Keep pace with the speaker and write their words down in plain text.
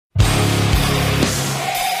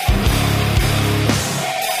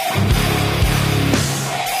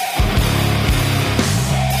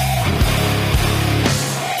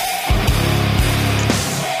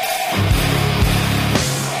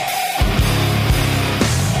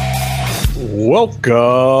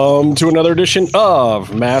Welcome to another edition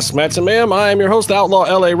of Mask Mats and Mayhem. I am your host, Outlaw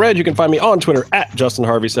LA Red. You can find me on Twitter at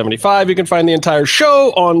JustinHarvey75. You can find the entire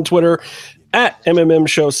show on Twitter at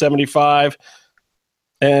MMMShow75.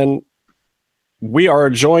 And we are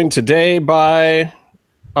joined today by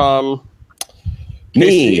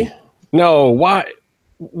me. No, why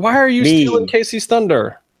are you stealing Casey's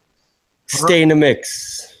thunder? Stay in the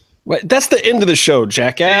mix. Wait, that's the end of the show,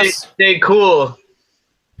 jackass. Stay cool.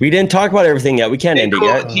 We didn't talk about everything yet. We can't end it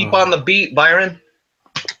yet. Keep on the beat, Byron.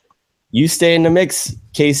 You stay in the mix,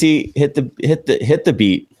 Casey. Hit the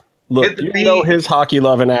beat. Look, you know his hockey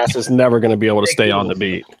loving ass is never going to be able to stay on the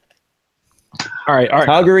beat. All right.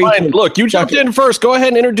 Calgary. Fine. Look, you jumped in first. Go ahead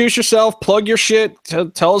and introduce yourself. Plug your shit.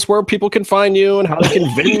 Tell us where people can find you and how they can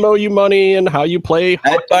Venmo you money and how you play.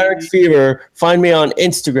 At Byron Fever. Find me on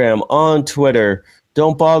Instagram, on Twitter.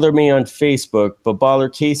 Don't bother me on Facebook, but bother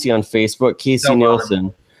Casey on Facebook, Casey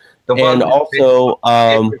Nielsen. And also,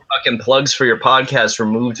 fucking plugs for your podcast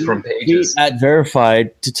removed from pages. At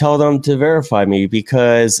Verified to tell them to verify me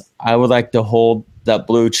because I would like to hold that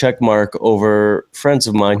blue check mark over friends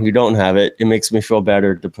of mine who don't have it. It makes me feel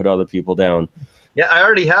better to put other people down. Yeah, I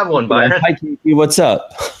already have one, Byron. Hi, Casey. What's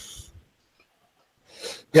up?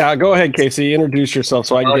 Yeah, go ahead, Casey. Introduce yourself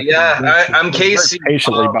so I can. I'm Casey.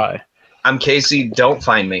 Patiently by. I'm Casey. Don't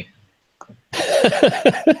find me.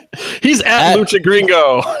 He's at Lucha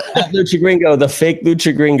Gringo. At Lucha Gringo, the fake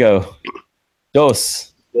Lucha Gringo.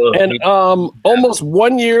 Dos. And almost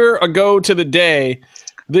 1 year ago to the day,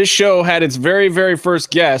 this show had its very, very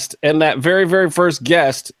first guest, and that very, very first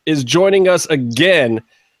guest is joining us again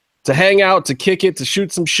to hang out, to kick it, to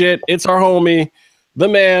shoot some shit. It's our homie, the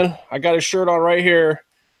man. I got his shirt on right here.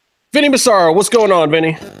 Vinny Massaro, what's going on,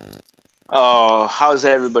 Vinny? Oh, how's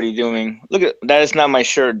everybody doing? Look at that. Is not my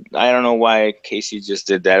shirt. I don't know why Casey just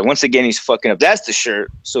did that. Once again, he's fucking up. That's the shirt.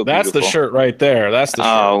 So that's beautiful. The shirt right there. That's the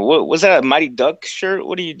shirt. What was that? A Mighty Duck shirt?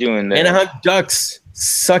 What are you doing there? Anaheim Ducks.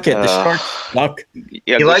 Suck it. The Sharks suck.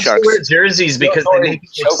 Yeah, he likes to wear jerseys because they make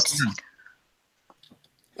jokes.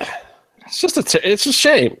 It's a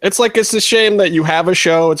shame. It's a shame that you have a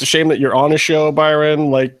show. It's a shame that you're on a show, Byron.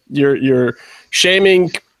 Like you're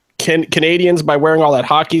shaming Canadians by wearing all that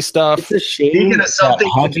hockey stuff. It's a shame. Speaking of something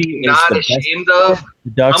to be not ashamed of,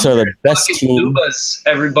 the Ducks are the best team. Zubaz,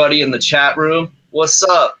 everybody in the chat room, what's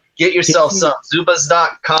up? Get yourself some.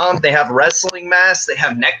 Zubaz.com. They have wrestling masks. They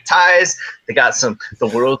have neckties. They got the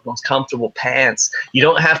world's most comfortable pants. You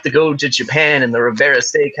don't have to go to Japan and the Rivera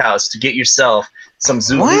Steakhouse to get yourself some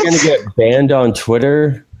Zubaz. You're gonna get banned on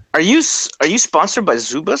Twitter. Are you sponsored by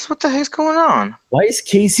Zubaz? What the heck's going on? Why is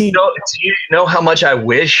Casey? Do you know how much I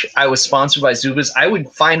wish I was sponsored by Zubaz? I would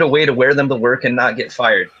find a way to wear them to work and not get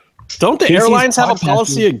fired. Don't the airlines have a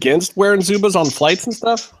policy against wearing Zubaz on flights and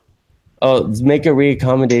stuff? Oh, make a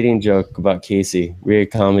reaccommodating joke about Casey.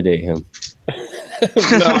 Reaccommodate him.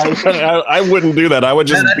 No, I wouldn't do that. I would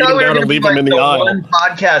just beat him down and leave him in the aisle. One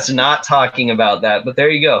podcast not talking about that, but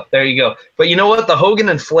there you go. But you know what? The Hogan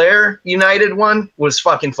and Flair United one was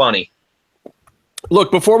fucking funny.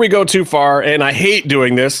 Look, before we go too far, and I hate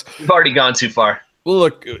doing this. We've already gone too far.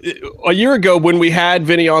 Look, a year ago when we had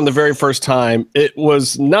Vinny on the very first time, it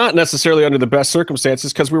was not necessarily under the best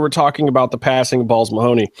circumstances because we were talking about the passing of Balls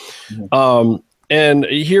Mahoney. Mm-hmm. And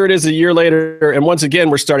here it is a year later, and once again,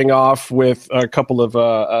 we're starting off with a couple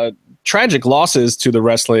of tragic losses to the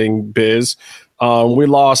wrestling biz. We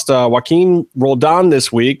lost Joaquin Roldan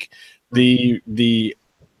this week, the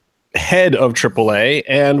head of AAA,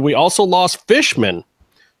 and we also lost Fishman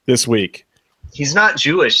this week. He's not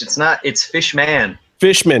Jewish. It's Fishman.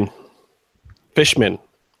 Fishmanowitz.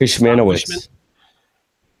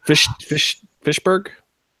 Fishberg?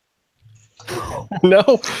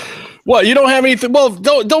 No. What, you don't have anything? Well,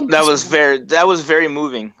 don't. That was very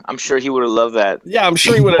moving. I'm sure he would have loved that. Yeah, I'm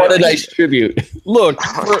sure he would have. What a nice tribute. Look,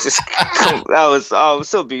 that was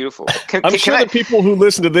so beautiful. I'm sure the people who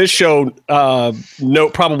listen to this show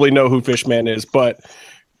probably know who Fishman is, but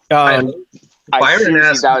Byron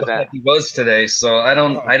asked what he was today, so I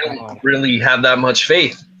don't really have that much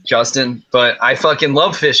faith, Justin. But I fucking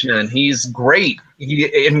love Fishman. He's great.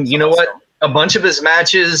 And you know what? A bunch of his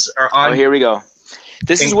matches are on. Oh, here we go.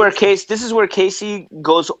 This is where Casey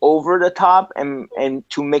goes over the top and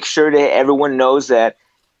to make sure that everyone knows that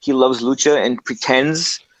he loves lucha and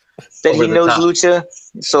pretends that he knows lucha.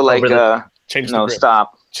 So like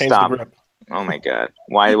stop. Oh my god.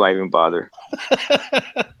 Why do I even bother?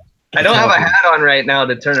 I don't have a hat on right now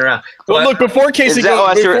to turn around. Well, look, before Casey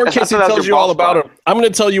tells you all about him, I'm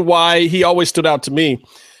going to tell you why he always stood out to me.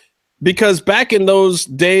 Because back in those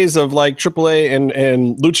days of like AAA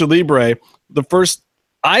and Lucha Libre, the first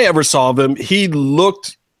I ever saw of him, he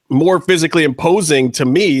looked more physically imposing to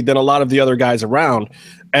me than a lot of the other guys around.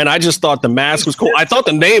 And I just thought the mask was cool. I thought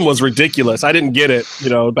the name was ridiculous. I didn't get it,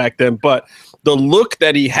 back then. But the look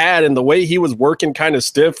that he had and the way he was working kind of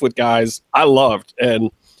stiff with guys, I loved.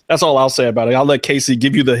 And that's all I'll say about it. I'll let Casey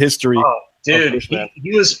give you the history. Oh, dude,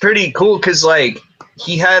 he was pretty cool because, like,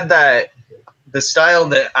 he had the style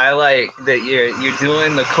that I like, that you're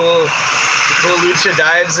doing, the cool lucha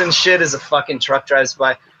dives and shit as a fucking truck drives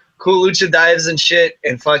by. Cool lucha dives and shit,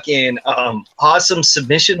 and fucking awesome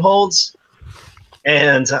submission holds.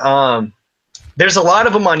 And there's a lot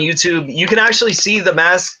of them on YouTube. You can actually see the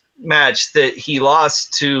mask match that he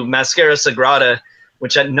lost to Mascara Sagrada,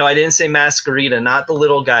 which I didn't say Mascarita, not the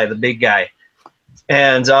little guy, the big guy.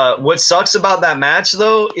 And what sucks about that match,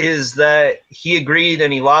 though, is that he agreed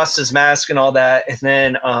and he lost his mask and all that. And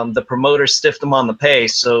then the promoter stiffed him on the pay,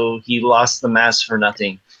 so he lost the mask for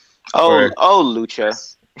nothing.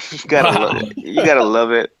 Lucha. You gotta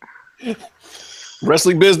love it.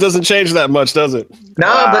 Wrestling biz doesn't change that much, does it? No,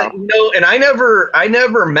 wow. But and I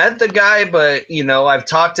never met the guy, but I've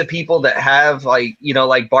talked to people that have, like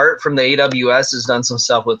Bart from the AWS has done some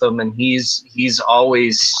stuff with him, and he's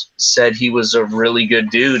always said he was a really good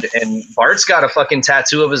dude. And Bart's got a fucking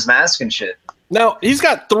tattoo of his mask and shit. Now he's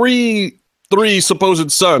got three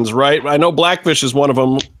supposed sons, right? I know Blackfish is one of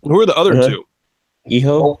them. Who are the other two?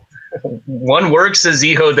 Iho. One works as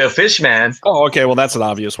Iho the Fishman. Oh, okay. Well, that's an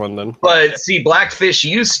obvious one then. But see, Blackfish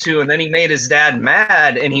used to, and then he made his dad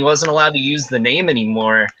mad, and he wasn't allowed to use the name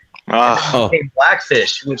anymore. Became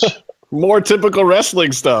Blackfish, which more typical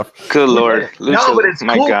wrestling stuff. Good Lord. Lucha, no, but it's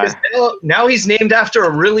cool God. Now he's named after a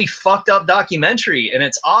really fucked up documentary, and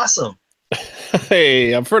it's awesome.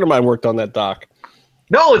 Hey, a friend of mine worked on that doc.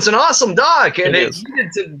 No, it's an awesome doc, and it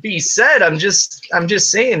needed to be said. I'm just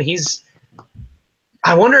saying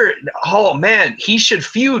I wonder, oh man, he should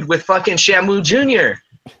feud with fucking Shamu Jr.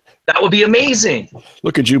 That would be amazing.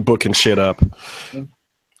 Look at you booking shit up.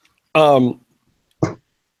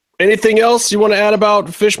 Anything else you want to add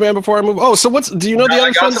about Fishman before I move? Oh, so do you know the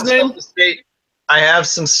other friend's name? I have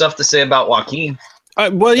some stuff to say about Joaquin.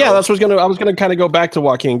 Well, yeah, I was gonna kind of go back to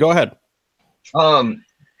Joaquin. Go ahead.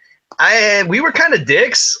 We were kind of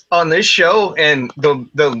dicks on this show, and the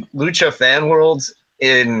Lucha fan world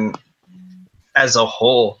as a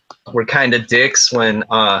whole were kind of dicks when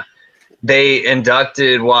they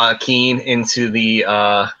inducted Joaquin into the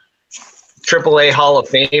AAA Hall of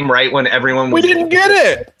Fame right when everyone was... We didn't get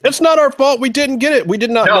it. It's not our fault. We didn't get it. We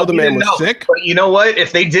did not know the man was sick. But you know what?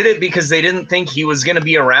 If they did it because they didn't think he was going to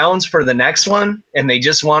be around for the next one, and they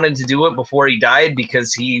just wanted to do it before he died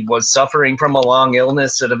because he was suffering from a long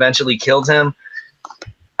illness that eventually killed him,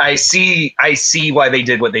 I see why they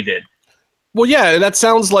did what they did. Well, yeah, that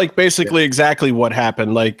sounds like basically exactly what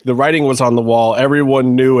happened. Like the writing was on the wall.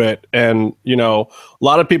 Everyone knew it. And, a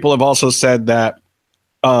lot of people have also said that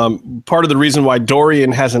part of the reason why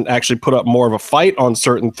Dorian hasn't actually put up more of a fight on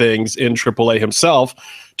certain things in AAA himself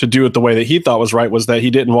to do it the way that he thought was right was that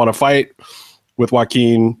he didn't want to fight with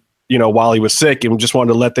Joaquin, while he was sick, and just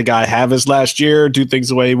wanted to let the guy have his last year, do things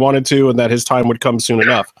the way he wanted to, and that his time would come soon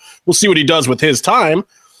enough. We'll see what he does with his time.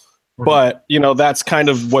 But, that's kind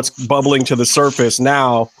of what's bubbling to the surface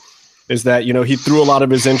now is that, he threw a lot of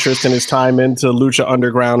his interest and his time into Lucha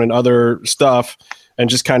Underground and other stuff and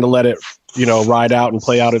just kind of let it, ride out and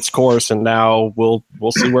play out its course. And now we'll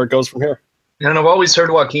see where it goes from here. And I've always heard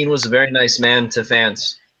Joaquin was a very nice man to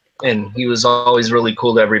fans. And he was always really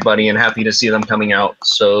cool to everybody and happy to see them coming out.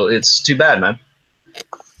 So it's too bad, man.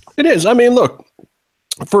 It is. I mean, look.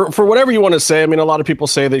 For whatever you want to say, I mean, a lot of people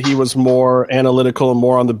say that he was more analytical and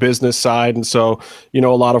more on the business side. And so, a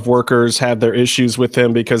lot of workers had their issues with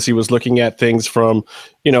him because he was looking at things from,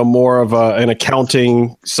 more of an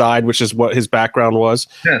accounting side, which is what his background was.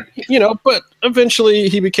 Yeah. But eventually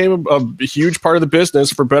he became a huge part of the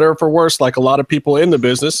business for better or for worse, like a lot of people in the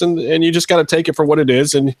business. And you just got to take it for what it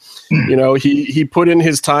is. And, he put in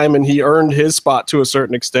his time and he earned his spot to a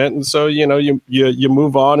certain extent. And so, you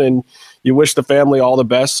move on and you wish the family all the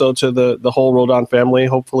best. So to the whole Roldan family,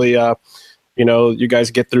 hopefully, you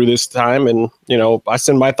guys get through this time. And, I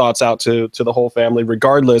send my thoughts out to the whole family,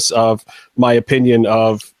 regardless of my opinion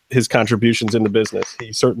of his contributions in the business.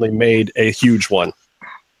 He certainly made a huge one.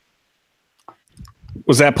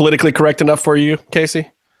 Was that politically correct enough for you,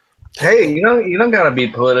 Casey? Hey, you don't gotta be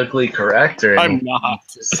politically correct or anything. I'm not.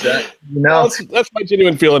 Just, that's my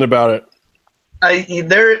genuine feeling about it.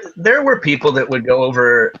 There were people that would go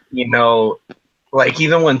over, like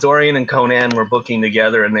even when Dorian and Conan were booking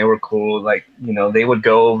together and they were cool, like, they would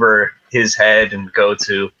go over his head and go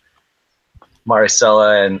to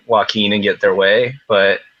Maricela and Joaquin and get their way.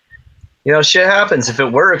 But, shit happens. If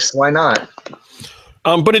it works, why not?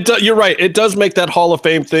 But you're right. It does make that Hall of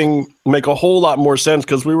Fame thing make a whole lot more sense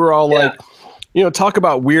because we were all like, talk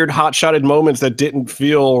about weird hot-shotted moments that didn't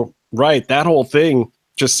feel right. That whole thing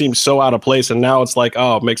just seems so out of place, and now it's like,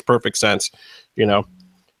 oh, it makes perfect sense,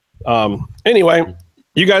 Anyway,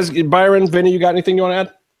 you guys, Byron, Vinny, you got anything you want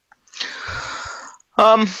to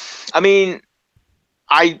add? I mean,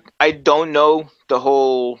 I don't know the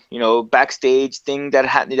whole backstage thing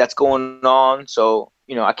that's going on, so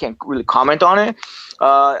I can't really comment on it.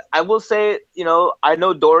 I will say, I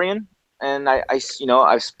know Dorian, and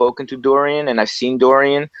I've spoken to Dorian, and I've seen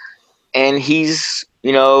Dorian, and he's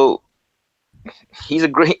a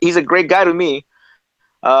great guy to me.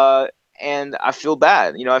 And I feel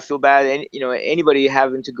bad. I feel bad. And anybody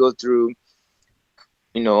having to go through,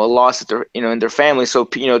 a loss at their, in their family. So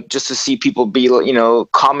just to see people be,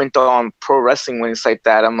 comment on pro wrestling when it's like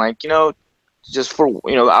that, I'm like, just for,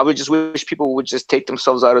 I would just wish people would just take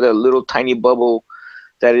themselves out of that little tiny bubble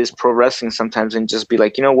that is pro wrestling sometimes and just be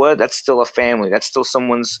like, you know what, that's still a family. That's still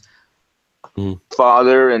someone's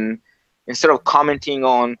father. And instead of commenting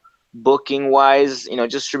on booking wise,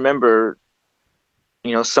 just remember,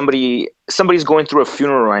 somebody's going through a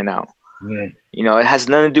funeral right now. Right. It has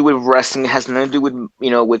nothing to do with wrestling. It has nothing to do with,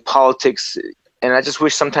 with politics. And I just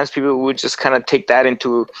wish sometimes people would just kind of take that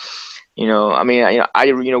into,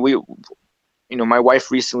 my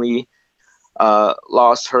wife recently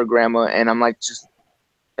lost her grandma, and I'm like,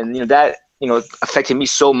 that affected me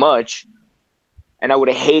so much. And I would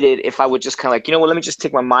have hated if I would just kind of like, let me just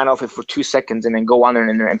take my mind off it for 2 seconds and then go on there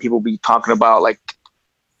and people be talking about like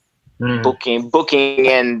booking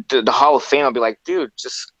and the Hall of Fame. I'll be like, dude,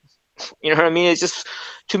 just, you know what I mean? It's just,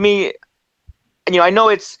 to me, I know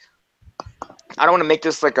I don't want to make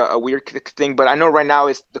this like a weird thing, but I know right now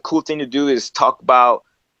it's the cool thing to do is talk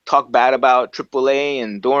bad about AAA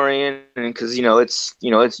and Dorian, and because it's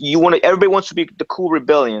everybody wants to be the cool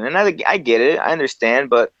rebellion, and I get it, I understand,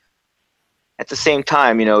 but at the same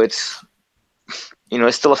time, it's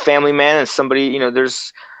it's still a family, man, and somebody,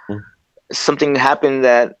 there's something happened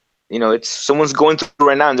that it's someone's going through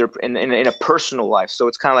right now in a personal life, so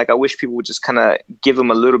it's kind of like I wish people would just kind of give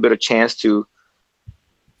them a little bit of chance to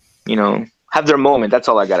have their moment. That's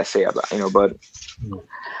all I gotta say about but.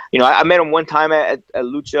 I met him one time at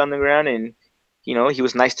Lucha Underground, and he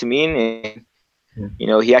was nice to me, and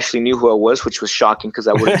he actually knew who I was, which was shocking because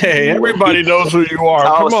I would. Hey, everybody knows who you are.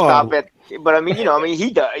 Come on. Stop it. But I mean, he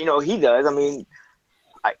does. He does.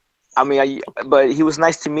 But he was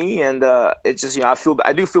nice to me, and it's just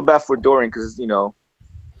I do feel bad for Dorian because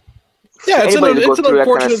yeah, it's an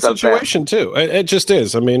unfortunate situation too. It just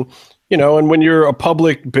is. I mean. And when you're a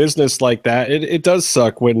public business like that, it does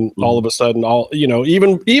suck when all of a sudden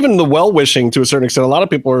even the well-wishing to a certain extent, a lot of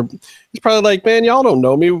people it's probably like, man, y'all don't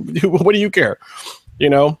know me. What do you care?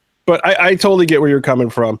 But I totally get where you're coming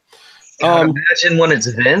from. Imagine when it's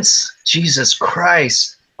Vince. Jesus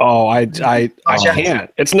Christ. Oh, I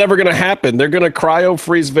can't. It's never going to happen. They're going to cryo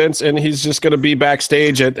freeze Vince, and he's just going to be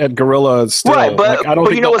backstage at Gorilla still. Right, but I don't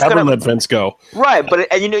think they'll ever let Vince go. Right, but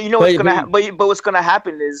what's going to but what's going to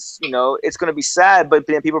happen is it's going to be sad, but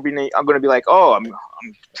then people are going to be like, oh, I'm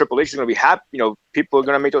Triple H is going to be happy. People are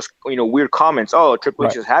going to make those weird comments. Oh, Triple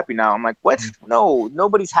H is happy now. I'm like, what? No,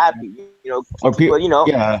 nobody's happy. Or people,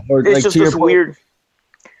 yeah, or it's like just this weird.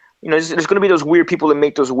 There's going to be those weird people that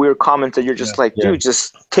make those weird comments that you're just dude,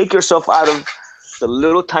 just take yourself out of the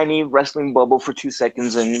little tiny wrestling bubble for 2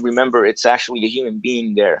 seconds and remember it's actually a human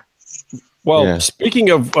being there. Well,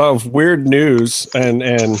 speaking of weird news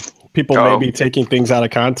and people maybe taking things out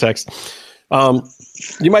of context,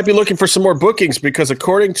 you might be looking for some more bookings because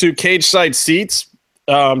according to Cage Side Seats,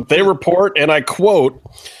 they report, and I quote,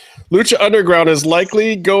 Lucha Underground is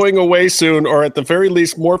likely going away soon or at the very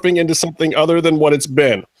least morphing into something other than what it's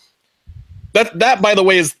been. That, by the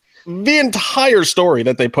way, is the entire story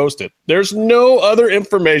that they posted. There's no other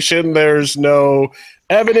information. There's no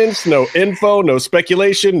evidence, no info, no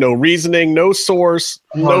speculation, no reasoning, no source,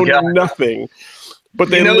 nothing. But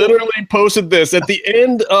they literally posted this at the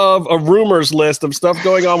end of a rumors list of stuff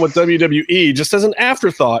going on with WWE, just as an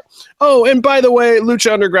afterthought. Oh, and by the way,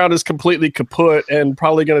 Lucha Underground is completely kaput and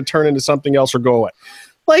probably going to turn into something else or go away.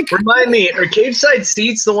 Remind me, are Cage Side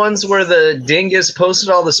Seats the ones where the dingus posted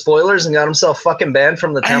all the spoilers and got himself fucking banned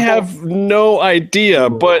from the temple? I have no idea,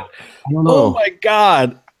 but oh my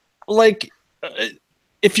god,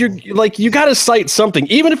 if you're you got to cite something,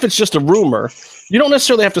 even if it's just a rumor. You don't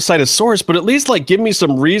necessarily have to cite a source, but at least give me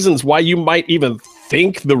some reasons why you might even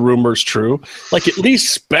think the rumor's true. At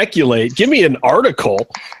least speculate. Give me an article.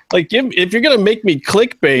 If you're gonna make me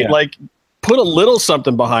clickbait, put a little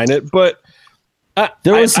something behind it. But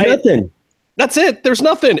there was nothing. That's it. There's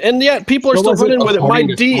nothing. And yet people are still running with it.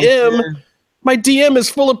 My DM is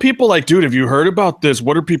full of people like, dude, have you heard about this?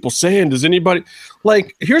 What are people saying? Does anybody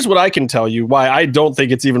like, here's what I can tell you why I don't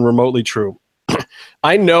think it's even remotely true.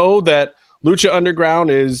 I know that Lucha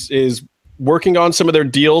Underground is working on some of their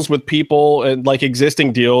deals with people and like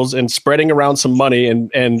existing deals and spreading around some money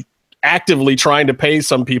and actively trying to pay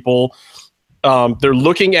some people. They're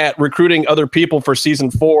looking at recruiting other people for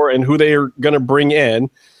season 4 and who they are going to bring in.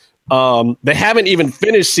 They haven't even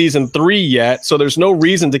finished season 3 yet, so there's no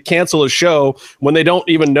reason to cancel a show when they don't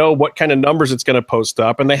even know what kind of numbers it's going to post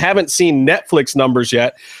up, and they haven't seen Netflix numbers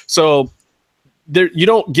yet. So you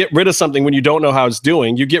don't get rid of something when you don't know how it's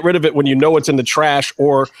doing. You get rid of it when you know it's in the trash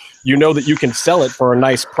or you know that you can sell it for a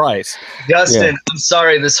nice price. Justin, I'm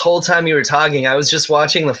sorry. This whole time you were talking, I was just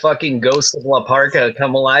watching the fucking Ghost of La Parca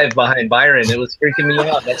come alive behind Byron. It was freaking me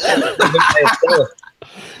out.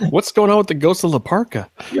 What's going on with the Ghost of La Parca?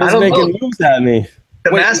 He's making moves at me.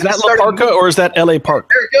 Wait, is that La Parca or is that LA Park?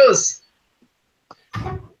 There it goes.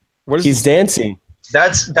 He's dancing.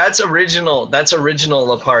 That's original. That's original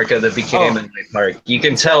La Parca that became LA Park. You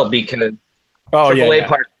can tell because AAA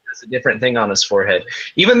Park has a different thing on his forehead.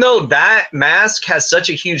 Even though that mask has such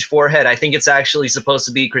a huge forehead, I think it's actually supposed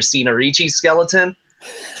to be Christina Ricci's skeleton.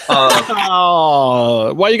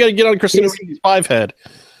 Why you got to get on Christina Ricci's 5 head?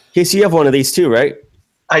 Casey, you have one of these too, right?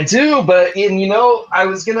 I do, but I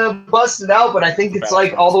was gonna bust it out, but I think it's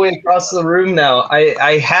like all the way across the room now.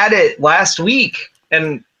 I had it last week,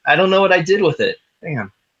 and I don't know what I did with it. Damn.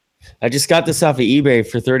 I just got this off of eBay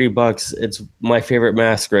for $30. It's my favorite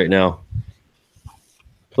mask right now.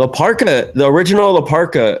 La Parca, the original La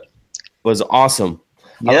Parca, was awesome.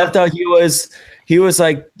 Yeah. I loved how he was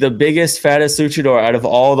like the biggest, fattest luchador out of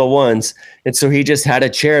all the ones. And so he just had a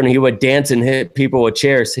chair and he would dance and hit people with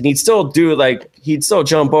chairs. And he'd still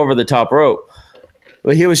jump over the top rope.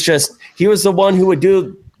 But he was the one who would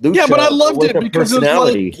do lucha. Yeah, but I loved it because it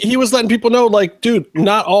was like, he was letting people know, like, dude,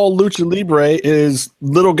 not all lucha libre is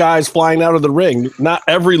little guys flying out of the ring. Not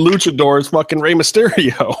every luchador is fucking Rey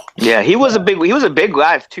Mysterio. Yeah, he was a big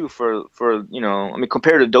guy too for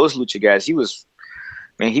compared to those lucha guys, he was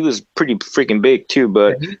pretty freaking big too,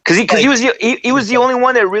 but because he was the only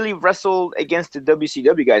one that really wrestled against the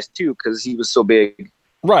WCW guys too, because he was so big.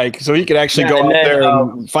 Right, so he could actually go out there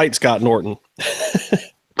and fight Scott Norton.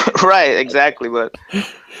 Right, exactly, but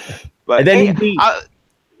and then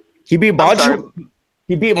he beat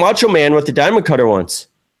Macho Man with the diamond cutter once.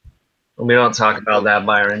 We don't talk about that,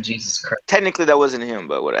 Byron. Jesus Christ. Technically, that wasn't him,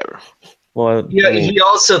 but whatever. Well, yeah, he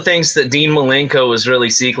also thinks that Dean Malenko was really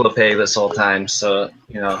Cyclope this whole time. So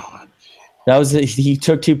that was he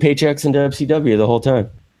took 2 paychecks in WCW the whole time.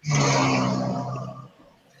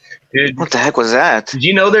 Dude, what the heck was that? Did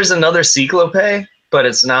you know there's another Cyclope, but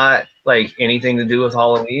it's not like anything to do with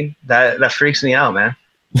Halloween? That freaks me out, man.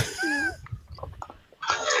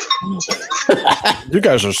 You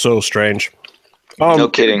guys are so strange. No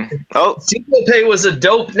kidding. Oh, Cyclope was a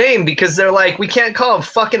dope name because they're like, we can't call it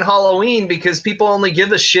fucking Halloween because people only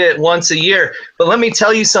give a shit once a year. But let me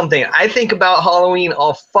tell you something. I think about Halloween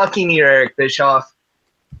all fucking year, Eric Bischoff.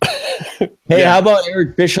 Hey, how about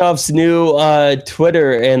Eric Bischoff's new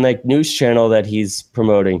Twitter and like news channel that he's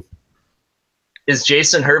promoting? Is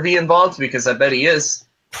Jason Hervey involved? Because I bet he is.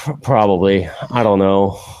 Probably. I don't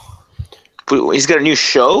know. He's got a new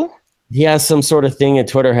show? He has some sort of thing, a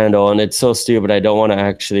Twitter handle, and it's so stupid. I don't want to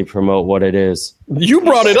actually promote what it is. You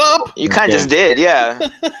brought it up. You kind of just did, yeah.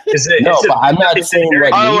 But I'm not saying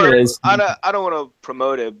what he is. I don't want to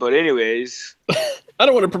promote it, but anyways. I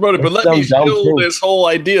don't want to promote it, but let me show this whole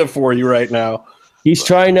idea for you right now. He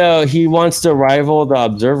wants to rival the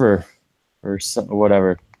Observer or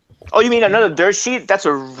whatever. Oh, you mean another dirt sheet? That's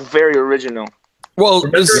a very original. Well,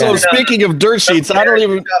 so speaking of dirt sheets, I don't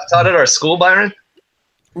even taught at our school, Byron.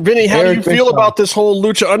 Vinny, how do you feel about this whole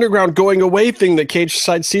Lucha Underground going away thing that Cage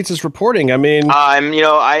Side Seats is reporting? I mean,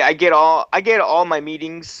 I get all my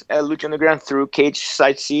meetings at Lucha Underground through Cage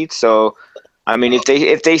Side Seats. So, I mean, if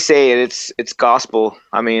they say it, it's gospel.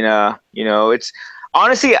 I mean, it's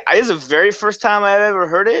honestly, this is the very first time I've ever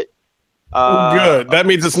heard it. Good. That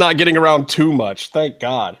means it's not getting around too much. Thank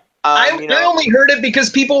God. I only heard it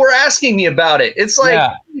because people were asking me about it. It's like,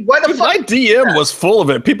 why the fuck? My DM was full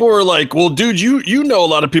of it. People were like, well, dude, you know a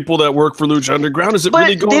lot of people that work for Lucha Underground. Is it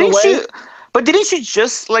really going away? But didn't you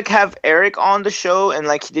just like have Eric on the show and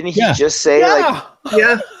like didn't he just say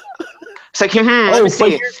it's like let me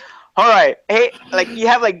see. All right, hey, like you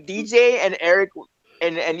have like DJ and Eric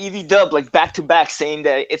and EV Dub like back to back saying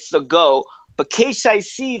that it's the go, but Cage Side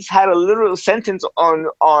Seats had a literal sentence on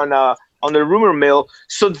on the rumor mill,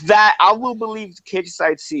 so that I will believe cage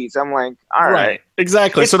side seats. I'm like, all right.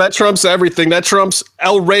 Exactly. So that trumps everything. That trumps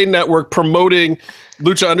El Rey Network promoting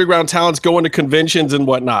Lucha Underground talents going to conventions and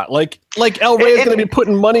whatnot. Like El Rey is going to be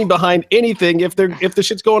putting money behind anything if the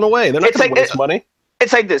shit's going away. They're not going to waste money.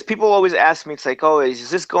 It's like this. People always ask me, it's like, oh, is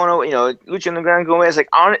this going away? You know, Lucha Underground going away? It's like,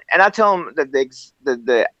 and I tell them that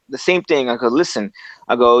the same thing. I go, listen,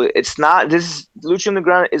 it's not, this Lucha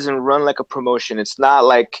Underground isn't run like a promotion. It's not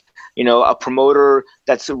like, you know, a promoter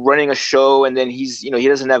that's running a show and then he's, you know, he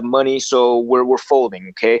doesn't have money, so we're folding.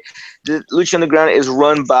 Okay, the Lucha Underground is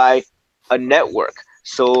run by a network.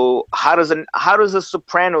 So how does the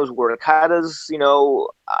Sopranos work? How does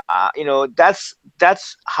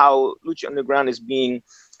that's how Lucha Underground is being,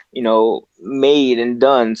 you know, made and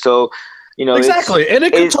done. So, you know, exactly, and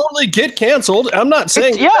it could totally get canceled. I'm not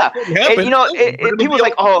saying and, you know, people were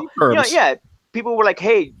like, oh, you know, yeah. People were like,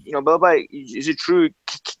 hey, you know, blah, blah, is it true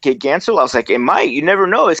get canceled? I was like, it might. You never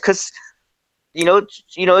know. It's because, you know,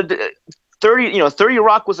 30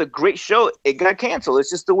 Rock was a great show. It got canceled. It's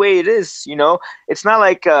just the way it is. You know, it's not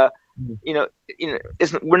like, you know,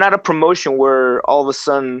 we're not a promotion where all of a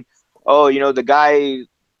sudden, oh, you know, the guy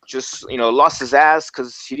just, you know, lost his ass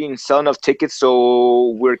because he didn't sell enough tickets,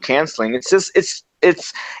 so we're canceling. It's just, it's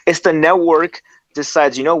the network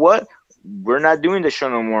decides, you know what? We're not doing the show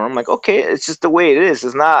no more. I'm like, okay, it's just the way it is.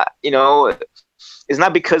 It's not, you know, it's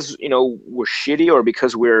not because, you know, we're shitty or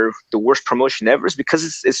because we're the worst promotion ever. It's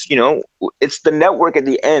because it's you know, it's the network at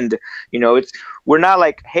the end. You know, we're not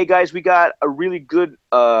like, hey guys, we got a really good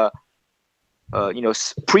you know,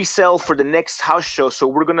 pre-sale for the next house show, so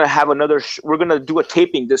we're gonna have we're gonna do a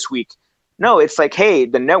taping this week. No, it's like, hey,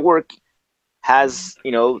 the network has,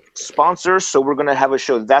 you know, sponsors, so we're gonna have a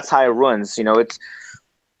show. That's how it runs. You know,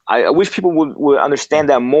 I wish people would understand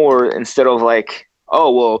that more instead of like,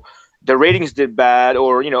 oh, well, the ratings did bad,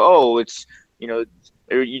 or, you know, oh, it's, you know,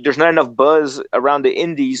 there's not enough buzz around the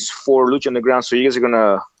indies for Lucha Underground, so you guys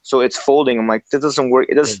are so it's folding. I'm like, that doesn't work.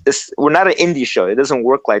 We're not an indie show. It doesn't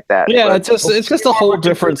work like that. Yeah, but it's just a whole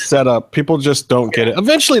different setup. People just don't get it.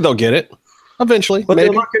 Eventually they'll get it. Eventually, but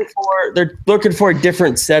they're looking for a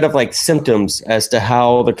different set of like symptoms as to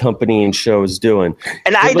how the company and show is doing.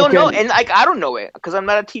 And I don't know, and like I don't know it because I'm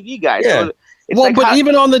not a TV guy. Yeah. So well, like but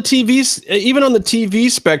even on the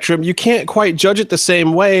TV spectrum, you can't quite judge it the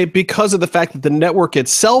same way because of the fact that the network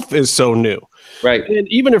itself is so new. Right. And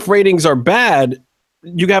even if ratings are bad,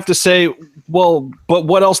 you have to say, well, but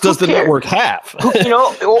what else does the network have? You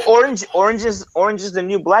know, Orange is the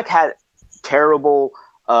New Black had terrible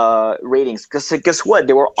ratings because guess what?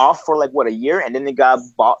 They were off for like a year, and then they got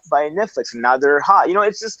bought by Netflix, and now they're hot. You know,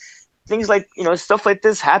 it's just things like, you know, stuff like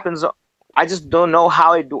this happens. I just don't know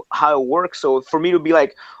how it works. So for me to be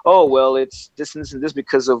like, oh well, it's this and this and this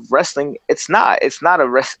because of wrestling, it's not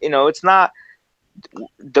a you know, it's not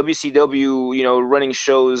WCW, you know, running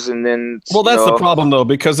shows and then. Well, that's the problem though,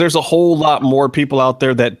 because there's a whole lot more people out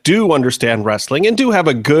there that do understand wrestling and do have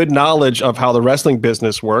a good knowledge of how the wrestling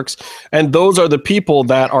business works, and those are the people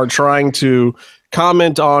that are trying to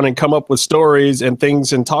comment on and come up with stories and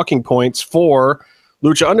things and talking points for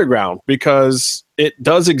Lucha Underground, because it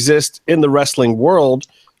does exist in the wrestling world,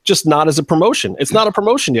 just not as a promotion. It's not a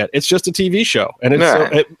promotion yet. It's just a TV show, and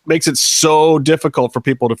it makes it so difficult for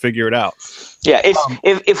people to figure it out. Yeah,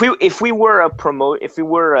 if we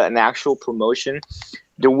were an actual promotion,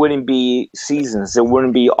 there wouldn't be seasons. There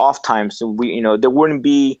wouldn't be off times. So there wouldn't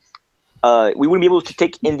be. We wouldn't be able to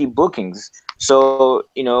take indie bookings. So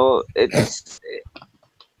we're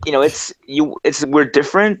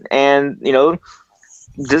different, and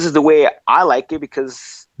this is the way I like it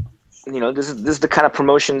because this is the kind of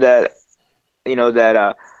promotion that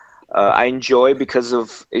I enjoy because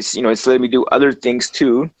of it's letting me do other things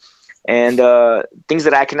too, and things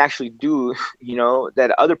that I can actually do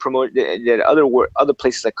that other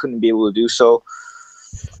places I couldn't be able to do. So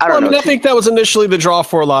I don't know. I think that was initially the draw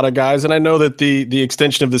for a lot of guys, and I know that the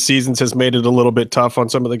extension of the seasons has made it a little bit tough on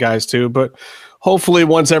some of the guys too, but hopefully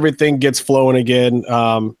once everything gets flowing again,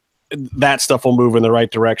 that stuff will move in the right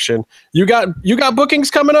direction. You got bookings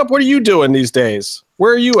coming up. What are you doing these days?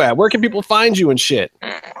 Where are you at? Where can people find you and shit?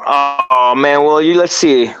 Oh man, well let's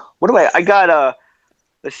see. What do I got?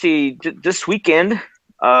 Let's see. This weekend,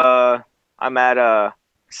 I'm at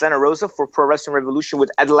Santa Rosa for Pro Wrestling Revolution with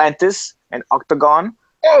Atlantis and Octagon.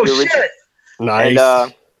 Oh shit! Nice.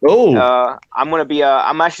 And, I'm gonna be.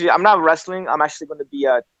 I'm not wrestling. I'm actually gonna be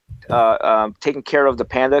taking care of the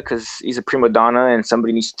panda because he's a prima donna and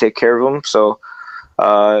somebody needs to take care of him. So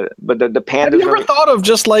But the Have panda. you ever thought of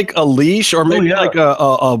just like a leash or maybe like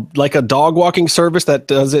a dog walking service that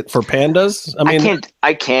does it for pandas? I mean,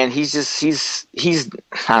 I can't. He's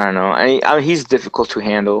I don't know. I mean, he's difficult to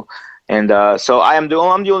handle, and so I'm the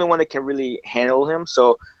only one that can really handle him.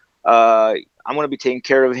 So I'm gonna be taking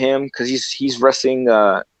care of him because he's wrestling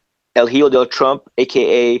El Hijo del Trump,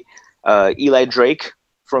 aka Eli Drake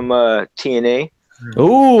from TNA.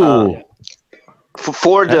 Ooh,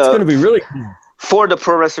 For that's gonna be really cool. For the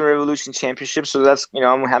Pro Wrestling Revolution Championship. So that's,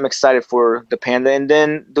 I'm excited for the Panda. And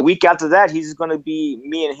then the week after that, he's going to be,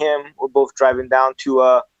 me and him, we're both driving down to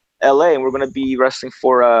LA, and we're going to be wrestling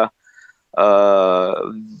for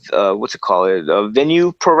what's it called?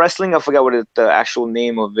 Venue Pro Wrestling. I forgot what the actual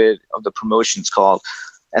name of the promotion's called.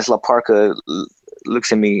 As La Parca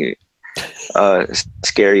looks at me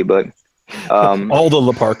scary, but all the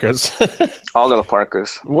La Parcas. all the La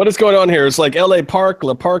Parcas. What is going on here? It's like LA Park,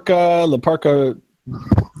 La Parca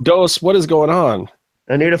Dos. What is going on?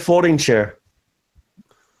 I need a folding chair.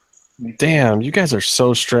 Damn, you guys are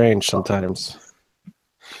so strange sometimes.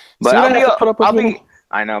 But See what I have to put up with I'll me? be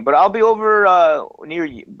I know, but I'll be over near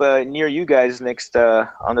you guys next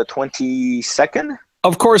on the 22nd.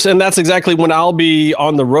 Of course, and that's exactly when I'll be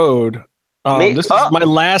on the road. This is my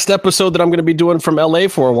last episode that I'm going to be doing from LA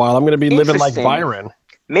for a while. I'm going to be living like Byron.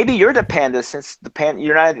 Maybe you're the panda since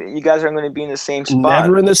you're not. You guys aren't going to be in the same spot.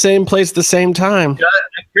 Never in the same place at the same time.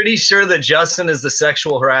 I'm pretty sure that Justin is the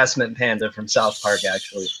sexual harassment panda from South Park.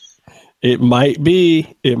 Actually, it might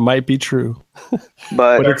be. It might be true,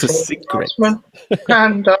 but it's a secret.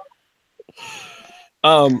 Panda.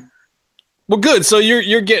 Well, good. So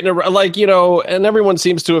you're getting and everyone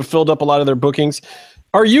seems to have filled up a lot of their bookings.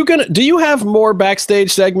 Do you have more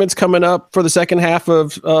backstage segments coming up for the second half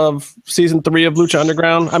of season 3 of Lucha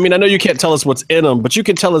Underground? I mean, I know you can't tell us what's in them, but you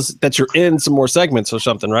can tell us that you're in some more segments or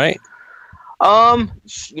something, right?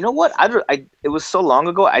 You know what? It was so long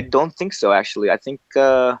ago. I don't think so. Actually, I think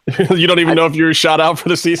you don't even know if you were shot out for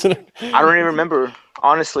the season. I don't even remember.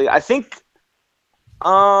 Honestly, I think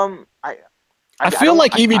I feel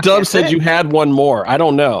like Evie Dub said you had one more. I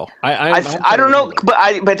don't know. I don't know, but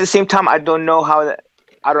at the same time, I don't know how that.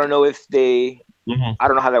 I don't know if they. Mm-hmm. I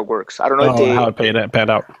don't know how that works. I don't know if they. How it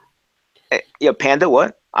panned out. Yeah, panda.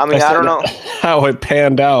 What? I mean, I don't know how it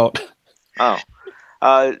panned out. Oh,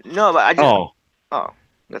 no, but I just. Oh,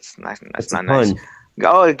 that's nice. That's not nice.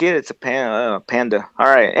 Oh, again, it's a panda. All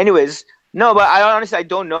right. Anyways, no, but I honestly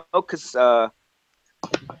don't know because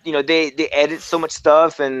they edit so much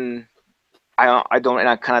stuff and I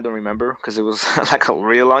kind of don't remember because it was like a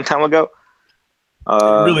real long time ago.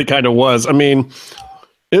 It really kind of was. I mean,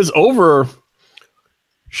 it was over.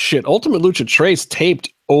 Shit, Ultimate Lucha Trace taped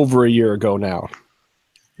over a year ago now.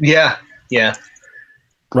 Yeah.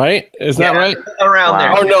 Right? Is that right? Around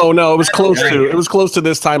there. Oh no, it was close to. It was close to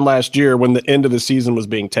this time last year when the end of the season was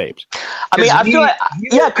being taped. I mean, I feel like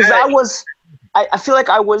because I feel like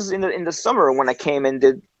I was in the summer when I came and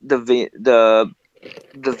did the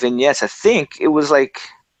vignettes. I think it was like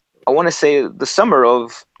I want to say the summer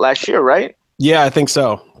of last year, right? Yeah, I think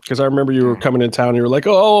so. Because I remember you were coming in town and you were like,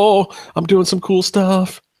 "Oh, I'm doing some cool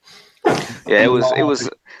stuff." Yeah, it was.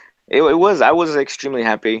 I was extremely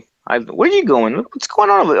happy. Where are you going? What's going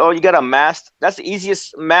on? Oh, you got a mask. That's the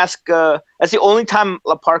easiest mask. That's the only time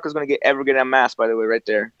La Parca's gonna ever get a mask. By the way, right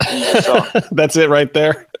there. That's it, right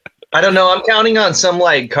there. I don't know. I'm counting on some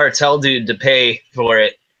like cartel dude to pay for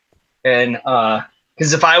it, and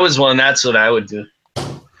because if I was one, that's what I would do.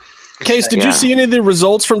 Case, did you see any of the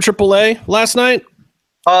results from AAA last night?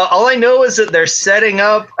 All I know is that they're setting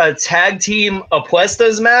up a tag team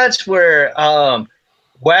apuestas match where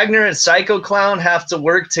Wagner and Psycho Clown have to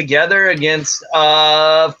work together against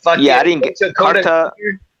I didn't get Carta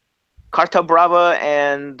Brava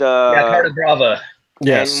and Carta Brava.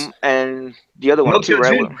 Yes, and the other one too,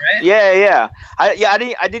 right? June, right? Yeah.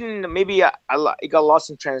 I didn't. Maybe it got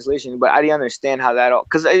lost in translation, but I didn't understand how that all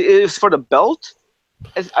because it was for the belt.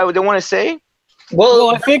 I would want to say.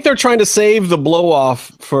 Well, I think they're trying to save the blow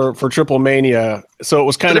off for Triple Mania, so it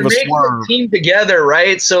was kind of a swerve. Team together,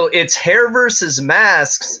 right? So it's hair versus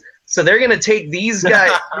masks. So they're going to take these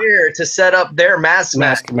guys here to set up their mask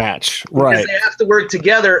match, right? Because they have to work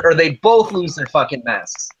together, or they both lose their fucking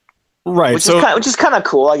masks, right? Which is kind of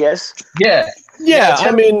cool, I guess. Yeah,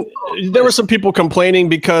 I mean, there were some people complaining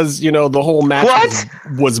because, the whole match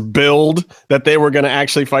was billed that they were going to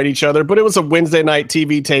actually fight each other, but it was a Wednesday night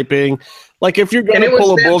TV taping. Like, if you're going to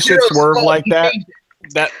pull a bullshit swerve like that.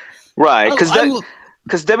 Right, because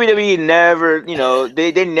WWE never,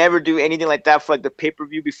 they never do anything like that for like the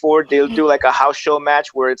pay-per-view before. They'll do like a house show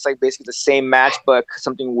match where it's like basically the same match but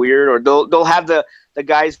something weird, or they'll have the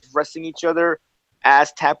guys wrestling each other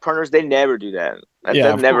ass tag partners, they never do that.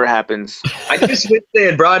 That never happens. I just wish they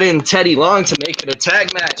had brought in Teddy Long to make it a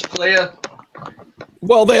tag match, playa.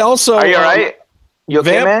 Well, they also Are you all right? You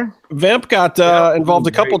okay, man? Vamp got involved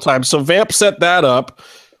a couple times, so Vamp set that up,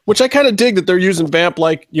 which I kind of dig that they're using Vamp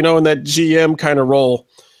like, you know, in that GM kind of role.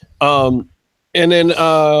 And then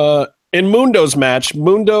in Mundo's match,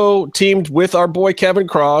 Mundo teamed with our boy Kevin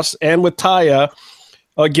Cross and with Taya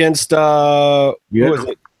against who was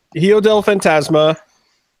it? Hijo del Fantasma,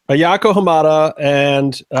 Ayako Hamada,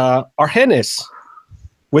 and Argenis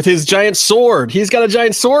with his giant sword. He's got a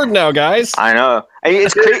giant sword now, guys. I know.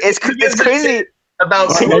 It's crazy. About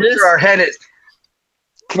Argenis.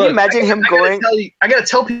 Can you imagine him going? I gotta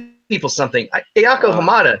tell people something. Ayako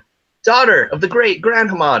Hamada, daughter of the great Grand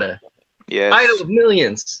Hamada. Yes. Idol of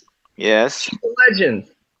millions. Yes. She's a legend.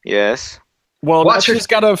 Yes. Well, now she's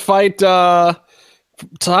got to fight Taya.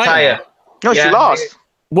 No, she lost.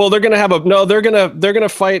 Well, they're gonna have they're gonna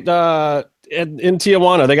fight in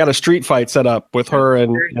Tijuana. They got a street fight set up with her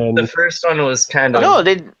and the first one was kind of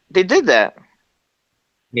they did that.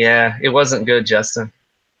 Yeah, it wasn't good, Justin.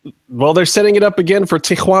 Well, they're setting it up again for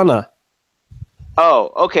Tijuana.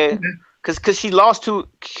 Oh, okay. Because she lost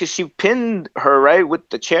because she pinned her, right, with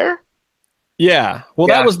the chair. Yeah. Well,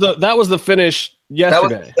 that was the finish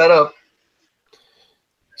yesterday. That was set up.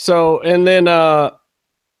 So and then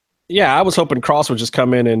yeah, I was hoping Cross would just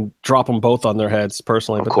come in and drop them both on their heads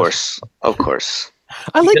personally. Of course. I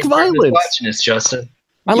like violence. Watching this, Justin.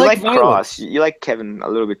 I like Cross. You like Kevin a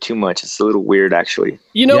little bit too much. It's a little weird, actually.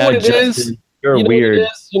 You know what it is? You're weird.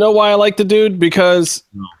 You know why I like the dude? Because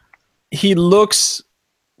he looks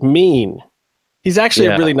mean. He's actually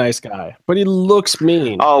a really nice guy, but he looks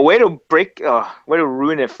mean. Oh, way to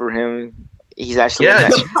ruin it for him. He's actually a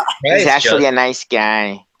nice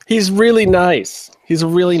guy. He's really nice. He's a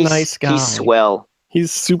really nice guy. He's swell.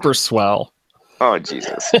 He's super swell. Oh,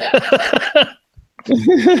 Jesus.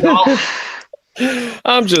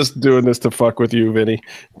 I'm just doing this to fuck with you, Vinny.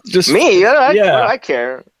 Just me? I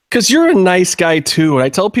care. Because you're a nice guy too, and I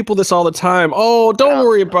tell people this all the time. Oh, don't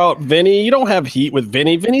worry about Vinny. You don't have heat with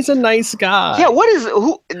Vinny. Vinny's a nice guy. Yeah.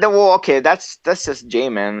 Well, okay, that's just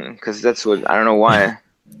J-Man, because that's what I don't know why.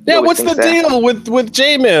 Yeah, what's the deal with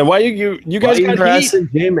J-Man? Why you guys got harassing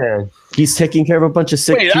J-Man? He's taking care of a bunch of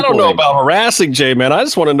sick people. I don't know about harassing J-Man. I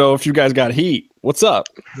just want to know if you guys got heat. What's up?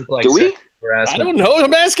 Do we? I don't know.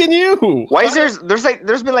 I'm asking you. Why is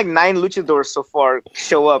there's been like 9 luchadors so far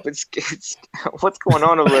show up? It's what's going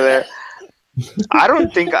on over there? I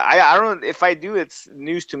don't think I don't. If I do, it's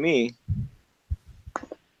news to me.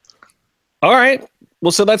 All right.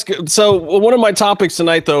 Well, so that's good. So one of my topics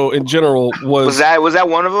tonight, though, in general, was that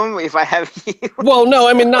one of them? If I have, well, no,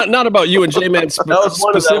 I mean not about you and J-Man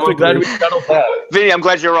specifically. Vinny, I'm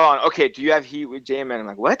glad you're wrong. Okay, do you have heat with J-Man? I'm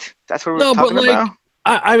like, what? That's what we're talking about.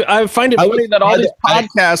 I find it funny that all these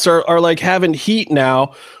podcasts are like having heat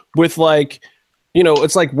now with like, you know,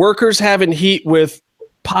 it's like workers having heat with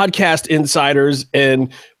podcast insiders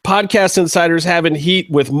and podcast insiders having heat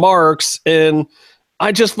with marks, and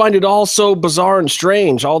I just find it all so bizarre and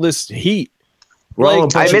strange. All this heat.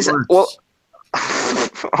 Like, I miss it. Well,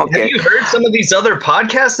 okay. Have you heard some of these other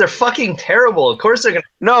podcasts? They're fucking terrible. Of course they're gonna.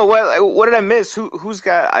 No, what did I miss? Who's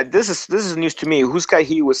got? This is news to me. Who's got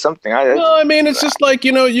heat with something? No, I mean it's just like,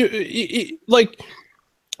 you know, you like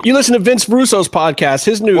you listen to Vince Russo's podcast.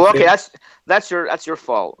 His new. Well, okay, that's your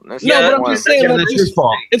fault. But I'm just saying that's your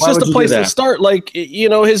fault. It's just a place to start. Like, you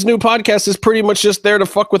know, his new podcast is pretty much just there to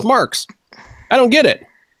fuck with marks. I don't get it.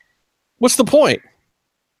 What's the point?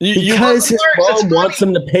 Because his mom wants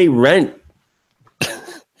him to pay rent.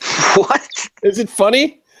 What? Is it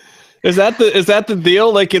funny? Is that the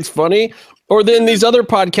deal? Like, it's funny? Or then these other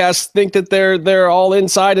podcasts think that they're all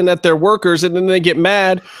inside and that they're workers, and then they get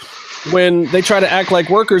mad when they try to act like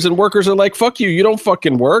workers, and workers are like, fuck you, you don't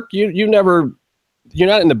fucking work. You're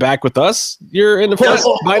not in the back with us. You're in the front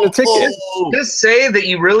buying a ticket. Just say that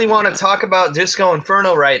you really want to talk about Disco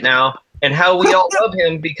Inferno right now and how we all love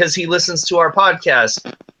him because he listens to our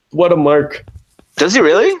podcast. What a mark. Does he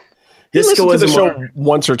really? Disco was the show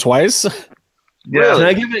once or twice. Yeah. Can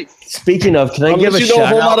I give it? Speaking of, can I give a shout out? You know a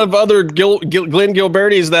whole lot of other Glenn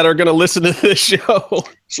Gilbertis that are going to listen to this show.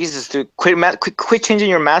 Jesus, dude, quit changing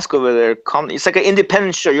your mask over there. It's like an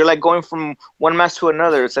independent show. You're like going from one mask to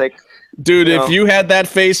another. It's like, dude, if you had that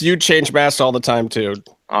face, you'd change masks all the time too.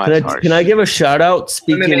 Oh, can I give a shout out?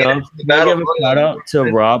 Speaking of, can I give a shout out to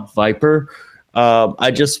Rob Viper? I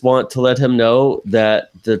just want to let him know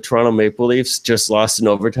that the Toronto Maple Leafs just lost in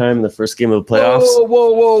overtime in the first game of the playoffs.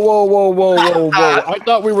 Whoa. I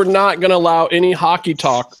thought we were not going to allow any hockey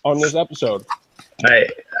talk on this episode.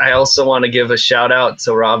 I also want to give a shout out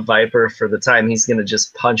to Rob Viper for the time he's going to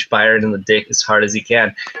just punch Byron in the dick as hard as he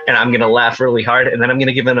can. And I'm going to laugh really hard. And then I'm going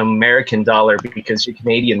to give an American dollar because your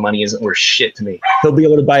Canadian money isn't worth shit to me. He'll be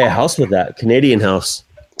able to buy a house with that Canadian house.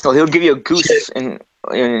 Oh, he'll give you a goose and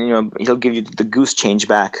he'll give you the goose change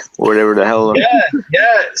back or whatever the hell.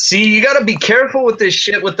 Yeah. See, you got to be careful with this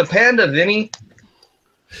shit with the panda, Vinny.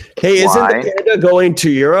 Hey, isn't the panda going to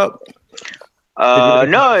Europe?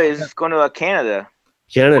 No, it's going to Canada.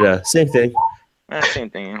 Canada, same thing. Same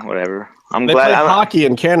thing, whatever. They play hockey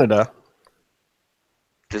in Canada.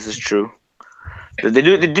 This is true. They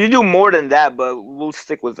do more than that, but we'll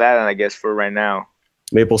stick with that, I guess, for right now.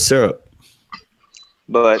 Maple syrup.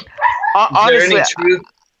 But honestly,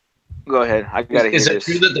 go ahead. I gotta hear this. Is it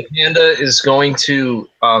true that the panda is going to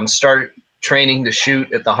start training to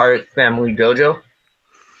shoot at the Hart Family Dojo?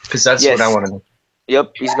 Because that's what I want to know.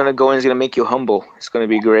 Yep, he's gonna go and he's gonna make you humble. It's gonna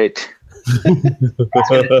be great. It's gonna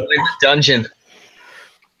be like the dungeon.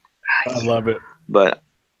 I love it. But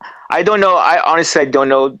I don't know. I honestly don't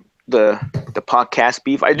know the podcast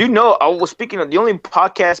beef. I do know. I was speaking of the only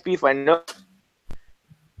podcast beef I know.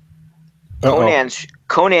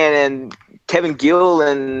 Conan and Kevin Gill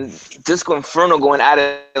and Disco Inferno going at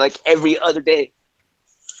it like every other day.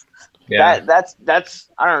 Yeah, that's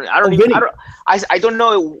I don't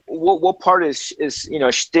know what part is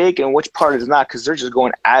shtick and which part is not, because they're just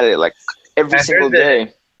going at it like every single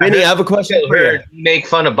day. Vinny, I have a question for you. Make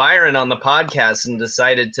fun of Byron on the podcast and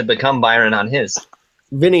decided to become Byron on his.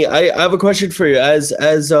 Vinny, I have a question for you. As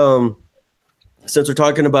since we're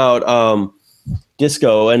talking about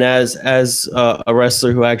Disco and as a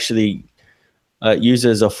wrestler who actually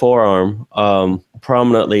uses a forearm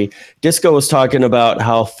prominently, Disco was talking about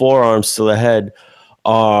how forearms to the head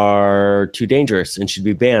are too dangerous and should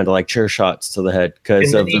be banned, like chair shots to the head,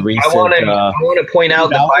 because of the recent. I want to point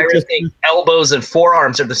out that Byron thinks elbows and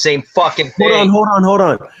forearms are the same fucking thing. Hold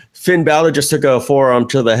on. Finn Balor just took a forearm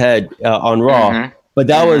to the head on Raw, but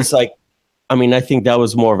that was like, I mean, I think that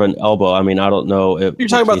was more of an elbow. I mean, I don't know if you're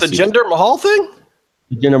talking about the Jinder Mahal thing.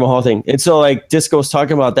 The Jinder Mahal thing. And so, like, Disco was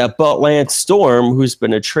talking about that, but Lance Storm, who's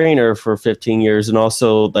been a trainer for 15 years and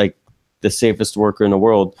also like the safest worker in the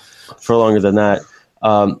world for longer than that,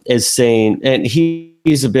 is saying, and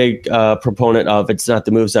he's a big proponent of, it's not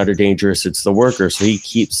the moves that are dangerous, it's the worker. So he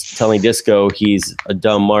keeps telling Disco he's a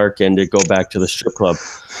dumb mark and to go back to the strip club.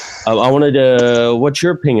 I wanted to, what's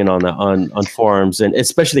your opinion on that, on forearms, and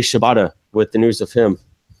especially Shibata with the news of him?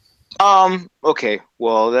 Okay,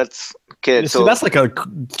 well, that's okay. So that's like a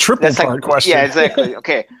triple part question. Yeah, exactly.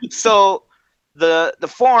 Okay, so the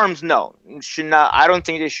forearms, no, should not. I don't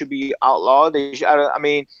think they should be outlawed. They should, I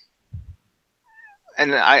mean,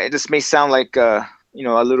 and this may sound like a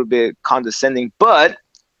little bit condescending, but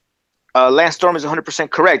Lance Storm is 100%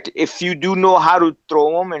 correct. If you do know how to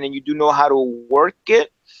throw them and then you do know how to work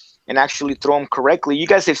it and actually throw them correctly, you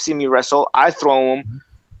guys have seen me wrestle. I throw them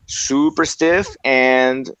super stiff,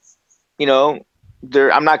 and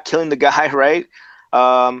I'm not killing the guy, right?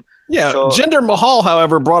 Jinder Mahal,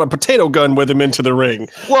 however, brought a potato gun with him into the ring.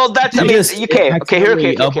 Well, that's okay. Hold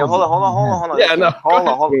on. Yeah, hold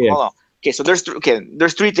on. Okay, so there's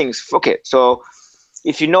three things. Okay, so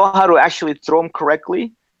if you know how to actually throw them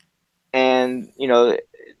correctly, and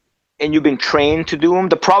you've been trained to do them,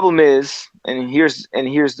 the problem is, and here's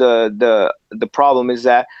the problem is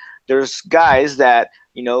that there's guys that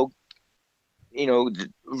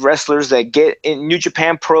wrestlers that get in New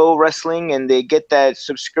Japan Pro Wrestling and they get that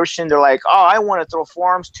subscription. They're like, oh, I want to throw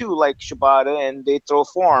forearms too, like Shibata, and they throw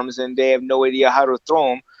forearms and they have no idea how to throw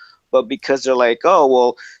them. But because they're like, oh,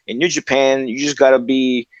 well, in New Japan, you just got to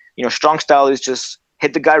be, strong style is just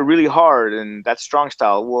hit the guy really hard, and that's strong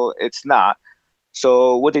style. Well, it's not.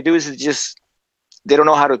 So what they do is they don't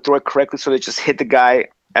know how to throw it correctly, so they just hit the guy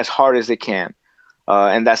as hard as they can.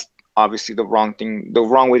 And that's obviously the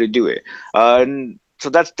wrong way to do it. So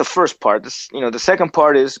that's the first part. The second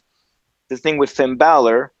part is the thing with Finn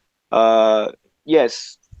Balor.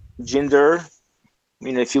 Yes, Jinder,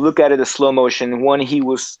 if you look at it in slow motion,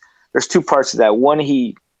 there's two parts to that. One,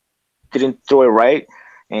 he didn't throw it right,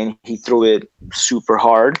 and he threw it super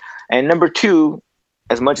hard. And number two,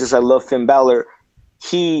 as much as I love Finn Balor,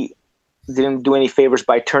 he didn't do any favors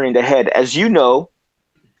by turning the head. As you know,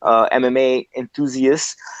 MMA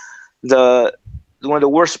enthusiasts, one of the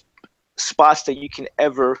worst spots that you can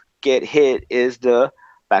ever get hit is the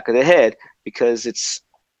back of the head, because it's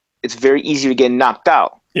very easy to get knocked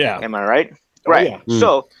out. Yeah. Am I right? Oh, right.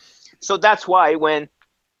 yeah. So that's why when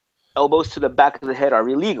elbows to the back of the head are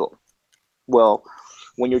illegal, well,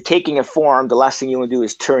 when you're taking a forearm, the last thing you want to do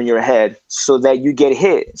is turn your head so that you get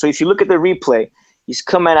hit. So if you look at the replay, he's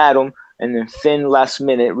coming at him and then Finn last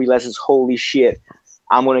minute realizes, holy shit,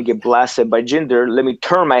 I'm gonna get blasted by Jinder. Let me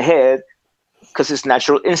turn my head, because it's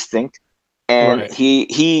natural instinct. And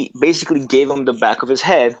he basically gave him the back of his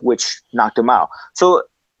head, which knocked him out. So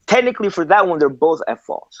technically for that one, they're both at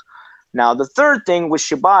fault. Now the third thing with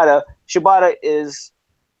Shibata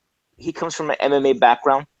he comes from an MMA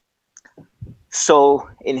background. So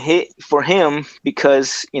for him,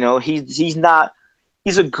 because he's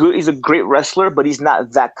a great wrestler, but he's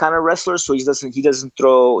not that kind of wrestler. So he doesn't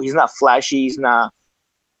throw. He's not flashy. He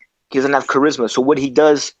doesn't have charisma. So what he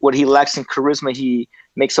lacks in charisma, he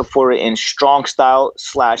makes up for it in strong style /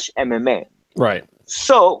 MMA. Right.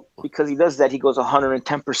 So because he does that, he goes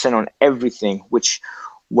 110% on everything, which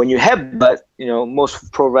when you headbutt,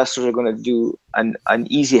 most pro wrestlers are going to do an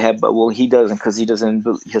easy headbutt. Well, he doesn't, because he doesn't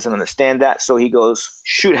understand that. So he goes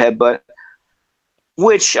shoot headbutt,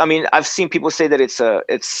 which, I mean, I've seen people say that it's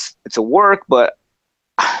a work, but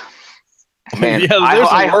man, yeah, there's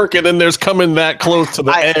a work, and then there's coming that close to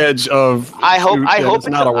the edge of.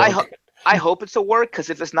 I hope it's a work,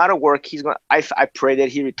 because if it's not a work, I pray that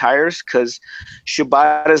he retires, because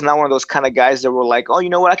Shibata is not one of those kind of guys that were like, oh, you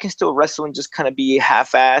know what, I can still wrestle and just kind of be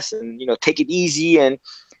half-ass and take it easy and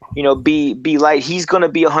be light. He's gonna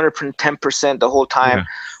be 110% the whole time. Yeah.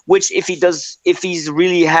 Which if he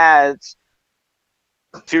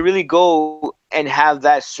really go and have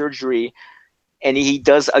that surgery, and he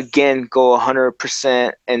does again go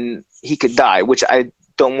 100%, and he could die, which I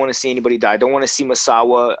don't want to see anybody die. I don't want to see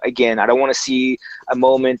Misawa again. I don't want to see a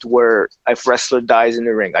moment where a wrestler dies in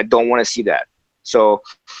the ring. I don't want to see that. So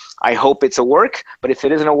I hope it's a work, but if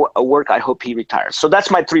it isn't a work, I hope he retires. So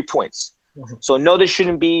that's my 3 points. Mm-hmm. So no, this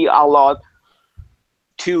shouldn't be outlawed.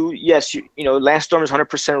 2, yes, Lance Storm is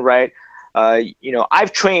 100% right.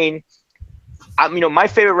 I've trained. My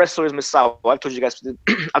favorite wrestler is Misawa. I've told you guys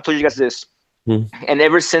this. Mm-hmm. And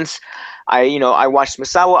ever since I watched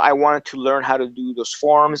Misawa, I wanted to learn how to do those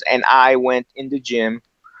forms, and I went in the gym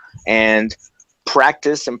and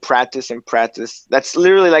practice. That's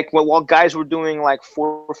literally like while guys were doing like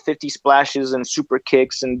 450 splashes and super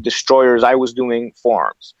kicks and destroyers, I was doing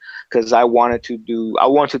forms, because I wanted to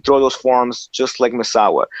throw those forms just like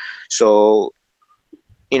Misawa. So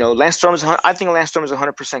Lance Storm I think Lance Storm is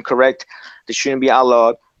 100% correct. They shouldn't be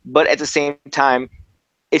outlawed, but at the same time,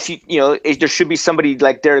 if if there should be somebody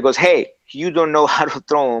like there that goes, hey, you don't know how to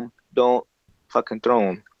throw them, don't fucking throw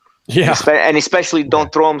them. Yeah. And especially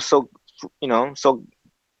don't throw them so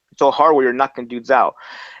hard where you're knocking dudes out.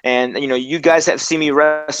 And you guys have seen me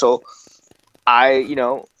wrestle. I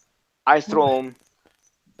throw them,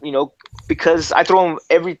 because I throw them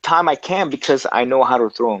every time I can, because I know how to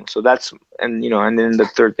throw them. So that's, and then the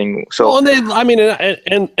third thing. So,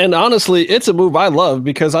 and honestly, it's a move I love,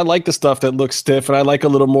 because I like the stuff that looks stiff, and I like a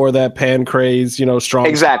little more of that Pancrase, strong.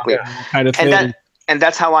 Exactly. Kind of thing. And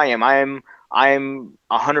that's how I am. I am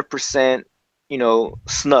 100%,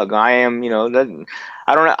 snug. I am,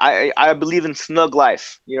 I believe in snug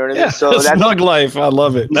life. You know what I mean? Yeah, so that's snug life. I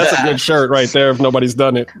love it. That's a good shirt right there. If nobody's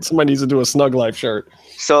done it, somebody needs to do a snug life shirt.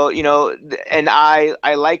 So, and I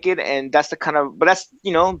like it, and that's the kind of, but that's,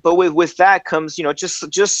 but with that comes,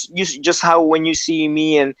 just how when you see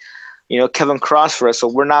me and, Kevin Cross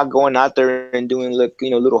wrestle, we're not going out there and doing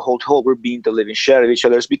little hold. We're beating the living shit out of each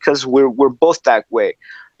other. It's because we're both that way,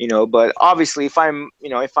 but obviously if I'm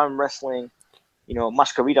wrestling,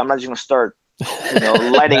 Mascarita, I'm not just going to start,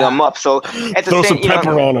 lighting them up. So at the throw same, some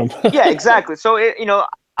pepper on them. Yeah, exactly. So, I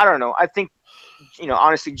don't know. I think,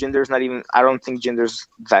 honestly, Jinder's not even. I don't think Jinder's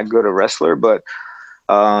that good a wrestler, but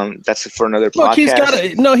that's for another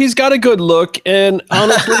podcast. He's got a good look, and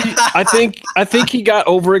honestly, I think he got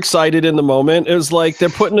overexcited in the moment. It was like they're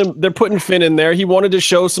putting Finn in there. He wanted to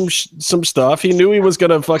show some stuff. He knew he was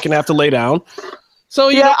gonna fucking have to lay down. So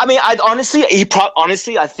I mean,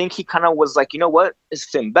 honestly, I think he kind of was like, you know what? It's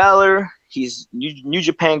Finn Balor. He's New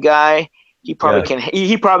Japan guy. He probably can.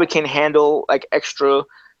 He probably can handle like extra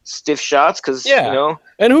stiff shots, because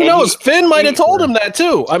and who knows, Finn might have told him that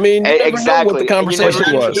too. I mean, you never know what the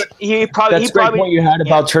conversation was. That's a great point you had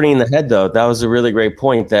about turning the head, though. That was a really great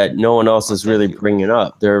point that no one else is really bringing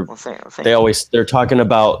up. They're talking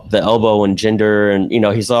about the elbow and Jinder, and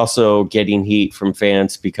he's also getting heat from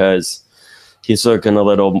fans because he's looking a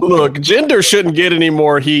little. Look, Jinder shouldn't get any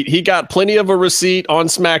more heat. He got plenty of a receipt on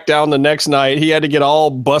SmackDown the next night. He had to get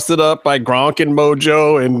all busted up by Gronk and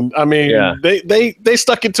Mojo, and I mean, they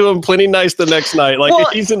stuck it to him plenty nice the next night.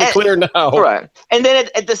 Like, he's in the clear now, right? And then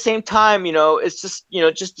at the same time, it's just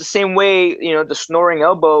just the same way, the snoring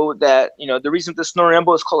elbow. That the reason the snoring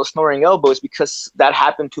elbow is called a snoring elbow is because that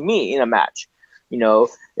happened to me in a match.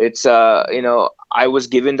 It's I was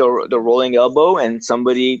given the rolling elbow, and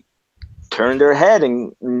somebody turned their head,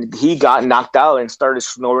 and he got knocked out and started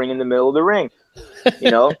snoring in the middle of the ring.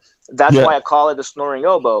 That's why I call it the snoring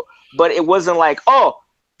elbow. But it wasn't like, oh,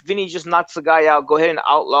 Vinny just knocks the guy out. Go ahead and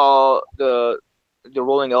outlaw the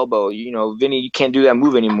rolling elbow. Vinny, you can't do that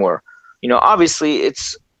move anymore. Obviously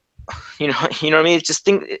it's, you know what I mean? It's just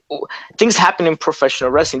things happen in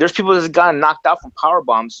professional wrestling. There's people that's gotten knocked out from power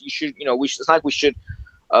bombs. It's not like we should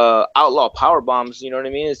outlaw power bombs. You know what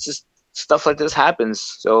I mean? It's just stuff like this happens.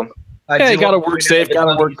 So you got to work safe, got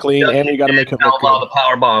to work clean, and you got to make it look outlaw good. the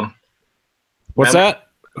power bomb. What's that?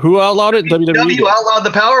 Who outlawed it? WWE outlawed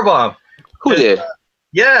the power bomb. Who did?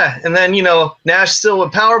 Yeah, and then Nash still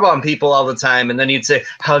would powerbomb people all the time, and then he'd say,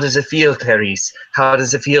 "How does it feel, Clarice? How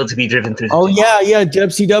does it feel to be driven through?"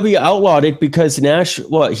 WCW outlawed it because Nash,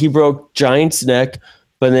 he broke Giant's neck,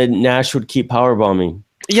 but then Nash would keep powerbombing.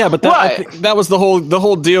 Yeah, but I think that was the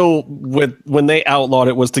whole deal with when they outlawed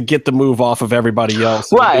it was to get the move off of everybody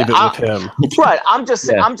else. Right, leave it with him. Right. I'm just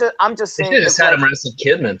saying. They should just had him wrestle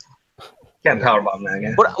Kidman. Can't powerbomb that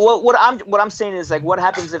guy. What I'm saying is like, what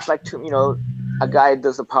happens if a guy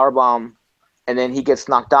does a powerbomb and then he gets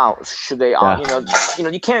knocked out? Should they?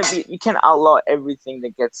 You can't outlaw everything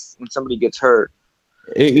that gets when somebody gets hurt.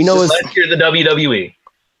 Unless you're the WWE.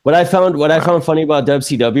 What I found funny about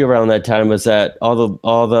WCW around that time was that all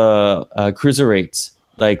the cruiserweights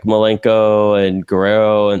like Malenko and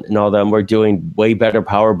Guerrero and all them were doing way better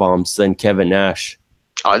power bombs than Kevin Nash.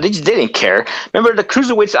 Oh, they didn't care. Remember the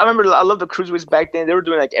cruiserweights? I love the cruiserweights back then. They were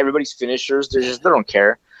doing like everybody's finishers. They don't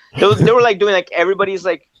care. They were like doing like everybody's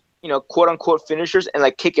like quote unquote finishers and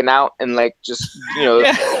like kicking out and like just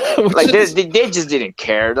like they just didn't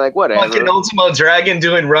care. They're like whatever. Fucking Ultimo Dragon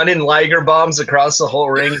doing running Liger bombs across the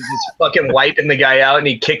whole ring, just fucking wiping the guy out, and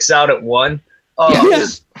he kicks out at one.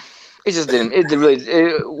 It just didn't. It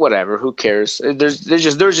really whatever. Who cares?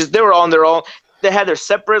 They were on their own. They had their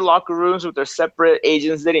separate locker rooms with their separate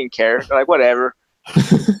agents. They didn't care. They're like whatever.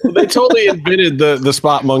 They totally invented the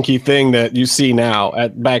spot monkey thing that you see now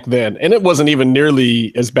back then, and it wasn't even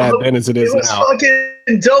nearly as bad then as it is now. It was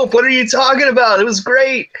fucking dope. What are you talking about? It was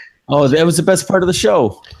great. Oh, that was the best part of the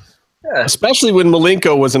show. Yeah. Especially when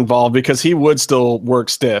Malenko was involved, because he would still work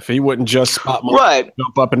stiff. He wouldn't just spot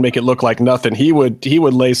jump up and make it look like nothing. He would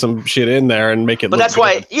lay some shit in there and make it. But look that's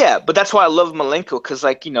good. but that's why I love Malenko, because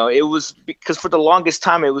it was because for the longest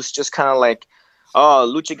time it was just kind of like,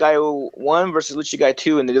 oh, Lucha Guy 1 versus Lucha Guy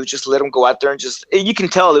 2, and they would just let him go out there and just, you can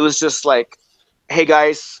tell it was just like, hey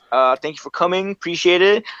guys, thank you for coming, appreciate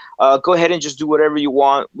it. Go ahead and just do whatever you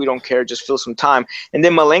want. We don't care, just fill some time. And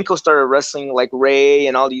then Malenko started wrestling like Ray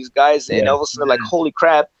and all these guys, and all of a sudden like, holy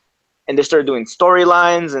crap. And they started doing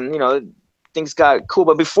storylines, and things got cool.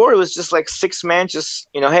 But before it was just like 6-man, just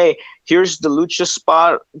hey, here's the Lucha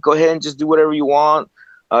spot. Go ahead and just do whatever you want.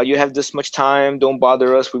 You have this much time. Don't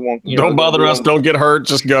bother us. We won't. Don't bother us. Don't get hurt.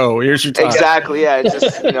 Just go. Here's your time. Exactly. Yeah.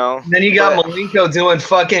 Just Then you got Malenko doing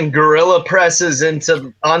fucking gorilla presses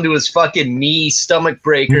onto his fucking knee, stomach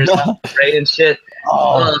breakers, and shit.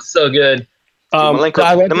 Oh, so good.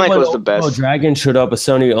 Malenko was the best. Dragon showed up with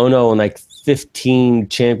Sonny Ono and like 15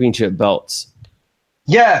 championship belts.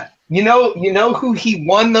 Yeah. You know who he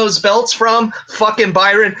won those belts from? Fucking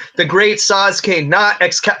Byron, the great Sasuke, not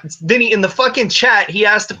Excalibur. Vinny, in the fucking chat, he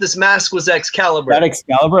asked if this mask was Excalibur. That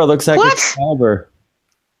Excalibur? It looks like Excalibur.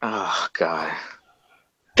 Oh, God.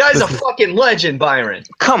 Guy's a fucking legend, Byron.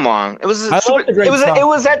 Come on. It was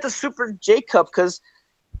at the Super J Cup, because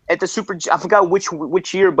at the Super I forgot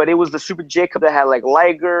which year, but it was the Super J Cup that had like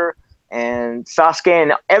Liger and Sasuke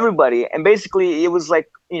and everybody. And basically it was like,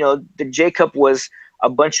 the J Cup was a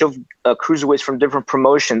bunch of cruiserweights from different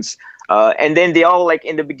promotions. And then they all, like,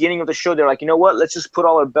 in the beginning of the show, they're like, you know what? Let's just put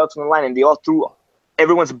all our belts on the line. And they all threw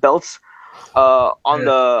everyone's belts on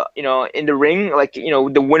the, in the ring. Like,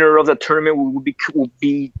 the winner of the tournament will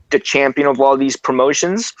be the champion of all these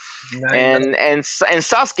promotions. Nice. And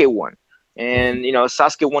Sasuke won. And,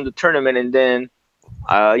 Sasuke won the tournament. And then,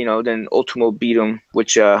 then Ultimo beat him,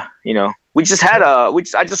 which, we just had I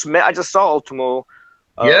just saw Ultimo.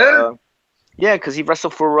 Yeah, because he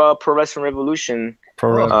wrestled for Pro Wrestling Revolution.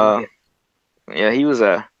 Yeah, he was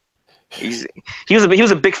a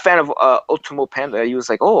big fan of Ultimo Panda. He was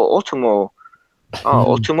like, oh, Ultimo.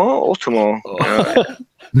 Ultimo.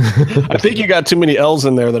 I think you got too many L's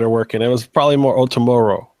in there that are working. It was probably more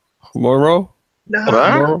Ultimoro. Moro?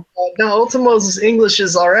 No, Ultimo's English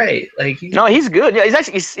is all right. Like, no, he's good. Yeah,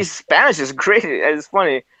 his Spanish is great. It's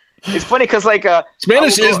funny. It's funny because like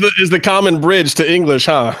Spanish is the common bridge to English,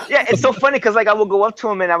 huh? Yeah, it's so funny because like I will go up to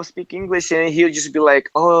him and I would speak English and he'll just be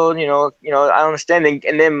like, "Oh, I don't understand."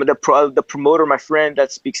 And then the promoter, my friend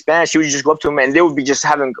that speaks Spanish, he would just go up to him and they would be just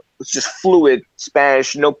having just fluid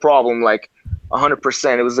Spanish, no problem, like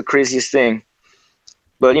 100%. It was the craziest thing.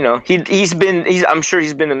 But I'm sure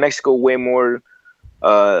he's been to Mexico way more,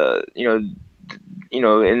 because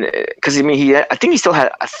I mean I think he still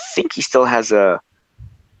has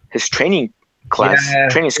his training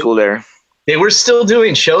school there. They were still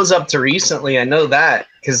doing shows up to recently. I know that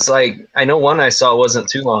because like I know one I saw wasn't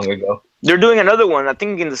too long ago. They're doing another one. I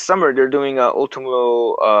think in the summer they're doing a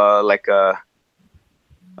Ultimo like a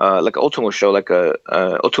Ultimo show, like a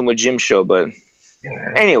Ultimo gym show. But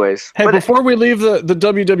anyways, hey, before we leave the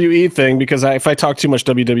WWE thing, because if I talk too much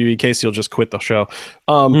WWE, Casey will just quit the show.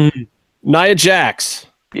 Nia Jax.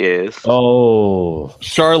 Yes. Oh,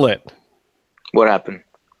 Charlotte. What happened?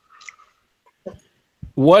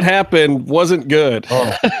 What happened wasn't good.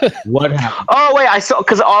 Oh, what happened? Oh wait, I saw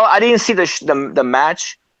because I didn't see the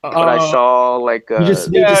match, but I saw like you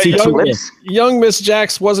just need to see young Miss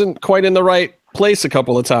Jax wasn't quite in the right place a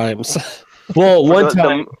couple of times. Well, one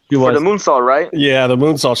time for the moonsault, right? Yeah, the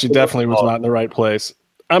moonsault. She definitely was not in the right place.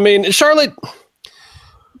 I mean, Charlotte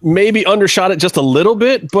maybe undershot it just a little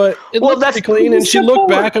bit, but it looked pretty clean. And she looked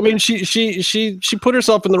back. I mean, she put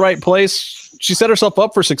herself in the right place. She set herself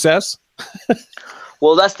up for success.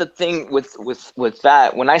 Well, that's the thing with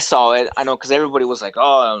that. When I saw it, I know because everybody was like,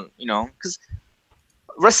 "Oh, because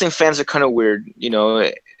wrestling fans are kind of weird."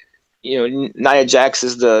 Nia Jax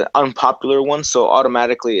is the unpopular one, so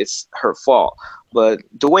automatically it's her fault. But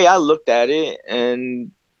the way I looked at it,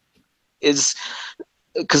 and is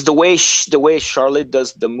because the way Charlotte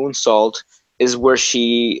does the moonsault is where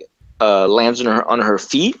she lands on her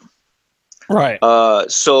feet. Right.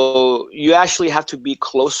 So you actually have to be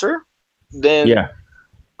closer than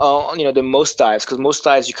than most dives, because most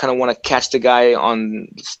dives you kind of want to catch the guy on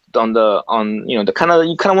you kind of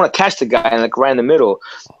want to catch the guy like right in the middle.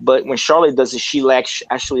 But when Charlotte does it, she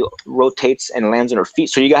actually rotates and lands on her feet.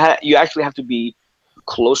 So you actually have to be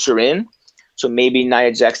closer in. So maybe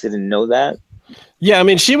Nia Jax didn't know that. Yeah, I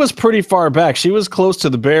mean, she was pretty far back. She was close to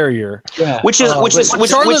the barrier. Yeah. Which is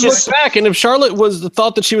Charlotte looked back, and if Charlotte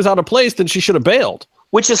thought that she was out of place, then she should have bailed.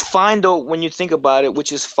 Which is fine though when you think about it.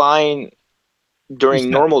 Which is fine during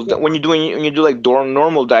normal when you do like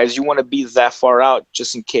normal dives, you want to be that far out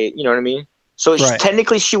just in case. You know what I mean? So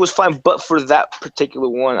technically she was fine, but for that particular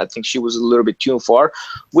one, I think she was a little bit too far.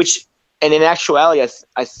 And in actuality,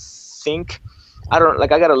 I think I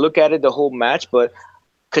got to look at it the whole match, but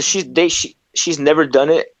because she's never done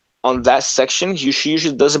it on that section. She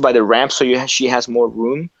usually does it by the ramp, so she has more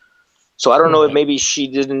room. So I don't know if maybe she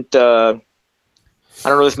didn't. I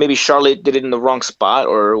don't know if maybe Charlotte did it in the wrong spot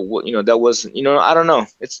or what. That wasn't. I don't know.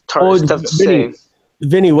 It's tough to say.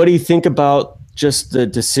 Vinny, what do you think about just the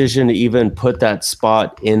decision to even put that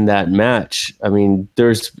spot in that match? I mean,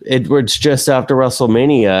 it's just after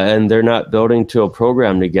WrestleMania, and they're not building to a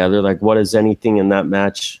program together. Like, what does anything in that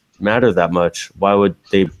match matter that much? Why would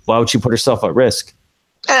she put herself at risk?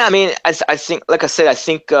 I mean, I think, like I said, I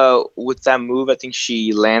think with that move, I think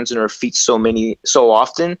she lands on her feet so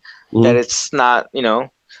often that it's not,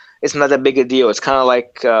 it's not that big a deal. It's kind of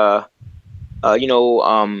like,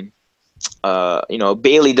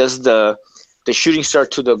 Bailey does the shooting star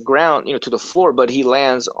to the ground, to the floor, but he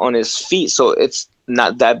lands on his feet, so it's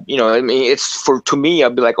not that, I mean, to me,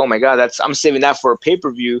 I'd be like, oh my God, I'm saving that for a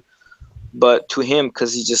pay-per-view. But to him,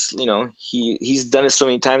 because he just, he's done it so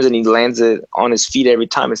many times and he lands it on his feet every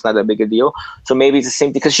time, it's not that big a deal. So maybe it's the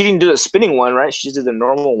same thing, because she didn't do the spinning one, right? She just did the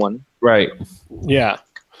normal one. Right. Yeah.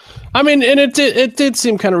 I mean, and it did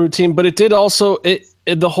seem kind of routine, but it did also,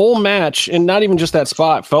 the whole match, and not even just that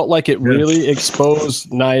spot, felt like it really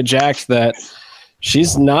exposed Nia Jax that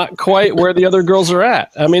she's not quite where the other girls are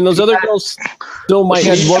at. I mean, those other girls still might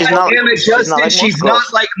have one. She's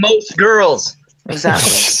not like most girls.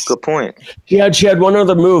 Exactly. Good point. She had one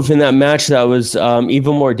other move in that match that was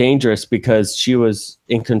even more dangerous because she was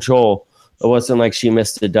in control. It wasn't like she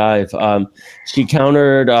missed a dive. She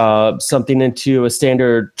countered something into a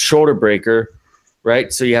standard shoulder breaker,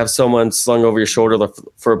 right? So you have someone slung over your shoulder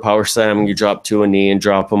for a power slam, and you drop to a knee and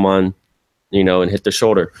drop them on, and hit the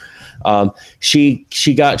shoulder. She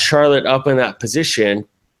got Charlotte up in that position,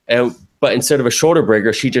 but instead of a shoulder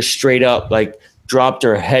breaker, she just straight up dropped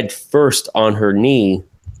her head first on her knee,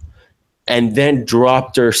 and then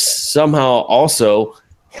dropped her somehow also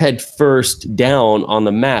head first down on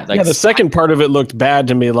the mat. The second part of it looked bad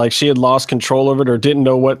to me, like she had lost control of it or didn't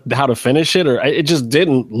know how to finish it, or it just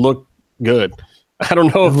didn't look good. I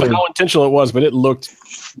don't know how intentional it was, but it looked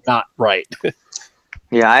not right.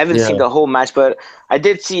 Yeah, I haven't seen the whole match, but I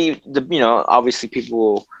did see obviously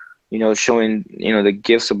people, showing, the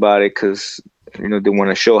gifs about it because, they want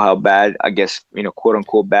to show how bad, I guess, quote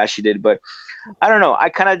unquote bad she did. But I don't know. I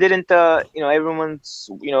kind of didn't, everyone's,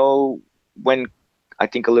 went, I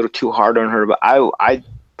think, a little too hard on her, but I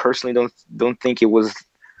personally don't think it was.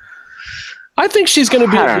 I think she's going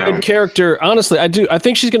to be a good character. Honestly, I do. I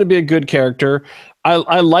think she's going to be a good character.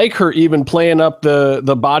 I like her even playing up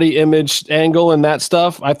the body image angle and that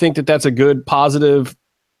stuff. I think that's a good positive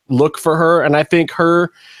look for her. And I think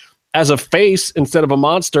her as a face instead of a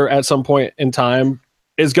monster at some point in time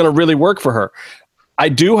is going to really work for her. I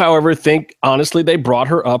do, however, think, honestly, they brought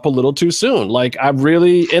her up a little too soon. Like,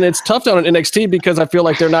 and it's tough down in NXT because I feel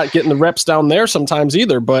like they're not getting the reps down there sometimes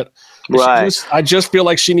either. But I just feel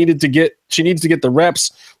like she needs to get the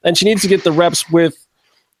reps, and she needs to get the reps with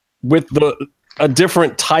a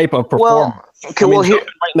different type of performance. Writing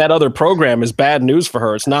that other program is bad news for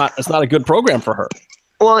her. It's not a good program for her.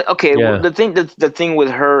 Well, okay. Yeah. Well, the thing with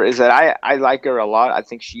her is that I like her a lot. I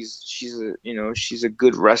think she's a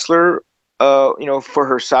good wrestler. For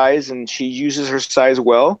her size, and she uses her size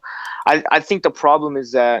well. I think the problem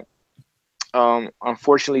is that,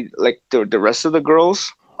 unfortunately, like the rest of the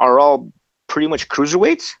girls are all pretty much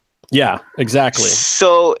cruiserweights. Yeah, exactly.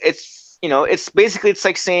 So it's it's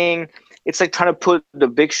like saying, it's like trying to put the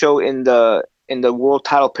Big Show in the world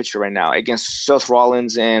title picture right now against Seth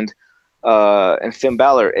Rollins and Finn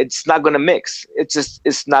Balor. It's not gonna mix.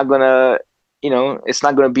 It's not gonna. It's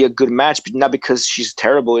not going to be a good match, but not because she's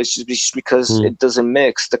terrible. It's just because it doesn't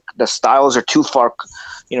mix. The styles are too far,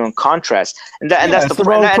 in contrast. And that's the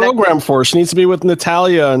wrong program for her. She needs to be with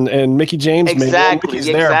Natalia and Mickie James. Exactly. Mickey's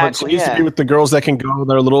there, but she needs to be with the girls that can go.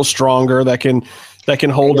 They're a little stronger. That can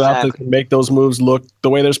hold up. That can make those moves look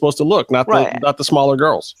the way they're supposed to look. Not the smaller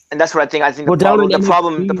girls. And that's what I think. I think the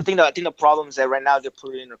problem is that right now they're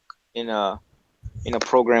putting in a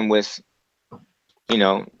program with,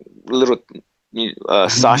 little.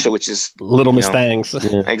 Sasha, which is Little Mustangs.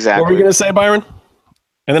 Yeah. Exactly. What were you gonna say, Byron?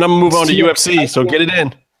 And then I'm gonna move on to UFC. So get it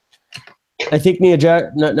in. I think Nia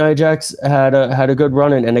Jax had a good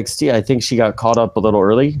run in NXT. I think she got caught up a little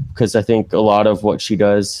early because I think a lot of what she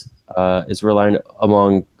does is reliant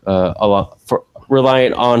on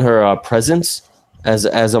her presence as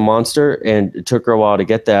a monster, and it took her a while to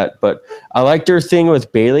get that. But I liked her thing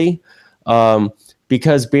with Bayley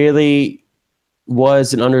because Bayley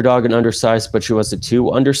was an underdog and undersized, but she wasn't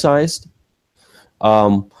too undersized.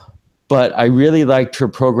 But I really liked her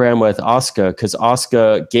program with Asuka because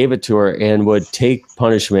Asuka gave it to her and would take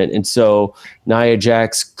punishment. And so Nia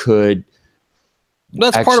Jax could.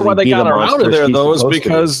 That's part of why they got her out of there, though, is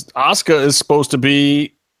because Asuka is supposed to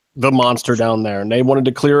be the monster down there. And they wanted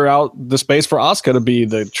to clear out the space for Asuka to be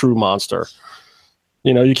the true monster.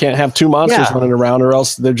 You can't have two monsters running around, or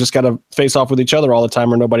else they've just got to face off with each other all the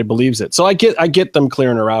time, or nobody believes it. So I get them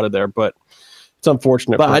clearing her out of there, but it's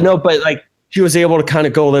unfortunate. But I know, but like she was able to kind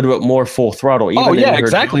of go a little bit more full throttle. Even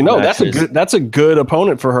exactly. No, that's a good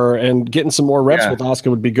opponent for her, and getting some more reps with Asuka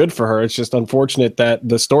would be good for her. It's just unfortunate that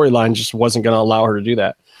the storyline just wasn't going to allow her to do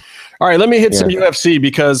that. All right, let me hit some UFC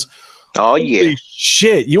because holy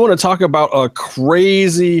shit, you want to talk about a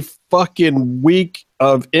crazy fucking week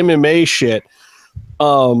of MMA shit.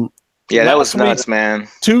 That was nuts, man.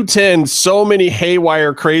 210, so many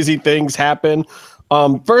haywire, crazy things happen.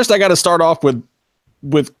 First, I got to start off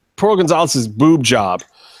with Pearl Gonzalez's boob job,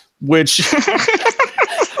 which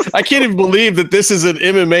I can't even believe that this is an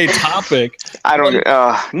MMA topic. I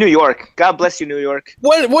don't. New York, God bless you, New York.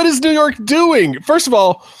 What is New York doing? First of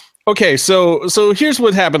all, okay, so here's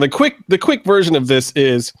what happened. The quick version of this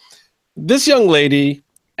is this young lady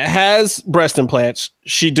has breast implants.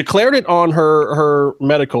 She declared it on her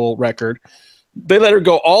medical record. They let her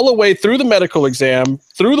go all the way through the medical exam,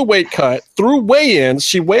 through the weight cut, through weigh-ins.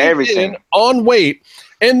 She weighed in on weight.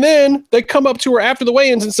 And then they come up to her after the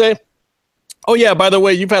weigh-ins and say, oh, yeah, by the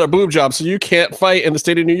way, you've had a boob job, so you can't fight in the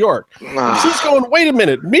state of New York. She's going, wait a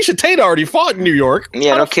minute. Miesha Tate already fought in New York.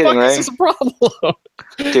 Yeah, no kidding, right? This is a problem.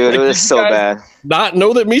 Dude, it was so bad. Not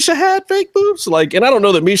know that Miesha had fake boobs? And I don't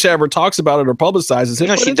know that Miesha ever talks about it or publicizes it.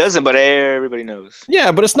 No, she doesn't, but everybody knows.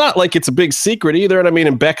 Yeah, but it's not like it's a big secret either. And I mean,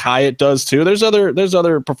 and Beck Hyatt does too. There's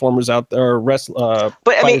other performers out there, but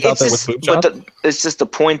I mean, it's just, it's just the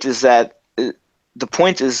point is that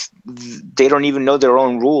they don't even know their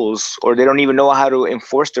own rules, or they don't even know how to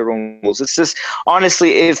enforce their own rules. It's just,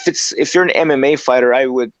 honestly, if you're an MMA fighter, I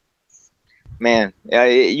would, man,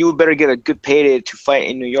 you better get a good payday to fight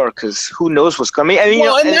in New York, because who knows what's coming. I mean,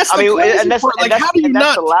 well, and that's the crazy part. Like, how do you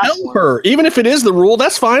not tell her? Even if it is the rule,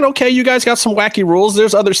 that's fine. Okay, you guys got some wacky rules.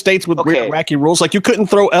 There's other states with weird, wacky rules. Like, you couldn't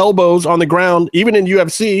throw elbows on the ground, even in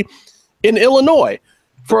UFC, in Illinois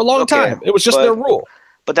for a long time. It was just their rule.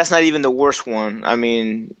 But that's not even the worst one. I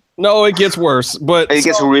mean, no, it gets worse. But it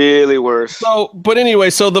gets really worse. But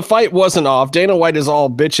anyway, so the fight wasn't off. Dana White is all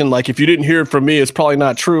bitching like, if you didn't hear it from me, it's probably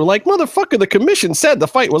not true. Like, motherfucker, the commission said the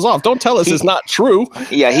fight was off. Don't tell us it's not true.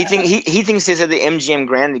 Yeah, he thinks it's at the MGM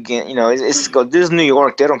Grand again. You know, this is New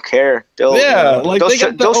York. They don't care. They'll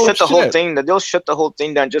shut the whole thing. They'll shut the whole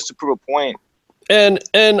thing down just to prove a point. And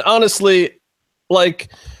honestly,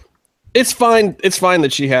 like, it's fine. It's fine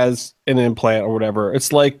that she has an implant or whatever.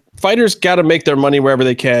 It's like, fighters got to make their money wherever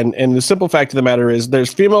they can. And the simple fact of the matter is,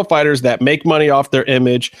 there's female fighters that make money off their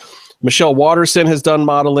image. Michelle Waterson has done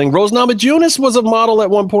modeling. Rose Namajunas was a model at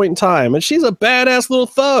one point in time, and she's a badass little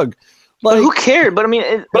thug. Like, but who cared? But I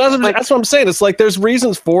mean, that's what I'm saying. It's like, there's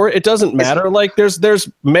reasons for it. It doesn't matter. Like, there's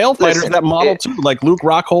male fighters that model too, like Luke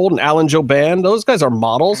Rockhold and Alan Jouban. Those guys are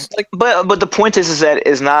models. Like, but the point is that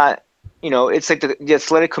is not. You know, it's like the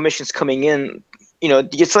athletic commission's coming in. You know,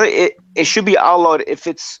 it should be outlawed if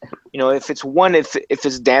it's, you know, if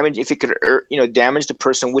it's damage, if it could, damage the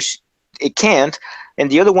person, which it can't,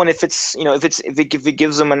 and the other one, if it's, you know, if it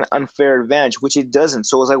gives them an unfair advantage, which it doesn't.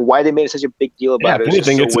 So it's like, why they made such a big deal about it? If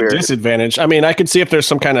anything, it's a disadvantage. I mean, I could see if there's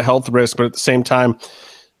some kind of health risk, but at the same time,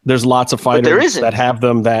 there's lots of fighters that have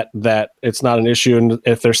them that it's not an issue, and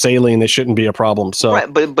if they're saline, they shouldn't be a problem. So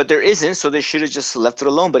right, but there isn't, so they should have just left it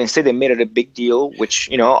alone. But instead, they made it a big deal. Which,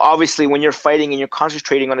 you know, obviously, when you're fighting and you're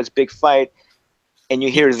concentrating on this big fight, and you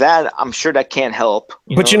hear that, I'm sure that can't help.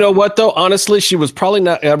 You know what, though? Honestly, she was probably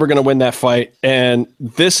not ever going to win that fight, and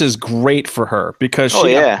this is great for her because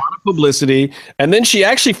she had a lot of publicity, and then she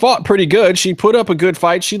actually fought pretty good. She put up a good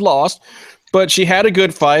fight. She lost. But she had a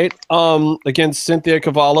good fight against Cynthia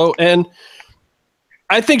Cavallo, and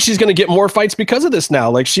I think she's going to get more fights because of this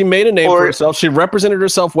now. Like, she made a name for herself. She represented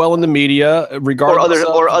herself well in the media, regardless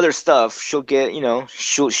or other stuff. She'll get, you know,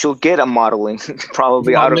 she'll get a modeling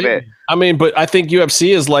probably out of it. I mean, but I think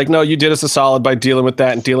UFC is like, no, you did us a solid by dealing with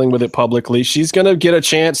that and dealing with it publicly. She's going to get a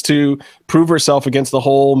chance to prove herself against the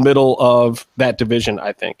whole middle of that division,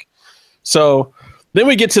 I think. So then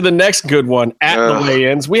we get to the next good one at the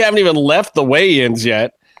weigh-ins. We haven't even left the weigh-ins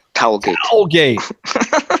yet. Towelgate.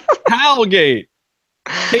 Towelgate.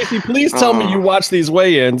 Casey, please tell me you watched these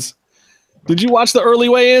weigh-ins. Did you watch the early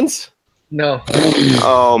weigh-ins? No.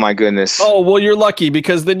 Oh, my goodness. Oh, well, you're lucky,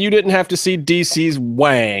 because then you didn't have to see DC's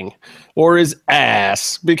wang or his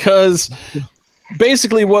ass, because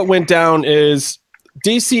basically what went down is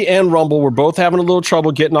DC and Rumble were both having a little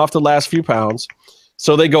trouble getting off the last few pounds.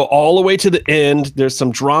 So they go all the way to the end. There's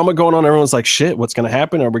some drama going on. Everyone's like, shit, what's going to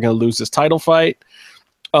happen? Are we going to lose this title fight?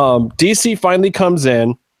 DC finally comes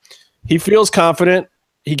in. He feels confident.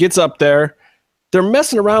 He gets up there. They're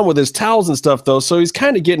messing around with his towels and stuff, though, so he's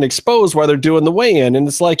kind of getting exposed while they're doing the weigh-in. And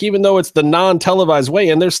it's like, even though it's the non-televised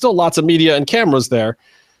weigh-in, there's still lots of media and cameras there.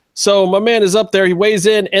 So my man is up there. He weighs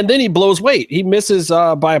in, and then he blows weight. He misses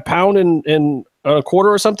by a pound and a quarter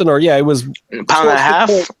or something, or it was a pound and a half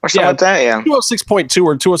or something like that. Yeah, 206.2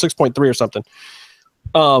 or 206.3 or something,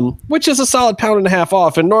 which is a solid pound and a half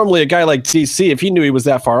off. And normally a guy like DC, if he knew he was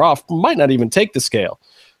that far off, might not even take the scale,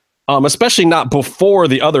 especially not before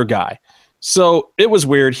the other guy. So it was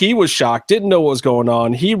weird. He was shocked, didn't know what was going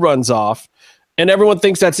on. He runs off, and everyone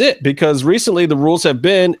thinks that's it, because recently the rules have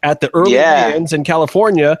been at the early weigh-ins in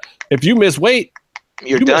California, if you miss weight,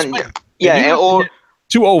 you're done. Yeah, or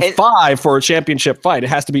 205 for a championship fight. It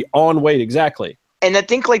has to be on weight exactly. And I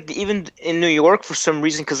think, like, even in New York, for some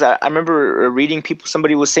reason, because I remember reading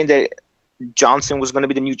somebody was saying that Johnson was going to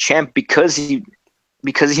be the new champ because he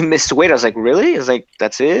missed weight. I was like, really? I was like,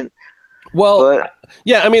 that's it? Well,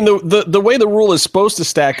 yeah, I mean, the way the rule is supposed to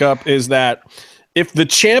stack up is that if the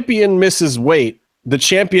champion misses weight, the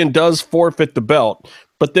champion does forfeit the belt.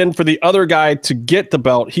 But then for the other guy to get the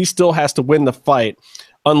belt, he still has to win the fight,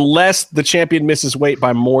 unless the champion misses weight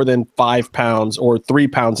by more than 5 pounds or 3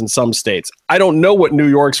 pounds in some states. I don't know what New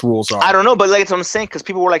York's rules are. I don't know, but like that's what I'm saying, because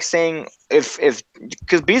people were like saying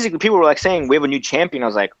because basically people were like saying we have a new champion. I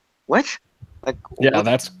was like, what? Like, yeah,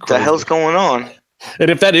 that's crazy. What the hell's going on?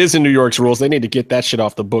 And if that is in New York's rules, they need to get that shit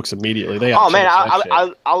off the books immediately. I'll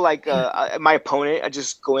like my opponent. I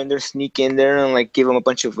just go in there, sneak in there, and like give him a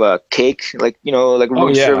bunch of cake, like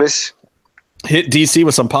room service. Hit DC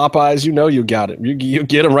with some Popeyes, you got it. You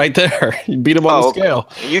get him right there. You beat him on the scale.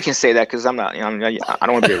 You can say that because I'm not. I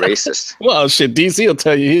don't want to be a racist. Well, shit, DC will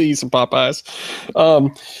tell you he'll eat some Popeyes.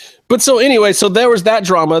 But so anyway, so there was that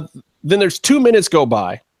drama. Then there's 2 minutes go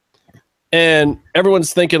by, and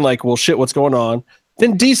everyone's thinking like, well, shit, what's going on?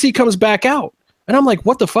 Then DC comes back out, and I'm like,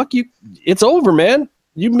 what the fuck? It's over, man.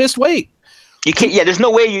 You missed weight. You can't. Yeah, there's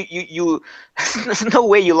no way you there's no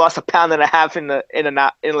way you lost 1.5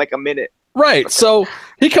 pounds in like a minute. Right. So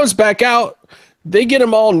he comes back out. They get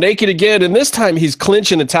him all naked again, and this time he's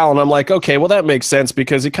clinching the towel, and I'm like, okay, well, that makes sense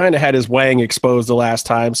because he kind of had his wang exposed the last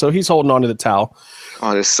time, so he's holding on to the towel.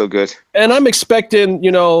 Oh, that's so good. And I'm expecting,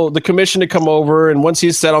 the commission to come over, and once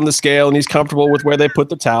he's set on the scale and he's comfortable with where they put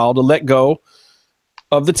the towel, to let go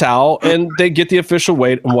of the towel, and they get the official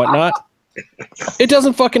weight and whatnot. It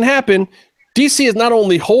doesn't fucking happen. DC is not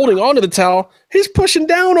only holding onto the towel, he's pushing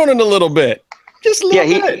down on it a little bit. Just a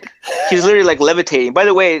little bit. He's literally like levitating. By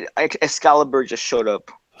the way, Excalibur just showed up.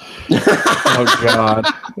 Oh, God.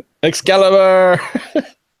 Excalibur.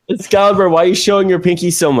 Excalibur, why are you showing your pinky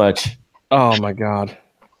so much? Oh, my God.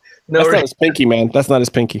 That's not his pinky, man. That's not his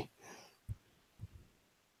pinky.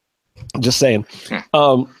 Just saying.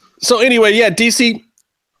 So anyway, yeah, DC,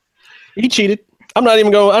 he cheated. I'm not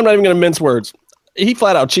even going to mince words. He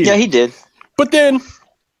flat out cheated. Yeah, he did. But then,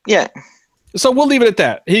 yeah. So we'll leave it at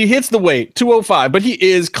that. He hits the weight, 205, but he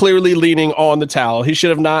is clearly leaning on the towel. He should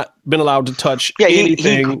have not been allowed to touch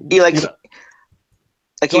anything. He was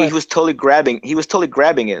totally grabbing. He was totally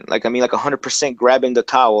grabbing it. 100% grabbing the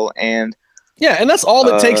towel. And yeah, and that's all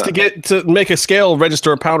it takes to make a scale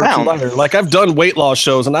register a pound or two lighter. Like, I've done weight loss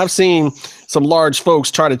shows, and I've seen some large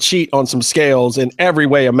folks try to cheat on some scales in every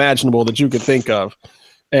way imaginable that you could think of.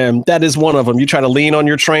 And that is one of them. You try to lean on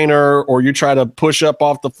your trainer, or you try to push up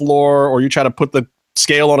off the floor, or you try to put the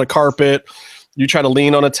scale on a carpet. You try to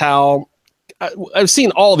lean on a towel. I've seen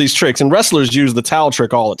all these tricks, and wrestlers use the towel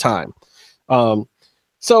trick all the time.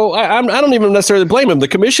 So I don't even necessarily blame him. The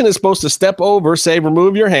commission is supposed to step over, say,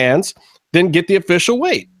 remove your hands, then get the official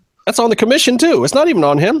weight. That's on the commission too. It's not even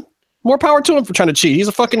on him. More power to him for trying to cheat. He's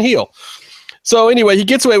a fucking heel. So anyway, he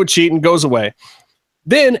gets away with cheating, goes away.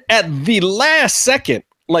 Then at the last second,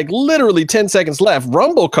 like literally 10 seconds left,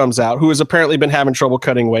 Rumble comes out, who has apparently been having trouble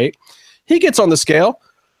cutting weight. He gets on the scale,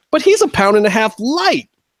 but he's 1.5 pounds light,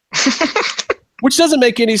 which doesn't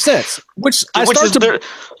make any sense.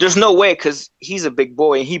 There's no way, because he's a big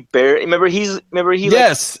boy and he barely. And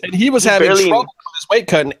he was having trouble with his weight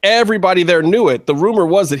cut, and everybody there knew it. The rumor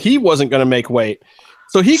was that he wasn't going to make weight.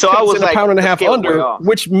 So he comes in 1.5 pounds under,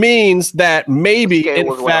 which means that maybe,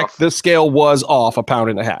 in fact, the scale was off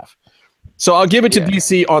 1.5 pounds. So I'll give it to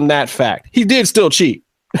DC on that fact. He did still cheat,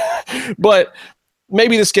 but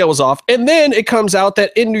maybe the scale was off. And then it comes out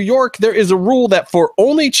that in New York, there is a rule that for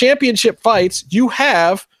only championship fights, you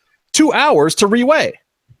have 2 hours to reweigh.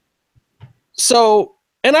 So,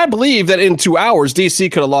 and I believe that in 2 hours,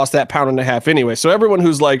 DC could have lost that 1.5 pounds anyway. So everyone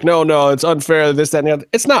who's like, no, it's unfair, this, that, and the other,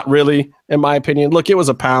 it's not really, in my opinion. Look, it was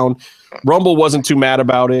 1 pound. Rumble wasn't too mad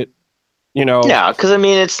about it, Yeah, because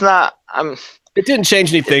it's not. It didn't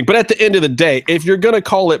change anything, but at the end of the day, if you're going to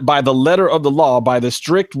call it by the letter of the law, by the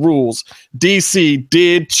strict rules, DC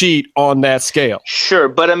did cheat on that scale. Sure,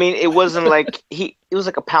 but it wasn't like it was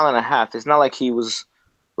like 1.5 pounds. It's not like he was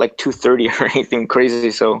like 230 or anything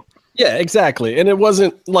crazy. So yeah, exactly. And it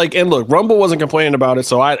wasn't like, and look, Rumble wasn't complaining about it.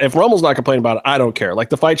 So if Rumble's not complaining about it, I don't care.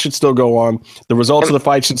 Like, the fight should still go on. The results of the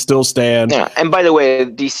fight should still stand. Yeah. And by the way,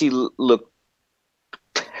 DC looked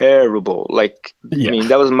terrible.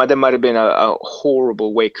 That might have been a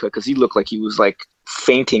horrible weight cut, because he looked like he was like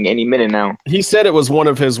fainting any minute now. He said it was one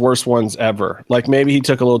of his worst ones ever. Like, maybe he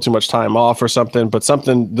took a little too much time off or something, but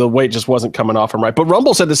the weight just wasn't coming off him right. But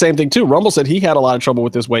Rumble said the same thing too. Rumble said he had a lot of trouble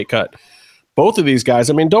with this weight cut. Both of these guys,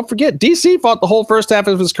 don't forget, DC fought the whole first half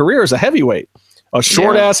of his career as a heavyweight, a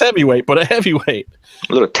short ass heavyweight, but a heavyweight,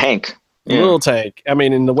 a little tank. Little tank.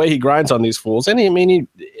 In the way he grinds on these fools, and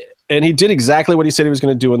he did exactly what he said he was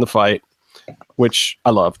going to do in the fight, which I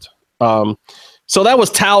loved. So that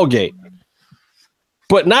was Towelgate.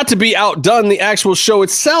 But not to be outdone, the actual show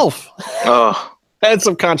itself had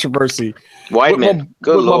some controversy. Weidman,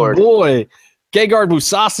 good lord. My boy, Gegard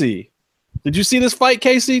Mousasi. Did you see this fight,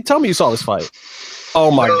 Casey? Tell me you saw this fight. Oh,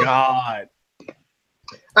 my God.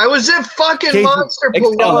 I was at fucking Monster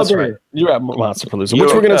Palooza. Right. You were at Monster Palooza,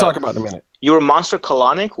 which we're going to talk about in a minute. You were Monster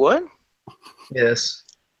Colonic? What? Yes.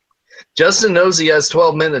 Justin knows he has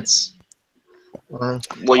 12 minutes. Well,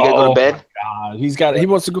 you got to go to bed? God. He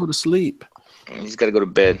wants to go to sleep. He's got to go to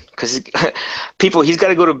bed. Because he's got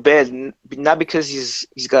to go to bed, not because he's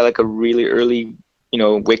got like a really early,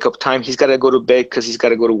 wake up time. He's got to go to bed because he's got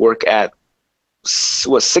to go to work at,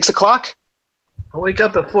 6 o'clock? I wake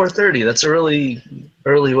up at 4:30. That's a really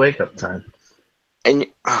early wake up time. And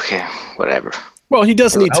okay, whatever. Well, he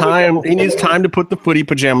does need time. He needs time to put the footy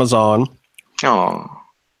pajamas on. Oh.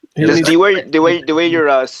 Do you wear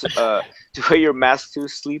your mask to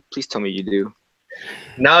sleep? Please tell me you do.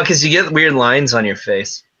 No, because you get weird lines on your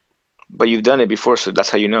face. But you've done it before, so that's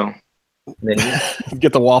how you know. Maybe.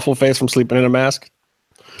 Get the waffle face from sleeping in a mask.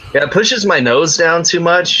 Yeah, it pushes my nose down too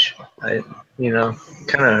much. Kind of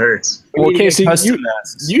hurts. Well, Casey,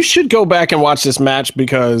 you should go back and watch this match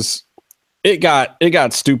because it got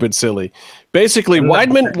stupid silly. Basically,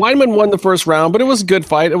 Weidman won the first round, but it was a good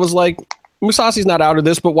fight. It was like Mousasi's not out of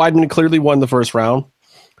this, but Weidman clearly won the first round.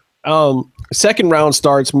 Second round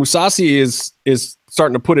starts. Mousasi is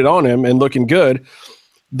starting to put it on him and looking good.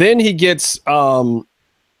 Then he gets Weidman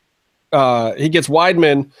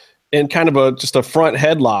in kind of just a front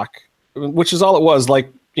headlock, which is all it was, like,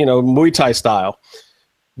 Muay Thai style.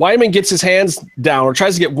 Weidman gets his hands down or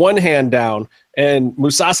tries to get one hand down, and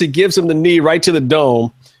Mousasi gives him the knee right to the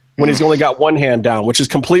dome when he's only got one hand down, which is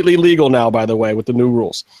completely legal now, by the way, with the new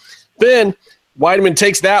rules. Then Weidman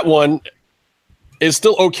takes that one, is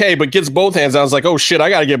still okay, but gets both hands down. It's like, oh shit, I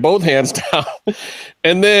got to get both hands down.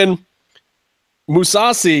 And then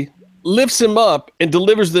Mousasi lifts him up and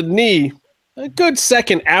delivers the knee a good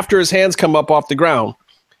second after his hands come up off the ground.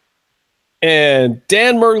 And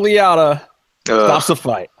Dan Miragliotta stops the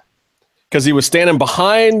fight because he was standing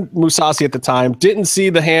behind Mousasi at the time, didn't see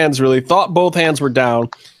the hands really, thought both hands were down.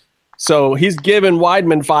 So he's given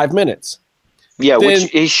Weidman 5 minutes. Yeah, which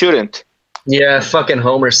he shouldn't. Yeah, fucking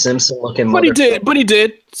Homer Simpson looking. But he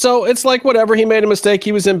did. So it's like, whatever. He made a mistake.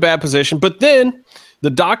 He was in bad position. But then the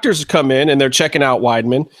doctors come in and they're checking out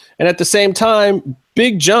Weidman. And at the same time,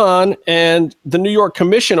 Big John and the New York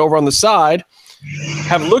Commission over on the side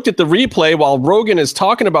have looked at the replay while Rogan is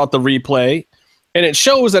talking about the replay. And it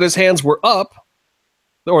shows that his hands were up,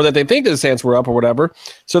 or that they think that his hands were up or whatever.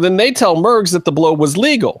 So then they tell Mergs that the blow was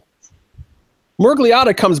legal.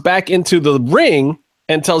 Miragliotta comes back into the ring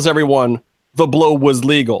and tells everyone the blow was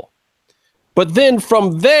legal. But then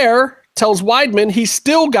from there tells Weidman he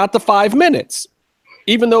still got the 5 minutes,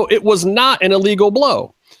 even though it was not an illegal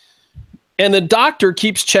blow. And the doctor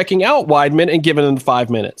keeps checking out Weidman and giving him 5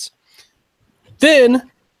 minutes. Then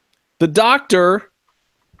the doctor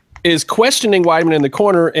is questioning Weidman in the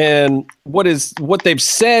corner, and what they've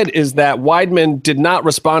said is that Weidman did not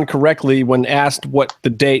respond correctly when asked what the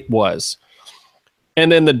date was.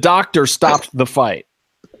 And then the doctor stopped the fight.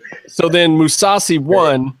 So then Mousasi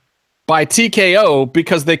won by TKO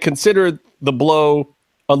because they considered the blow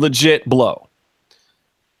a legit blow.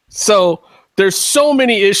 So there's so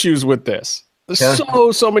many issues with this. There's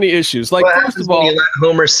so many issues. Like, first of all, you let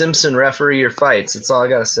Homer Simpson referee your fights. That's all I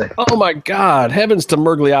gotta say. Oh my God, heavens to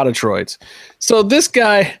Miragliotta Troids. So this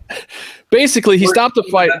guy, basically, he stopped the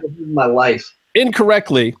fight my life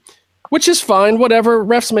incorrectly, which is fine. Whatever,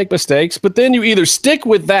 refs make mistakes. But then you either stick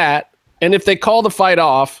with that, and if they call the fight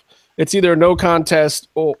off, it's either a no contest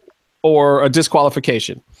or a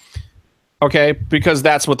disqualification. Okay, because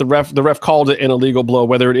that's what the ref called it an illegal blow,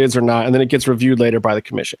 whether it is or not, and then it gets reviewed later by the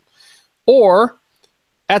commission. Or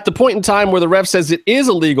at the point in time where the ref says it is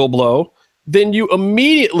a legal blow, then you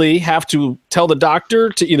immediately have to tell the doctor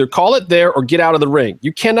to either call it there or get out of the ring.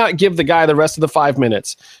 You cannot give the guy the rest of the 5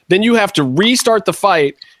 minutes. Then you have to restart the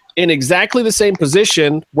fight in exactly the same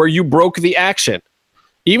position where you broke the action.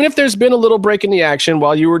 Even if there's been a little break in the action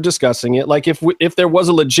while you were discussing it, like if there was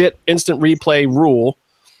a legit instant replay rule,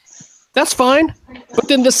 that's fine. But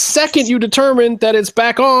then the second you determine that it's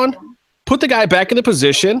back on, put the guy back in the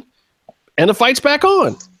position, and the fight's back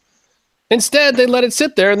on. Instead, they let it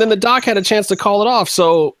sit there, and then the doc had a chance to call it off.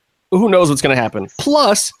 So who knows what's going to happen?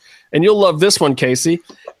 Plus, and you'll love this one, Casey,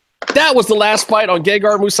 that was the last fight on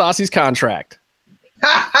Gegard Mousasi's contract.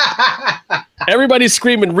 Everybody's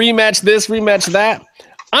screaming, rematch this, rematch that.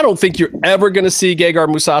 I don't think you're ever going to see Gegard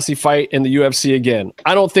Mousasi fight in the UFC again.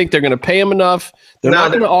 I don't think they're going to pay him enough. They're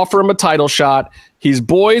not going to offer him a title shot. He's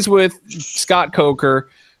boys with Scott Coker.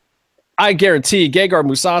 I guarantee Gegard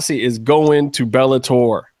Mousasi is going to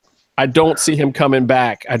Bellator. I don't see him coming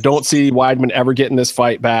back. I don't see Weidman ever getting this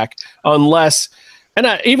fight back unless,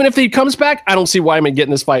 even if he comes back, I don't see Weidman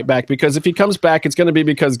getting this fight back, because if he comes back, it's going to be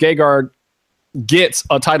because Gegard gets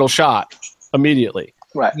a title shot immediately.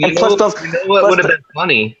 Right. And what would have been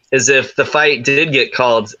funny is if the fight did get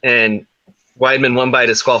called and Weidman won by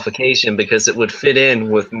disqualification, because it would fit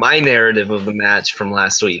in with my narrative of the match from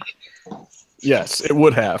last week. Yes, it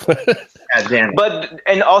would have. God damn it. But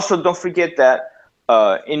and also don't forget that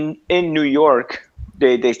in New York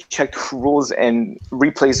they checked rules, and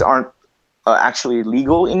replays aren't actually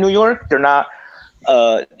legal in New York. They're not.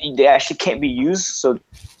 They actually can't be used. So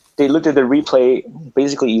they looked at the replay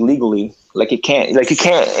basically illegally. You can't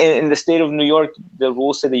in the state of New York. The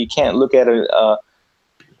rules say that you can't look at a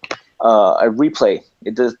a replay.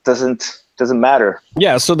 It doesn't matter.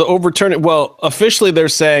 Yeah, so the overturning. Well, officially they're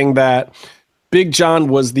saying that Big John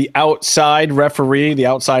was the outside referee, the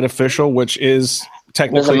outside official, which is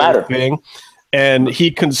technically a thing, and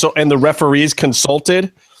and the referees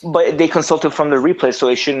consulted. But they consulted from the replay, so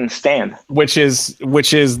it shouldn't stand. Which is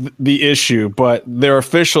the issue. But their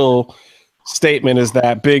official statement is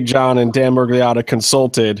that Big John and Dan Miragliotta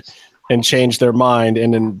consulted and changed their mind,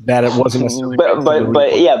 and then that it wasn't necessarily.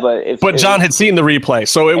 But John had seen the replay,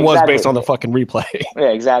 so it was based on the fucking replay. Yeah,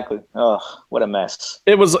 exactly. Oh, what a mess!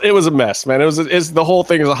 It was a mess, man. The whole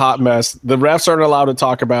thing is a hot mess. The refs aren't allowed to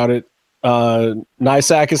talk about it.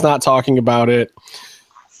 Nysak is not talking about it.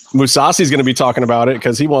 Mousasi's going to be talking about it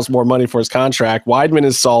because he wants more money for his contract. Weidman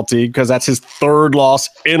is salty because that's his third loss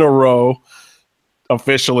in a row,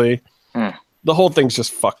 officially. The whole thing's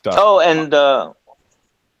just fucked up. Oh, and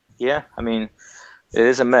yeah, I mean, it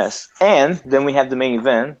is a mess. And then we have the main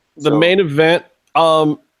event. The main event,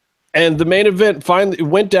 and the main event finally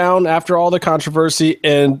went down after all the controversy,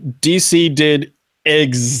 and DC did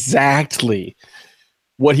exactly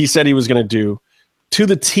what he said he was going to do. To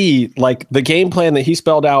the T, like the game plan that he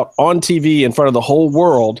spelled out on TV in front of the whole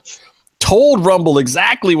world, told Rumble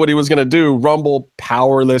exactly what he was going to do. Rumble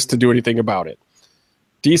powerless to do anything about it.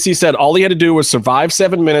 DC said all he had to do was survive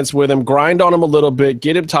 7 minutes with him, grind on him a little bit,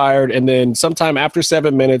 get him tired, and then sometime after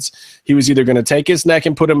 7 minutes, he was either going to take his neck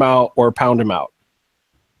and put him out or pound him out.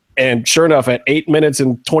 And sure enough, at 8 minutes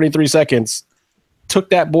and 23 seconds, took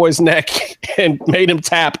that boy's neck and made him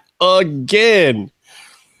tap again.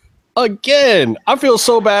 I feel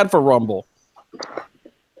so bad for Rumble.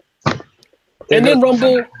 And then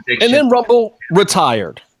Rumble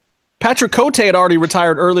retired. Patrick Cote had already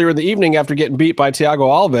retired earlier in the evening after getting beat by Thiago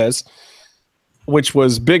Alves, which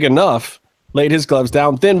was big enough, laid his gloves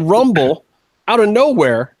down. Then Rumble, out of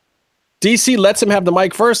nowhere, DC lets him have the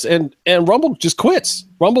mic first, and Rumble just quits.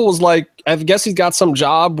 Rumble was like, I guess he's got some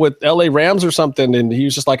job with LA Rams or something, and he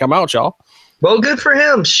was just like, I'm out, y'all. Well, good for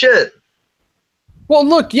him. Shit. Well,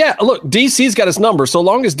 look, DC's got his number. So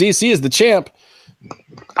long as DC is the champ,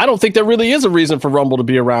 I don't think there really is a reason for Rumble to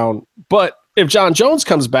be around. But if John Jones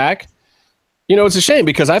comes back, it's a shame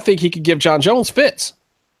because I think he could give John Jones fits.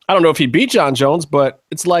 I don't know if he beat John Jones, but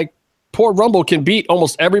it's like poor Rumble can beat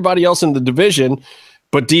almost everybody else in the division,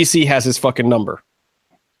 but DC has his fucking number.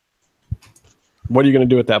 What are you going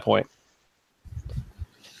to do at that point?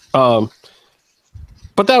 But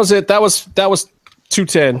that was it. That was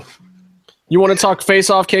 210. You want to talk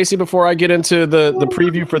face-off, Casey, before I get into the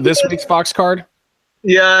preview for this week's Fox card?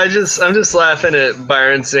 Yeah, I'm just laughing at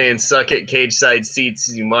Byron saying "suck it, cage side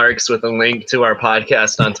seats," you marks, with a link to our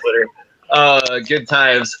podcast on Twitter. Good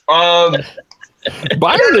times.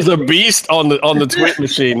 Byron is a beast on the tweet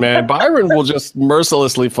machine, man. Byron will just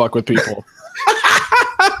mercilessly fuck with people.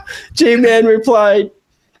 J-Man replied,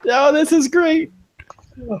 "Oh, this is great."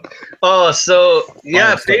 Oh, so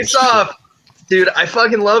yeah, face-off. Dude, I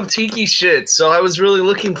fucking love tiki shit, so I was really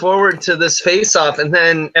looking forward to this face-off, and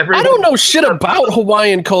then I don't know shit about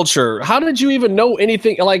Hawaiian culture. How did you even know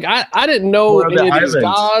anything? Like, I didn't know any of these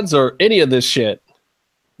gods or any of this shit.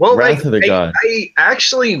 Well, I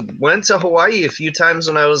actually went to Hawaii a few times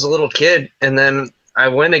when I was a little kid, and then I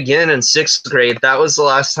went again in 6th grade. That was the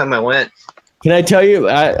last time I went. Can I tell you?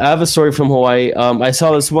 I have a story from Hawaii. I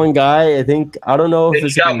saw this one guy. I don't know if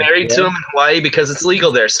he got married to him in Hawaii because it's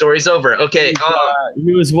legal there. Story's over. Okay. I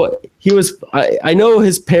know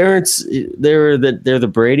his parents. They're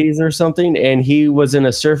the Brady's or something, and he was in a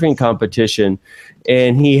surfing competition,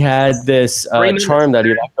 and he had this charm that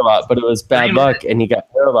he liked a lot, but it was bad luck, and he got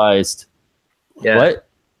paralyzed. Yeah. What?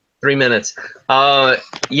 3 minutes.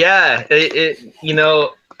 Yeah.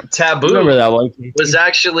 Taboo remember that one was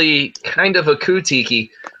actually kind of a Ku tiki.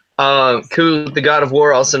 Ku, the god of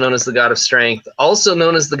war, also known as the god of strength, also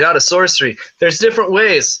known as the god of sorcery. There's different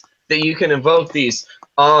ways that you can invoke these.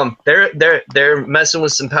 They're messing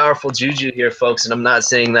with some powerful juju here, folks, and I'm not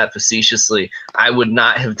saying that facetiously. I would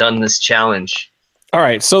not have done this challenge. All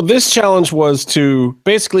right, so this challenge was to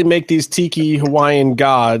basically make these tiki Hawaiian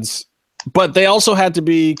gods, but they also had to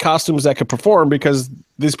be costumes that could perform because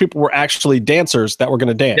these people were actually dancers that were going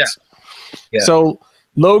to dance. Yeah. So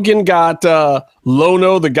Logan got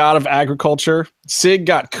Lono, the god of agriculture. Sig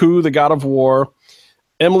got Ku, the god of war.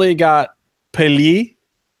 Emily got Pele.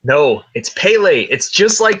 No, it's Pele. It's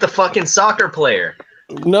just like the fucking soccer player.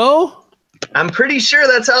 No? I'm pretty sure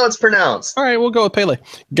that's how it's pronounced. All right, we'll go with Pele.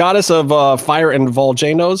 Goddess of fire and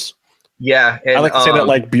volcanoes. Yeah. And, I like to say that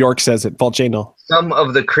like Bjork says it, volcano. Some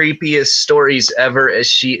of the creepiest stories ever, as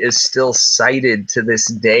she is still cited to this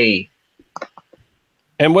day.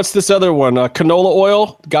 And what's this other one? Canola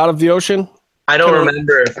oil, god of the ocean? I don't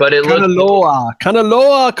remember, but it looked.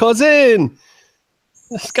 Kanaloa, cousin.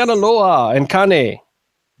 It's Kanaloa and Kane,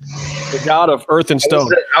 the god of earth and stone.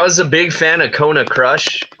 I was a big fan of Kona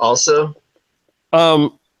Crush also. I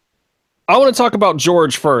want to talk about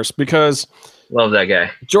George first because love that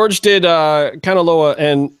guy. George did Kanaloa,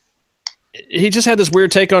 and he just had this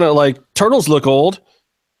weird take on it. Like, turtles look old.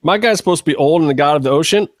 My guy's supposed to be old and the god of the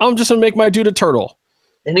ocean. I'm just gonna make my dude a turtle.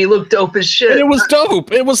 And he looked dope as shit. And it was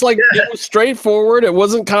dope. It was like it was straightforward. It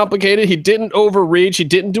wasn't complicated. He didn't overreach. He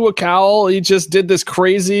didn't do a cowl. He just did this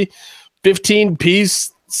crazy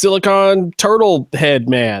 15-piece silicone turtle head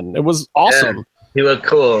man. It was awesome. Yeah, he looked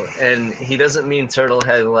cool. And he doesn't mean turtle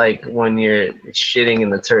head like when you're shitting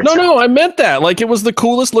in the turd. No, I meant that. Like, it was the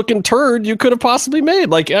coolest looking turd you could have possibly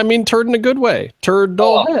made. Like, I mean, turd in a good way. Turd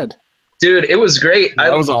doll head. Dude, it was great.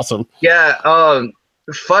 That was awesome. Yeah.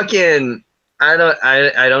 Fucking. I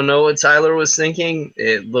don't know what Tyler was thinking.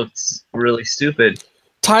 It looked really stupid.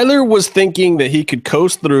 Tyler was thinking that he could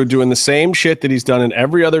coast through doing the same shit that he's done in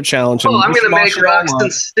every other challenge. Oh, I'm going to make rocks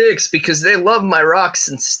and sticks because they love my rocks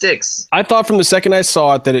and sticks. I thought from the second I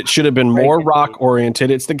saw it that it should have been more rock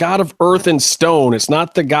oriented. It's the god of earth and stone. It's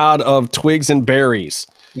not the god of twigs and berries.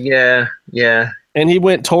 Yeah. And he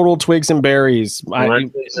went total twigs and berries,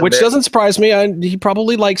 which doesn't surprise me. He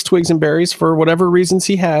probably likes twigs and berries for whatever reasons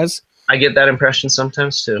he has. I get that impression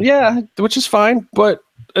sometimes too. Yeah, which is fine, but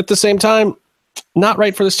at the same time, not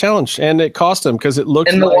right for this challenge, and it cost him because it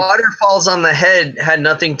looked. And the waterfalls on the head had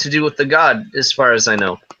nothing to do with the god, as far as I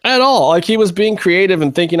know. At all. Like, he was being creative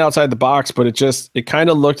and thinking outside the box, but it kind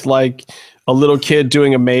of looked like a little kid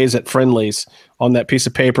doing a maze at Friendly's on that piece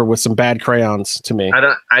of paper with some bad crayons to me.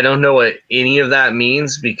 I don't know what any of that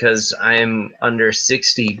means because I'm under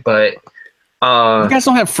 60, but you guys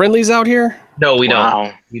don't have Friendly's out here? No, we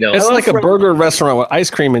don't. We don't. It's like a burger restaurant with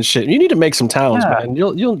ice cream and shit. You need to make some towns, man.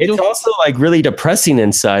 It's also like really depressing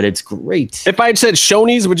inside. It's great. If I had said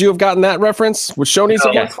Shoney's, would you have gotten that reference? Would Shoney's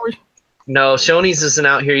have worked for you? No, Shoney's isn't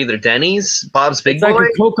out here either. Denny's, Bob's Big Boy.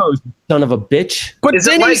 Like Coco's, son of a bitch. But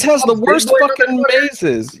Denny's has the worst fucking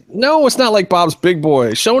mazes. No, it's not like Bob's Big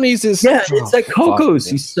Boy. Shoney's is it's like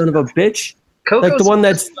Coco's, you son of a bitch. Coco's, like the one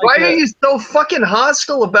that's. Why are you so fucking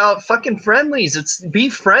hostile about fucking Friendly's? It's be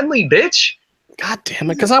friendly, bitch. God damn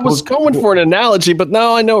it! Because I was going for an analogy, but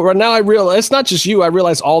now I know. Now I realize it's not just you. I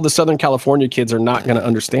realize all the Southern California kids are not going to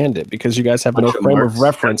understand it because you guys have no frame of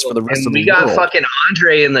reference for the rest of the world. We got fucking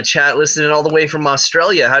Andre in the chat listening all the way from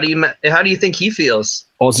Australia. How do you think he feels?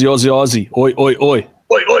 Aussie. Oi, oi, oi.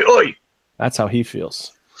 Oi, oi, oi. That's how he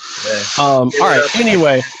feels. Yeah. All right.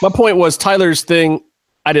 Anyway, my point was Tyler's thing.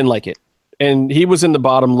 I didn't like it, and he was in the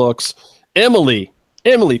bottom looks.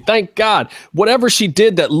 Emily, thank God. Whatever she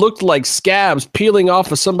did that looked like scabs peeling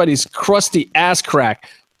off of somebody's crusty ass crack,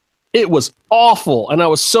 it was awful. And I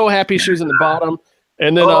was so happy she was in the bottom.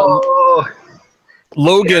 And then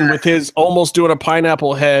Logan with his almost doing a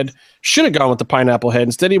pineapple head should have gone with the pineapple head.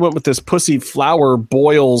 Instead, he went with this pussy flower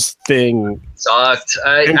boils thing. Sucked.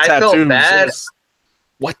 I felt bad.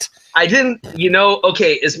 What? I didn't,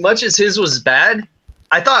 okay, as much as his was bad,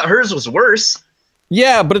 I thought hers was worse.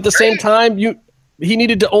 Yeah, but at the same time, he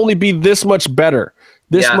needed to only be this much better,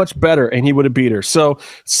 much better, and he would have beat her. So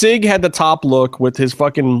Sig had the top look with his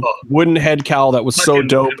fucking wooden head cowl that was so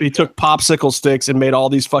dope. He took popsicle sticks and made all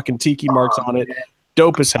these fucking tiki marks on it.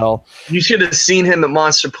 Dope as hell. You should have seen him at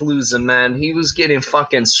Monsterpalooza, man. He was getting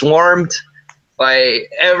fucking swarmed by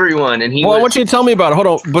everyone, and I want you to tell me about it. Hold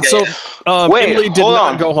on, but Emily did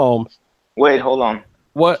not go home. Wait, hold on.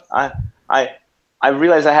 What? I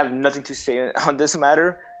realize I have nothing to say on this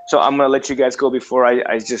matter. So I'm gonna let you guys go before I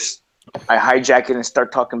hijack it and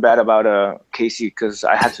start talking bad about Casey because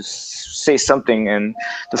I have to say something, and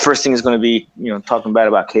the first thing is gonna be talking bad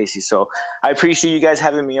about Casey. So I appreciate you guys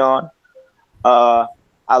having me on.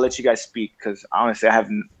 I'll let you guys speak because honestly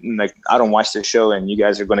I don't watch the show, and you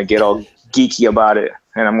guys are gonna get all geeky about it,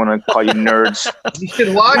 and I'm gonna call you nerds. You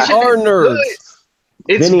should watch it. Are nerds.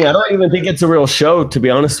 Vinny, I don't even think it's a real show, to be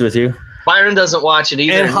honest with you. Byron doesn't watch it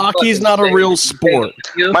either. And hockey's not a real sport.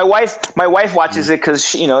 My wife watches it because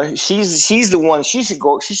she's the one. She should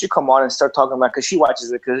come on and start talking about because she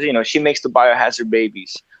watches it because she makes the Biohazard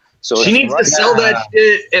babies. So she needs to sell that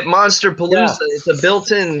shit at Monsterpalooza. Yeah. It's a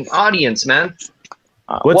built-in audience, man.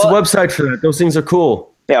 What's the website for that? Those things are cool.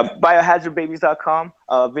 Yeah, biohazardbabies.com.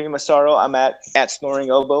 Vinny Massaro. I'm at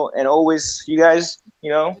Snoring Elbow, and always you guys.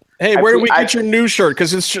 Hey, where do we get your new shirt?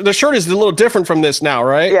 Because the shirt is a little different from this now,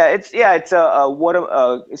 right? Yeah, it's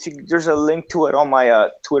there's a link to it on my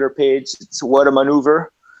Twitter page. It's What a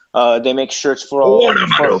Maneuver. They make shirts for all.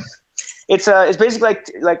 It's basically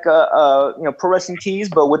like pro wrestling tees,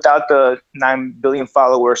 but without the 9 billion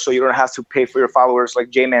followers, so you don't have to pay for your followers like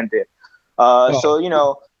J-Man did.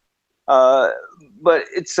 So but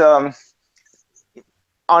it's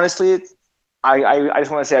honestly, I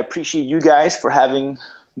just want to say I appreciate you guys for having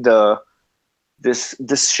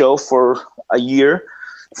this show for a year,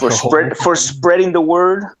 for spreading the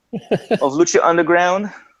word of Lucha Underground.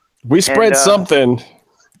 We spread something.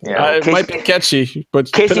 Yeah, it might be catchy, but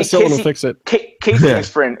Penicillin will fix it.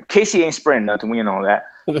 Casey ain't spreading nothing. We know that.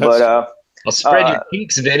 But I'll spread your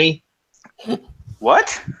cheeks, Vinny.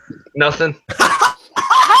 What? Nothing.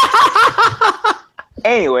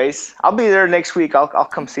 Anyways, I'll be there next week. I'll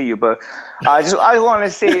come see you. But I just want to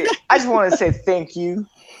say thank you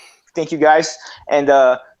guys, and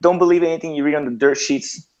don't believe anything you read on the dirt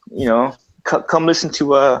sheets. Come listen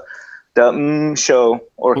to the show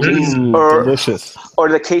or delicious or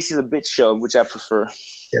the Casey the Bitch show, which I prefer.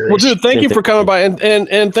 Well, dude, thank you for coming by,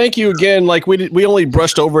 and thank you again. Like we only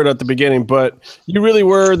brushed over it at the beginning, but you really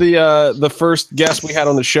were the first guest we had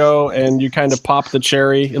on the show, and you kind of popped the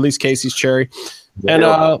cherry, at least Casey's cherry,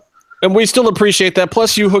 and we still appreciate that.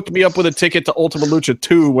 Plus, you hooked me up with a ticket to Ultima Lucha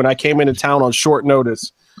 2 when I came into town on short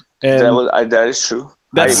notice, and that is true.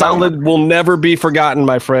 That solid will never be forgotten,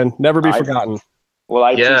 my friend. Never be forgotten. Well,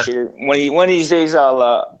 I appreciate it. One of these days,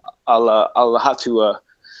 I'll have to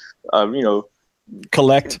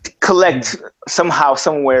collect somehow,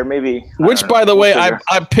 somewhere, maybe. Which, by the way,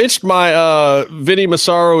 I pitched my Vinny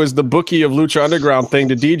Massaro as the bookie of Lucha Underground thing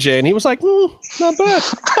to DJ, and he was like, not bad.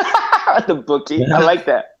 The bookie, I like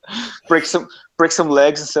that. Break some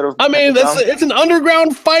legs instead of. I mean, it's an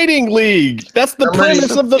underground fighting league. That's the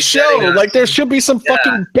premise of the show. Like, there should be some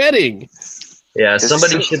fucking betting. Yeah,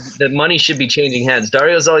 the money should be changing hands.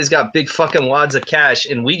 Dario's always got big fucking wads of cash,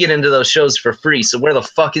 and we get into those shows for free. So where the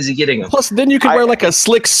fuck is he getting them? Plus, then you can wear like a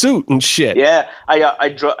slick suit and shit. Yeah,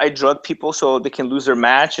 I drug people so they can lose their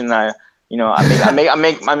match, and I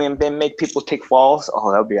make people take falls.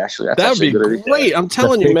 Oh, that would be great. I'm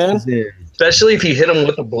telling you, man. Especially if you hit them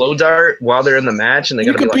with a blow dart while they're in the match, and they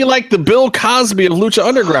could be like the Bill Cosby of Lucha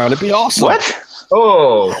Underground. It'd be awesome. What?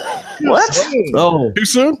 Oh, what? Oh, too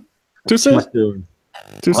soon. Too soon?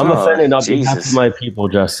 I'm offended on behalf of my people,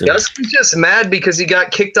 Justin. Justin's just mad because he got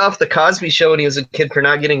kicked off the Cosby Show when he was a kid for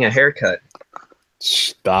not getting a haircut.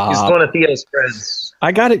 Stop. He's one of Theo's friends.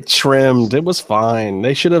 I got it trimmed. It was fine.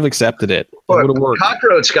 They should have accepted it. It would have worked.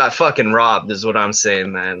 Cockroach got fucking robbed, is what I'm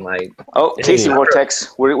saying, man. Like, Casey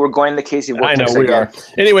Vortex. We're going to Casey Vortex. I know we are.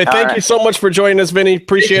 Anyway, thank you so much for joining us, Vinny.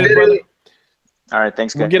 Appreciate it, brother. All right,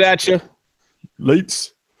 thanks, guys. We'll get at you.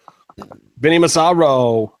 Lates. Vinny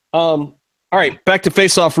Massaro. All right, back to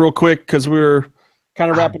Face Off real quick because we're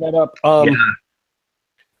kind of wrapping that up. Let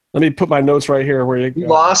me put my notes right here. Where you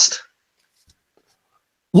lost?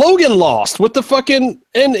 Logan lost with the fucking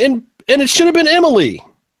and it should have been Emily.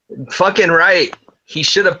 Fucking right. He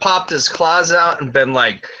should have popped his claws out and been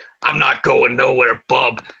like, "I'm not going nowhere,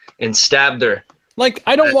 bub," and stabbed her. Like,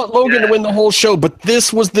 I don't want Logan to win the whole show, but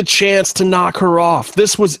this was the chance to knock her off.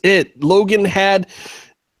 This was it. Logan had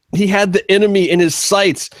the enemy in his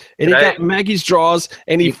sights, and he got Maggie's draws,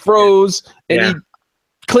 and he froze, and he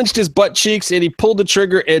clenched his butt cheeks, and he pulled the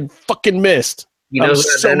trigger and fucking missed. You know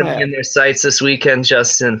who's enemy in their sights this weekend,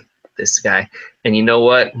 Justin? This guy. And you know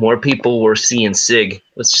what? More people were seeing Sig.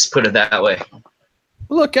 Let's just put it that way.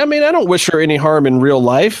 Look, I mean, I don't wish her any harm in real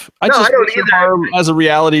life. I don't wish her harm as a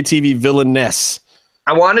reality TV villainess.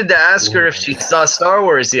 I wanted to ask her if she saw Star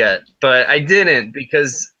Wars yet, but I didn't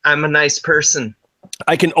because I'm a nice person.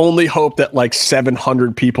 I can only hope that like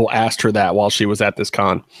 700 people asked her that while she was at this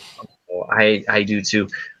con. Oh, I do too.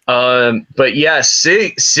 But yeah,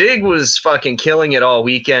 Sig was fucking killing it all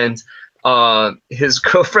weekend. His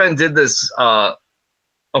girlfriend did this a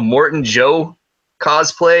Morton Joe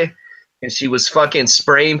cosplay, and she was fucking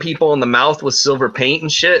spraying people in the mouth with silver paint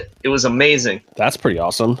and shit. It was amazing. That's pretty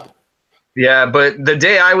awesome. Yeah, but the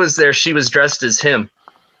day I was there, she was dressed as him.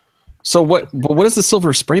 So what does the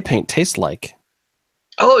silver spray paint taste like?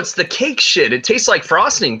 Oh, it's the cake shit. It tastes like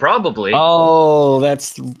frosting, probably. Oh,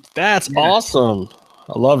 that's awesome.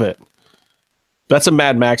 I love it. That's a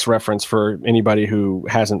Mad Max reference for anybody who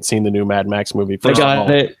hasn't seen the new Mad Max movie. I'm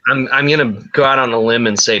gonna go out on a limb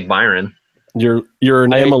and say Byron. You're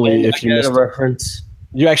an Emily if you missed a reference.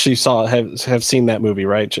 You actually have seen that movie,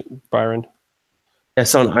 right, Byron?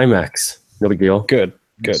 It's on IMAX. No big deal. Good.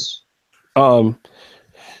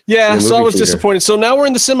 Yeah, in the so I movie was theater. disappointed. So now we're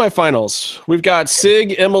in the semifinals. We've got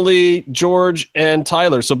Sig, Emily, George, and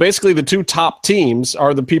Tyler. So basically the two top teams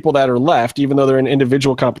are the people that are left, even though they're in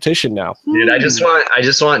individual competition now. Dude, I just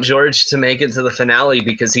want George to make it to the finale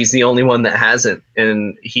because he's the only one that hasn't.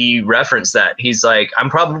 And he referenced that. He's like, I'm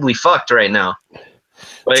probably fucked right now.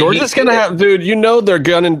 But George is gonna have, dude. You know they're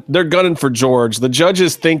gunning for George. The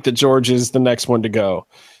judges think that George is the next one to go,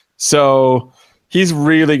 so he's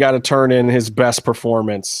really got to turn in his best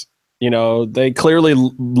performance. You know, they clearly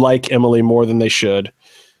like Emily more than they should.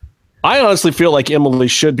 I honestly feel like Emily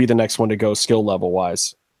should be the next one to go skill level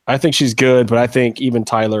wise. I think she's good, but I think even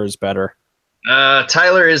Tyler is better.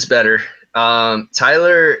 Tyler is better.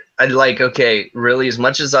 Tyler, I'd like, okay, really, as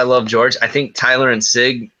much as I love George, I think Tyler and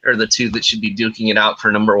Sig are the two that should be duking it out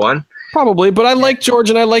for number one. Probably, but I like George,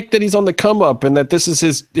 and I like that he's on the come up, and that this is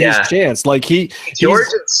his chance. Like George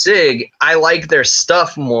and Sig, I like their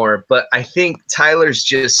stuff more, but I think Tyler's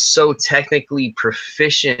just so technically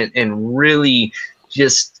proficient and really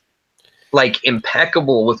just like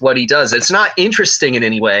impeccable with what he does. It's not interesting in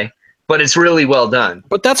any way, but it's really well done.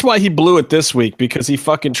 But that's why he blew it this week, because he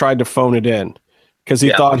fucking tried to phone it in, because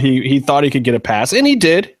he thought he thought he could get a pass, and he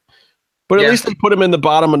did. But at least they put him in the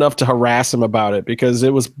bottom enough to harass him about it, because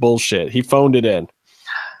it was bullshit. He phoned it in.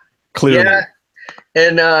 Clearly. Yeah.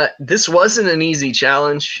 And this wasn't an easy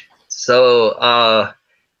challenge. So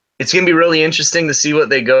it's going to be really interesting to see what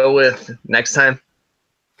they go with next time.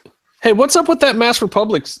 Hey, what's up with that Mask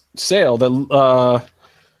Republic sale that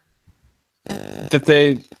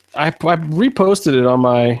I reposted it on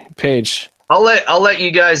my page. I'll let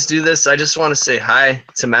you guys do this. I just want to say hi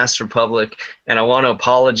to Mask Republic, and I want to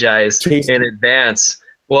apologize in advance.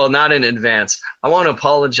 Well, not in advance. I want to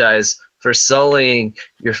apologize for sullying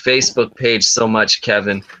your Facebook page so much,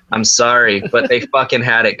 Kevin. I'm sorry, but they fucking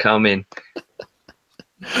had it coming.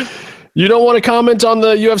 You don't want to comment on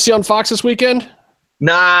the UFC on Fox this weekend?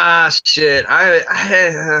 Nah, shit. I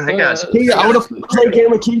got you. Hey, I want to play a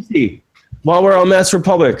game with Casey while we're on Mask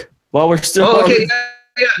Republic. While we're still on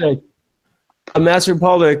Yeah. On Mask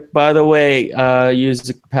Republic, by the way, use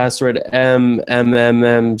the password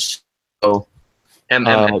MMM show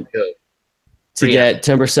to get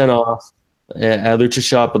 10% off at Lucha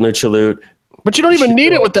Shop and Lucha Loot. But you don't even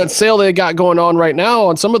need it with that sale they got going on right now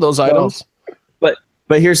on some of those items. But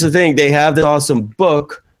here's the thing. They have this awesome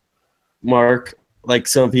book, Mark, like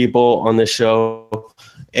some people on the show.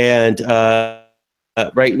 And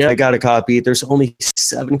right now I got a copy. There's only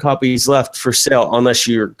 7 copies left for sale unless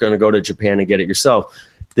you're going to go to Japan and get it yourself.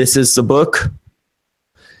 This is the book.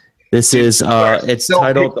 This is it's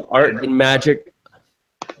titled The Art and Magic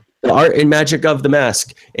of the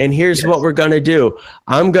Mask. And here's what we're going to do.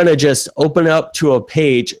 I'm going to just open up to a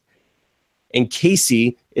page and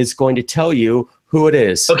Casey is going to tell you who it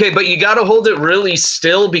is. Okay, but you got to hold it really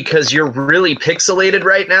still because you're really pixelated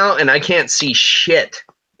right now and I can't see shit.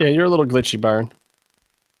 Yeah, you're a little glitchy, Byron.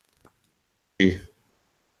 You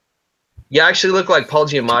actually look like Paul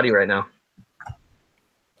Giamatti right now.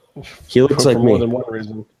 He looks like for more me. than one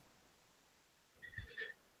reason.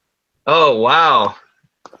 Oh, wow.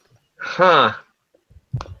 Huh.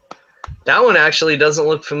 That one actually doesn't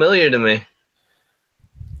look familiar to me.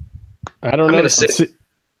 I don't I'm know. gonna say-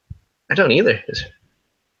 I don't either.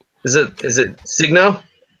 Is it Signo?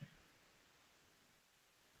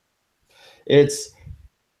 It's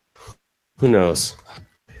who knows?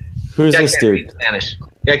 Who's this dude? Spanish.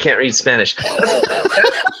 Yeah, I can't read Spanish. Wait,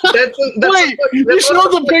 you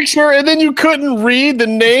showed the picture and then you couldn't read the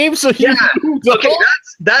name, so yeah. Okay,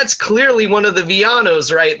 that's clearly one of the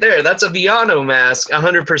Villanos right there. That's a Villano mask,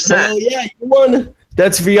 100%. Oh yeah, you won.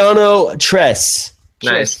 That's Villano Tres.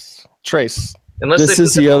 Nice. Trace. Unless This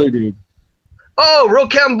is the other dude. Oh,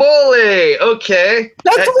 Rocambole. Okay.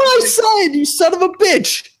 That's what I said, you son of a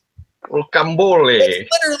bitch. Rocambole. That's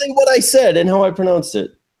literally what I said and how I pronounced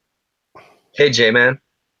it. Hey, J-Man.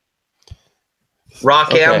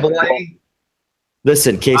 Rocambole. Okay.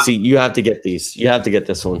 Listen, Casey, you have to get these. You have to get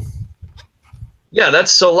this one. Yeah,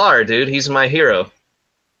 that's Solar, dude. He's my hero.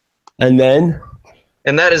 And then?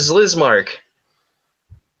 And that is Lizmark.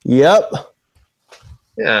 Yep.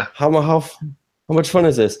 Yeah. How much fun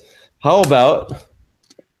is this? How about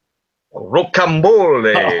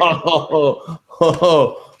Rocambole.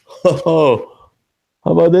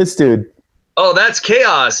 How about this dude? Oh, that's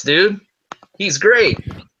Chaos, dude. He's great.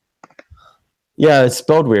 Yeah, it's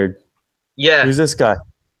spelled weird. Yeah. Who's this guy?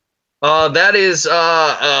 That is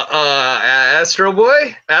Astro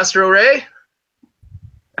Boy? Astro Ray?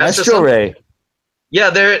 Astro Ray. Yeah,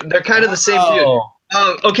 they're kind of the same dude.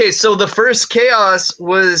 Okay, so the first Chaos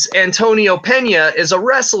was Antonio Pena is a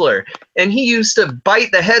wrestler, and he used to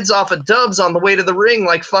bite the heads off of dubs on the way to the ring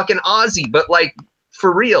like fucking Ozzy, but like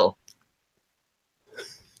for real.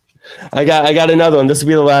 I got another one. This will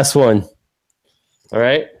be the last one. All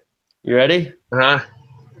right, you ready? Uh-huh.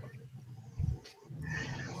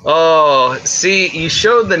 Oh, see, you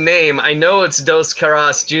showed the name. I know it's Dos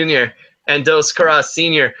Caras Jr. and Dos Caras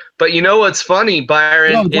Sr., but you know what's funny,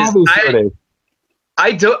 Byron, is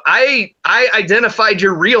I identified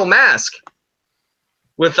your real mask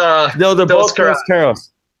with no, they're Dos both Dos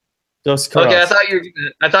Caras. Dos Caras. Okay, I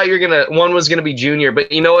thought you were gonna one was gonna be Junior,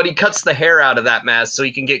 but you know what? He cuts the hair out of that mask so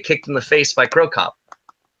he can get kicked in the face by Crow Cop.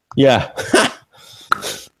 Yeah.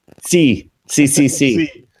 C.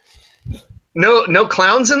 No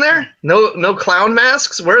clowns in there? No clown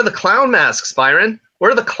masks? Where are the clown masks, Byron?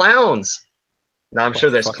 Where are the clowns? No, I'm sure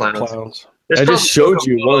there's clowns. There's I just showed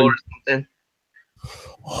you one.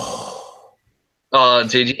 Oh,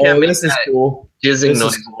 dude, you can't make this is that cool. jizzing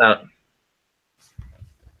noise out.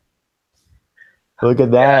 Look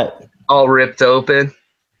at that. All ripped open.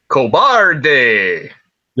 Cobarde.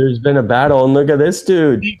 There's been a battle, and look at this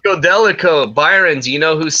dude. Psicodelico. Byron, do you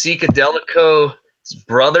know who Psicodelico's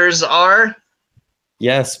brothers are?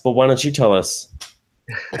 Yes, but why don't you tell us?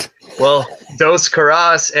 Well, Dos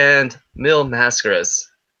Caras and Mil Mascaras.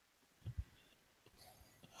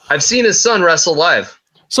 I've seen his son wrestle live.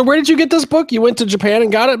 So where did you get this book? You went to Japan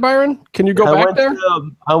and got it, Byron? Can you go back there?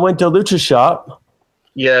 I went to Lucha Shop.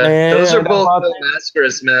 Yeah, those are both Mil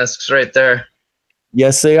Mascaras masks right there.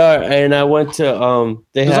 Yes, they are. And I went to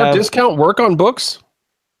Does our discount work on books?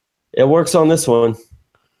 It works on this one.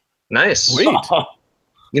 Nice. Sweet.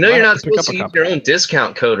 You know you're not supposed to use your own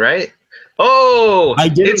discount code, right? Oh,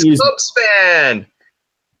 it's Cubs fan.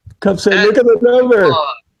 Cubs fan, look at the number.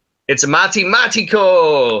 It's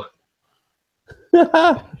Matematico.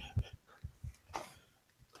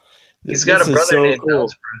 He's got a brother named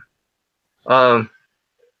Algebra.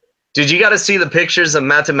 Dude, you got to see the pictures of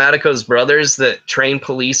Matematico's brothers that train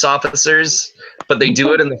police officers, but they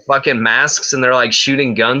do it in the fucking masks and they're like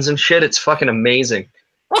shooting guns and shit. It's fucking amazing.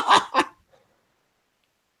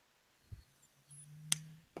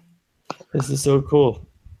 This is so cool.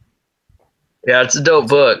 Yeah, it's a dope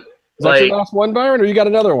book. Is that your last one, Byron, or you got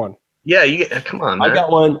another one? Yeah, come on, man. I got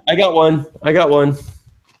one.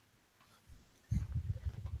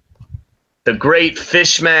 The Great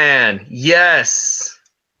Fishman. Yes.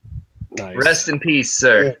 Nice. Rest in peace,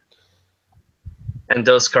 sir. Yeah. And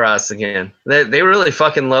Dos Caras again. They really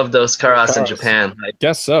fucking love Dos Caras in Japan. I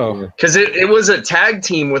guess so. Because it was a tag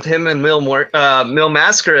team with him and Mil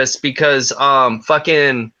Mascaras because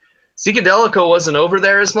fucking Psicodelico wasn't over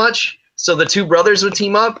there as much. So the two brothers would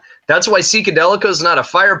team up. That's why Psicodelico's not a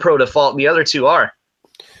Fire Pro default. The other two are.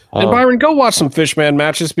 And Byron, go watch some Fishman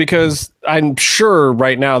matches because I'm sure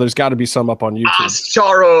right now there's got to be some up on YouTube. Ask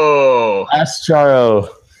Charo.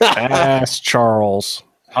 Ask Charles.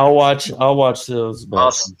 I'll watch those.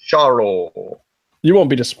 Ask Charo. You won't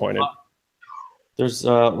be disappointed. There's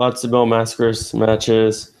lots of Mil Mascaras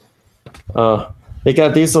matches. They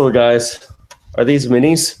got these little guys. Are these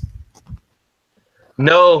minis?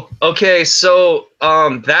 No. Okay, so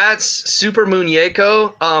that's Super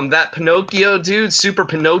Muñeco. That Pinocchio dude, Super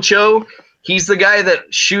Pinocchio, he's the guy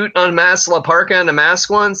that shoot Unmasked La Parka in a mask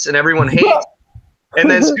once and everyone hates. And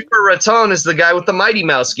then Super Raton is the guy with the Mighty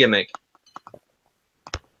Mouse gimmick.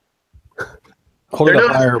 Hold it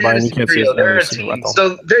up higher, Byron. You can't see his they're a team.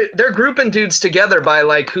 So they're grouping dudes together by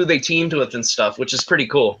like who they teamed with and stuff, which is pretty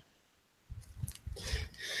cool.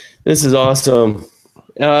 This is awesome.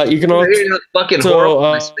 You can also fucking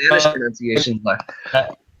horrible Spanish pronunciation.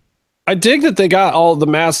 I dig that they got all the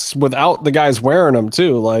masks without the guys wearing them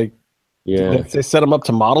too. Like, yeah, they set them up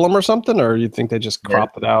to model them or something, or you think they just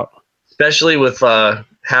cropped it out? Especially with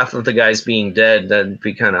half of the guys being dead, that'd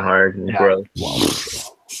be kind of hard and gross.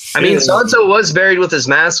 I mean, Santo was buried with his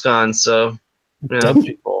mask on, so some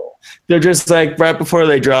people they're just like right before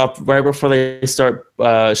they start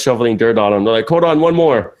shoveling dirt on them. They're like, hold on, one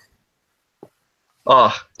more.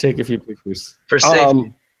 Oh, take a few pictures for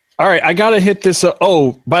safety. All right, I gotta hit this.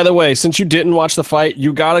 By the way, since you didn't watch the fight,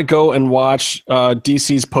 you gotta go and watch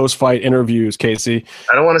DC's post-fight interviews, Casey.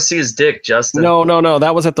 I don't want to see his dick, Justin. No,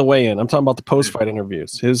 that was at the weigh-in. I'm talking about the post-fight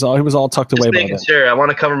interviews. He was all tucked away. Just making sure. I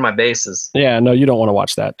want to cover my bases. Yeah, no, you don't want to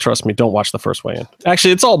watch that. Trust me, don't watch the first weigh-in.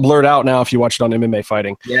 Actually, it's all blurred out now if you watch it on MMA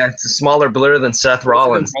Fighting. Yeah, it's a smaller blur than Seth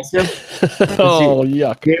Rollins. Oh,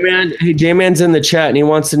 yuck. J-Man's in the chat, and he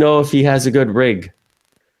wants to know if he has a good rig.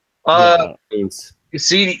 You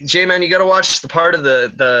see, J-Man, you got to watch the part of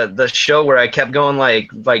the show where I kept going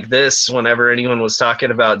like this whenever anyone was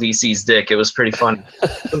talking about DC's dick. It was pretty funny.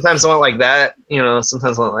 Sometimes I went like that,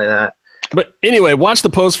 sometimes I went like that. But anyway, watch the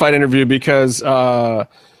post-fight interview because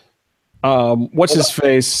what's his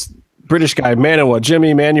face? British guy,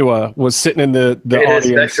 Jimmy Manua was sitting in the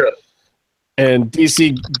audience. And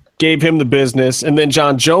DC gave him the business. And then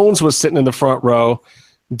John Jones was sitting in the front row.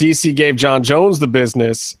 DC gave John Jones the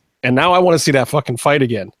business. And now I want to see that fucking fight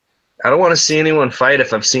again. I don't want to see anyone fight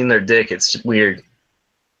if I've seen their dick. It's weird.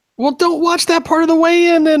 Well, don't watch that part of the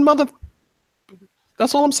weigh-in then, mother...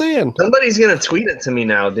 That's all I'm saying. Somebody's going to tweet it to me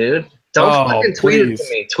now, dude. Don't fucking tweet it to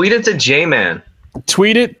me. Tweet it to J-Man.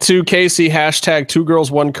 Tweet it to Casey, hashtag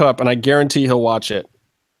 2girls1cup, and I guarantee he'll watch it.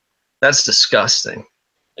 That's disgusting.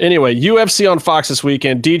 Anyway, UFC on Fox this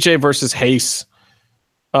weekend. DJ versus Hayes.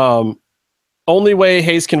 Only way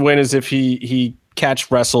Hayes can win is if he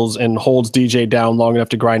catch wrestles and holds DJ down long enough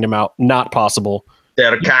to grind him out. Not possible.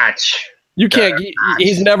 They're catch. You can't.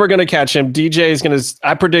 He's never going to catch him. DJ is going to.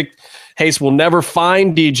 I predict Hayes will never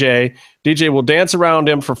find DJ. DJ will dance around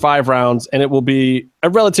him for 5 rounds, and it will be a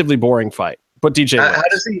relatively boring fight. But DJ,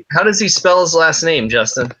 how does he spell his last name,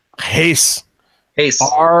 Justin? Hayes. Hayes.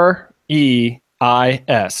 R-E-I-S.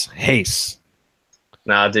 Hayes.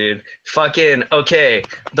 Nah, dude. Fucking okay.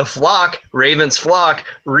 The Flock, Ravens Flock,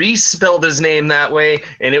 Reese spelled his name that way,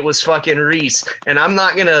 and it was fucking Reese. And I'm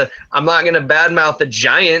not gonna badmouth the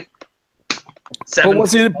Giant. But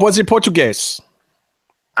was he Portuguese?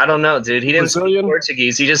 I don't know, dude. He didn't Brazilian? speak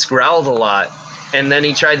Portuguese. He just growled a lot. And then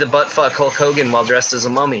he tried to butt fuck Hulk Hogan while dressed as a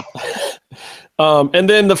mummy. And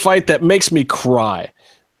then the fight that makes me cry.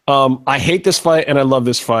 I hate this fight and I love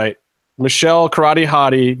this fight. Michelle Karate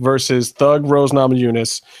Hottie versus Thug Rose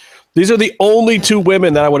Namajunas. These are the only 2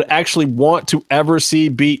 women that I would actually want to ever see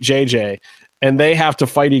beat JJ, and they have to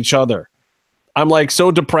fight each other. I'm like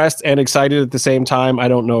so depressed and excited at the same time. I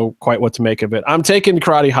don't know quite what to make of it. I'm taking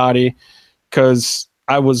Karate Hottie because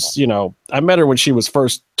I was, I met her when she was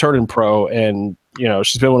first turning pro, and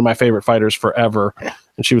she's been one of my favorite fighters forever,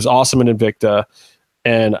 and she was awesome in Invicta.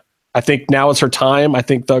 And I think now it's her time. I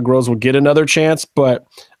think Thug Rose will get another chance, but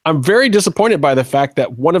I'm very disappointed by the fact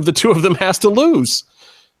that one of the 2 of them has to lose.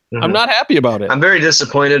 Mm-hmm. I'm not happy about it. I'm very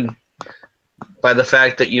disappointed by the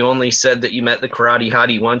fact that you only said that you met the Karate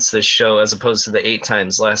Hottie once this show as opposed to the 8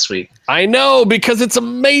 times last week. I know, because it's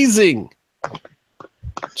amazing.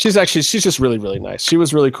 She's just really, really nice. She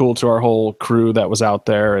was really cool to our whole crew that was out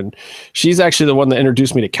there. And she's actually the one that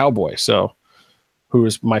introduced me to Cowboy. So who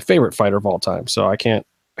is my favorite fighter of all time. So I can't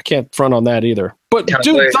front on that either. But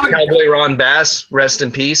Cowboy Ron Bass, rest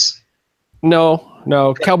in peace. No,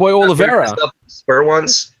 Cowboy Oliveira. Spur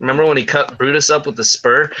once. Remember when he cut Brutus up with the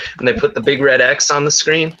spur and they put the big red X on the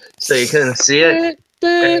screen so you couldn't see it?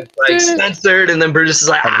 And it's like censored, and then Brutus is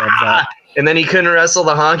like, ah! And then he couldn't wrestle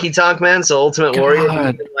the Honky Tonk Man, so Ultimate Warrior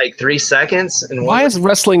in like 3 seconds. And why is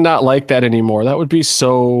wrestling not like that anymore? That would be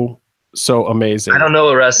so amazing. I don't know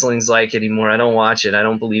what wrestling's like anymore. I don't watch it. I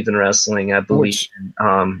don't believe in wrestling. I believe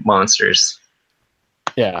in monsters.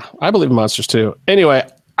 Yeah, I believe in monsters too. Anyway,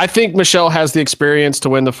 I think Michelle has the experience to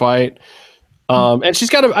win the fight. And I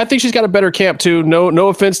think she's got a better camp too. No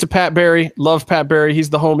offense to Pat Barry. Love Pat Barry. He's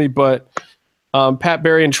the homie, but Pat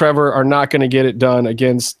Barry and Trevor are not going to get it done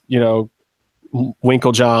against,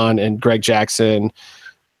 Winklejohn and Greg Jackson.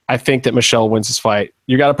 I think that Michelle wins this fight.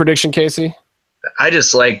 You got a prediction, Casey? I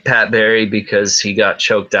just like Pat Barry because he got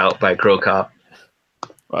choked out by Crow Cop.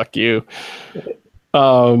 Fuck you.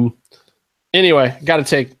 Anyway, gotta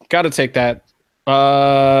take that.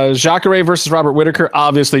 Jacare versus Robert Whittaker.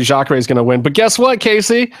 Obviously, Jacare is going to win. But guess what,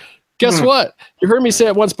 Casey? Guess what? You heard me say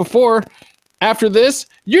it once before. After this,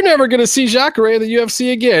 you're never going to see Jacare in the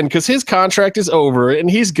UFC again because his contract is over, and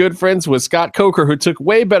he's good friends with Scott Coker, who took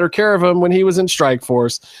way better care of him when he was in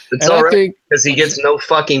Strikeforce. It's all right because he gets no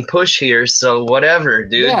fucking push here, so whatever,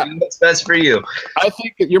 dude. Yeah. Do what's best for you. I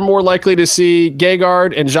think that you're more likely to see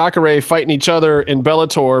Gegard and Jacare fighting each other in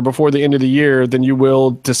Bellator before the end of the year than you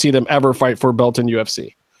will to see them ever fight for a belt in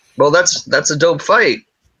UFC. Well, that's a dope fight.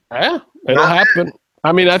 Yeah, it'll happen.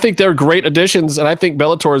 I mean, I think they're great additions, and I think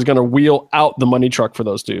Bellator is going to wheel out the money truck for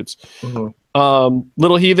those dudes. Mm-hmm.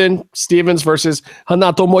 Little Heathen Stevens versus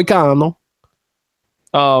Hanato Moicano.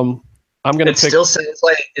 I'm going to pick.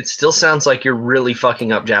 It still sounds like you're really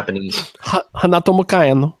fucking up Japanese. Hanato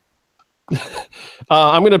Moicano.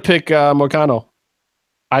 I'm going to pick Moicano.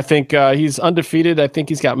 I think he's undefeated. I think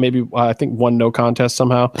he's got maybe one no contest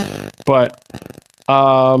somehow, but.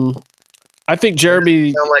 I think Jeremy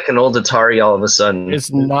you sound like an old Atari all of a sudden.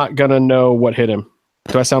 Is not gonna know what hit him.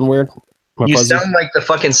 Do I sound weird? You sound like the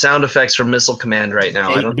fucking sound effects from Missile Command right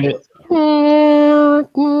now. I don't know.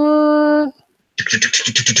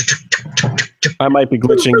 I might be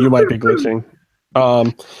glitching. You might be glitching.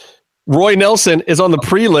 Roy Nelson is on the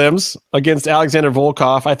prelims against Alexander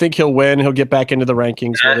Volkov. I think he'll win. He'll get back into the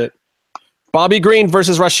rankings with it. Bobby Green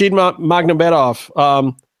versus Rashid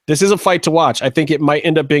Magnomedov. This is a fight to watch. I think it might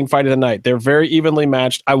end up being fight of the night. They're very evenly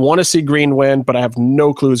matched. I want to see Green win, but I have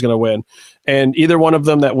no clue who's going to win. And either one of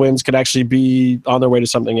them that wins could actually be on their way to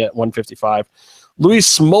something at 155.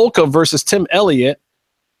 Luis Smolka versus Tim Elliott.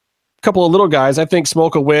 A couple of little guys. I think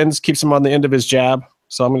Smolka wins, keeps him on the end of his jab.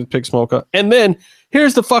 So I'm going to pick Smolka. And then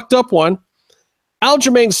here's the fucked up one.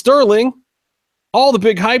 Aljamain Sterling, all the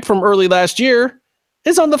big hype from early last year,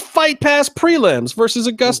 is on the Fight Pass prelims versus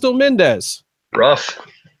Augusto Mendez. Rough.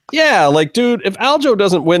 Yeah, like, dude, if Aljo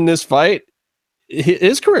doesn't win this fight,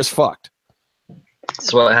 his career's fucked.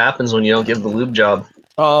 That's what happens when you don't give the lube job.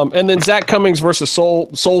 And then Zach Cummings versus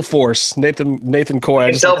Soul Force, Nathan Coy.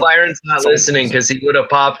 I can tell Byron's not listening because he would have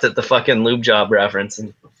popped at the fucking lube job reference.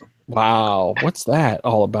 Wow, what's that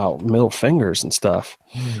all about? Middle fingers and stuff.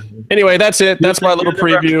 Anyway, that's it. That's my little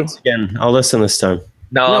preview. Again, I'll listen this time.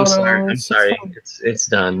 No, I'm sorry. I'm sorry. It's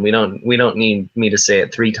done. We don't need me to say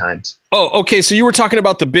it 3 times. Oh, okay. So you were talking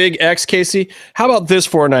about the Big X, Casey. How about this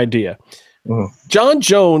for an idea? John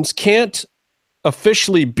Jones can't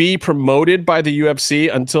officially be promoted by the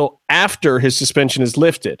UFC until after his suspension is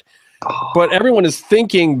lifted. But everyone is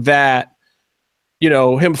thinking that, you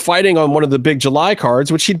know, him fighting on one of the big July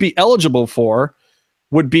cards, which he'd be eligible for,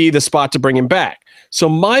 would be the spot to bring him back. So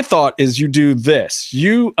my thought is you do this.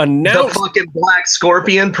 You announce the fucking Black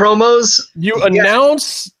Scorpion promos. You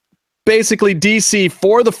announce basically DC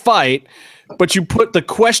for the fight, but you put the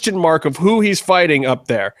question mark of who he's fighting up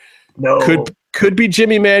there. No. Could be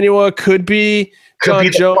Jimmy Manuwa, could be John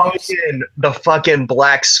Jones. The fucking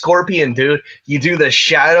Black Scorpion, dude. You do the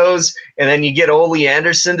shadows, and then you get Ole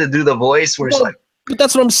Anderson to do the voice where it's like. But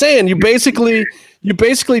that's what I'm saying. You basically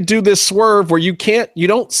do this swerve where you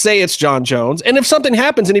don't say it's John Jones. And if something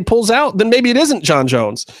happens and he pulls out, then maybe it isn't John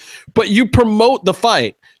Jones. But you promote the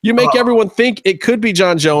fight. You make everyone think it could be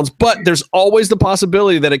John Jones, but there's always the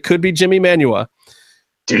possibility that it could be Jimmy Manuwa.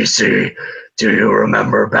 DC, do you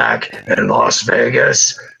remember back in Las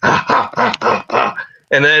Vegas?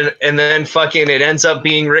 and then fucking it ends up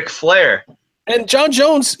being Ric Flair. And John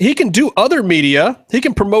Jones, he can do other media. He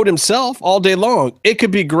can promote himself all day long. It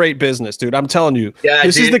could be great business, dude. I'm telling you. Yeah,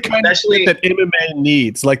 this is the kind of shit that MMA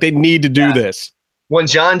needs. Like, they need to do this. When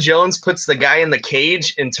John Jones puts the guy in the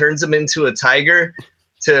cage and turns him into a tiger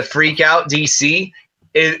to freak out DC,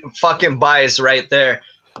 it fucking buys right there.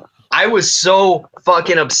 I was so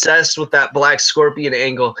fucking obsessed with that Black Scorpion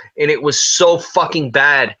angle, and it was so fucking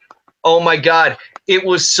bad. Oh my God. It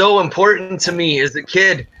was so important to me as a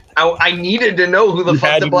kid. I needed to know who the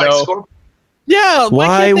fuck the Black Scorpion. Yeah,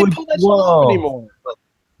 why can't they pull that shit off anymore?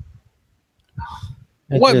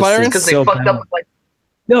 What, Byron? Because they fucked up. Like,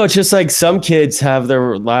 no, it's just like some kids have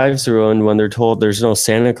their lives ruined when they're told there's no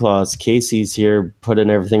Santa Claus. Casey's here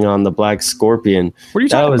putting everything on the Black Scorpion. What are you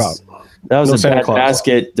talking about? That was a bad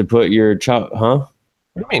basket to put your child, huh? What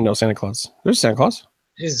do you mean no Santa Claus? There's Santa Claus.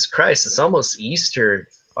 Jesus Christ, it's almost Easter.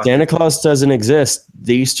 Santa Claus doesn't exist.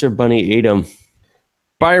 The Easter Bunny ate him.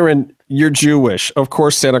 Byron, you're Jewish. Of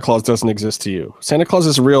course Santa Claus doesn't exist to you. Santa Claus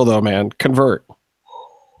is real though, man. Convert.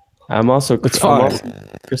 I'm also fine.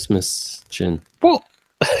 Christmas chin. Well,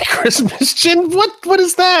 Christmas chin? What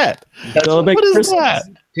is that? What is that?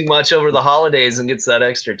 Too much over the holidays and gets that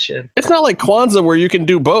extra chin. It's not like Kwanzaa where you can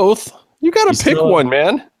do both. You got to pick one,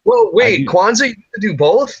 man. Well, wait, Kwanzaa, you can do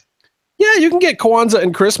both? Yeah, you can get Kwanzaa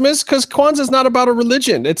and Christmas because Kwanzaa is not about a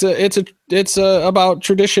religion. It's about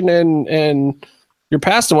tradition and your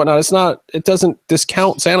past and whatnot. It doesn't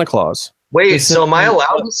discount Santa Claus. Wait, so am I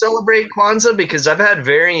allowed to celebrate Kwanzaa? Because I've had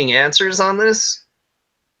varying answers on this.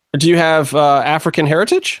 Do you have African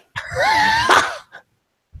heritage?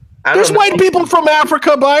 There's know. white people from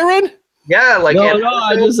Africa, Byron. Yeah, like no.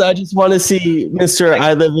 I just want to see Mr.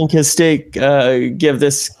 I Live in Castaic give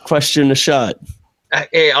this question a shot.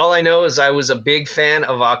 Hey, all I know is I was a big fan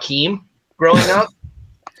of Akeem growing up.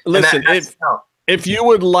 Listen, if you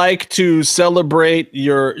would like to celebrate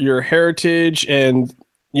your heritage and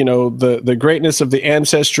the greatness of the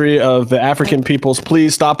ancestry of the African peoples,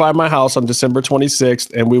 please stop by my house on December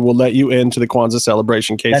 26th, and we will let you into the Kwanzaa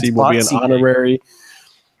celebration. Casey will be an honorary.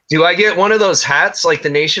 Do I get one of those hats like the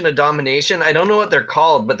Nation of Domination? I don't know what they're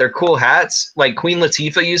called, but they're cool hats. Like Queen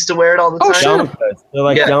Latifah used to wear it all the time. Sure. They're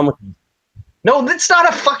like yarmulkes. No, that's not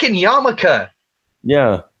a fucking yarmulke.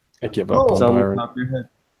 Yeah. I give up on Byron.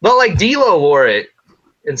 Well, like D-Lo wore it.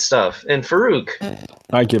 and stuff, and Farouk.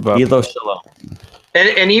 I give up. Elo Shalom.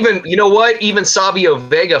 And even, you know what? Even Savio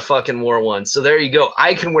Vega fucking wore one. So there you go.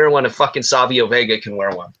 I can wear one if fucking Savio Vega can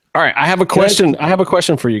wear one. All right, I have a question. I have a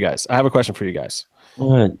question for you guys.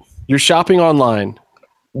 What? You're shopping online.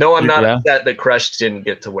 No, I'm not Yeah. upset that Crush didn't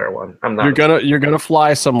get to wear one. I'm not. You're gonna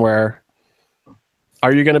fly somewhere.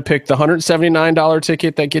 Are you gonna pick the $179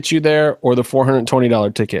 ticket that gets you there, or the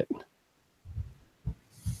 $420 ticket?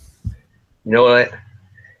 You know what?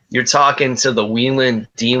 You're talking to the wheeling,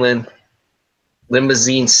 dealing,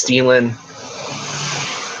 limousine stealing.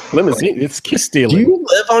 Limousine. It's kiss Do stealing. you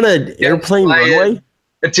live on an airplane runway?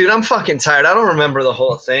 Dude, I'm fucking tired. I don't remember the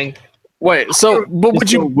whole thing. Wait. So, but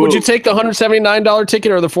would you take the $179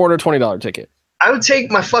 ticket or the $420 ticket? I would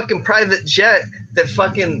take my fucking private jet that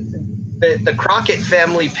fucking the Crockett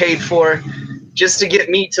family paid for just to get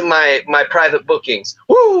me to my private bookings.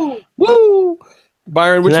 Woo! Woo!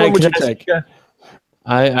 Byron, which Can I- one would you can I- take?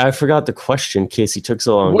 I forgot the question, Casey took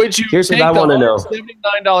so long. Would you Here's take what I the want to know.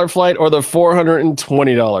 $179 flight or the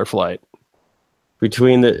 $420 flight?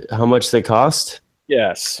 Between how much they cost?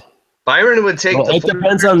 Yes. Byron would take Well, the it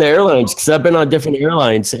depends on the airlines because I've been on different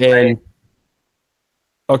airlines and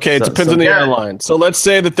Okay, it So- depends so- on the Yeah. airline. So let's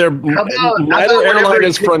say that about neither whenever airline you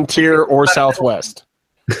is take- Frontier or Southwest.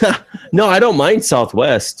 no, I don't mind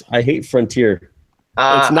Southwest. I hate Frontier. It's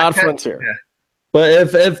not I can't- Frontier. yeah. But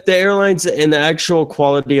if the airlines and the actual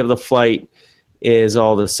quality of the flight is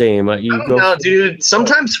all the same, you I don't go. know, dude.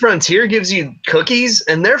 Sometimes Frontier gives you cookies,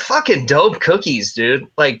 and they're fucking dope cookies, dude.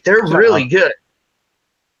 Like they're really good.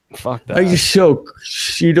 Fuck that. Are you sure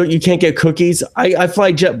you can't get cookies? I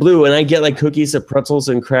fly JetBlue and I get like cookies and pretzels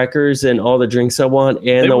and crackers and all the drinks I want and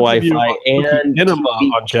They the will give you Wi-Fi and Enema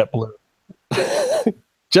on JetBlue.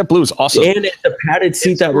 JetBlue is awesome. and the padded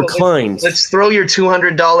seat that reclines. Let's throw your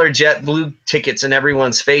 $200 JetBlue tickets in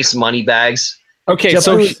everyone's face, money bags. Okay, JetBlue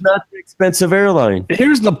so is not an expensive airline.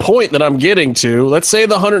 here's the point that I'm getting to. Let's say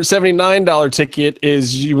the $179 ticket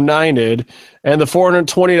is United and the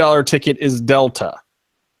 $420 ticket is Delta.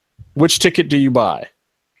 Which ticket do you buy?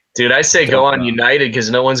 Dude, I say go on United because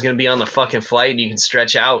no one's going to be on the fucking flight and you can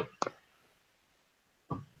stretch out.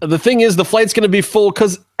 The thing is, the flight's going to be full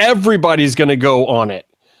because everybody's going to go on it.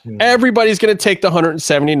 Everybody's going to take the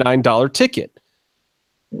 $179 ticket.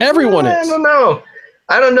 Everyone I is. don't know.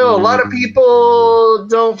 A lot of people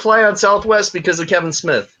don't fly on Southwest because of Kevin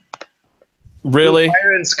Smith. Really?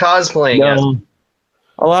 Byron's cosplaying. as- No.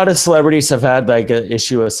 A lot of celebrities have had like an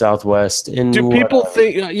issue with Southwest. And Do people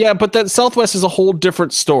think? Yeah, but that Southwest is a whole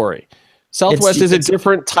different story. Southwest is a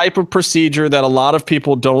different type of procedure that a lot of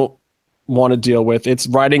people don't want to deal with. It's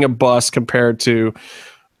riding a bus compared to,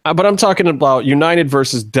 but I'm talking about United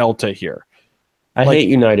versus Delta here. I hate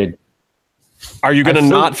United. Are you gonna I feel-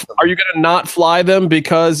 not? Are you gonna not fly them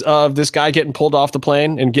because of this guy getting pulled off the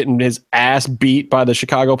plane and getting his ass beat by the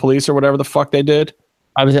Chicago police or whatever the fuck they did?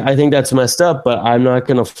 I think that's messed up, but I'm not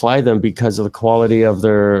going to fly them because of the quality of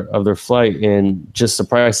their flight and just the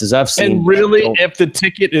prices I've seen. And really, Don't- if the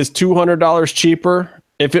ticket is $200 cheaper,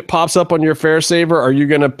 if it pops up on your fare saver, are you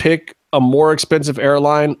gonna pick a more expensive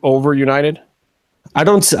airline over United? I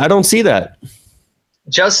don't see that.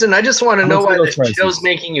 Justin, I just want to know What's why those the prices? show's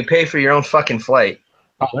making you pay for your own fucking flight.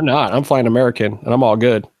 Oh, they're not. I'm flying American, and I'm all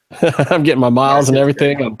good. I'm getting my miles and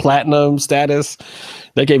everything on platinum status.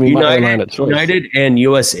 They gave me my airline at choice. United and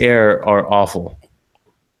US Air are awful.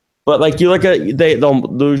 But like you look at they'll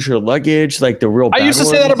lose your luggage, like the real I bad used to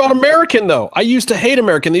say that ones. about American, though. I used to hate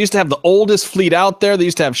American. They used to have the oldest fleet out there. They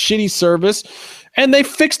used to have shitty service, and they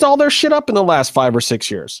fixed all their shit up in the last 5 or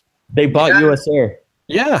 6 years. They bought Yeah. US Air.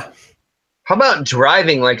 Yeah. How about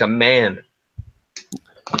driving like a man?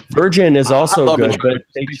 Virgin is also love good, it. but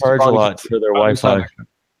they charge a lot for their Wi-Fi.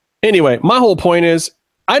 Anyway, my whole point is,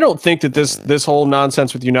 I don't think that this whole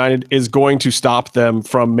nonsense with United is going to stop them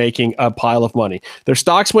from making a pile of money. Their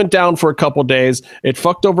stocks went down for a couple days. It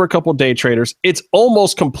fucked over a couple day traders. It's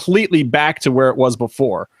almost completely back to where it was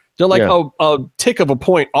before. They're like a tick of a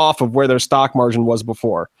point off of where their stock margin was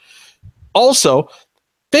before. Also,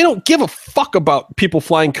 they don't give a fuck about people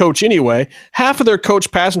flying coach anyway. Half of their coach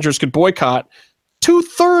passengers could boycott.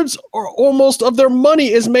 2/3 or almost of their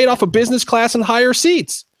money is made off of business class and higher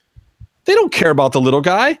seats. They don't care about the little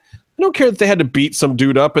guy. They don't care that they had to beat some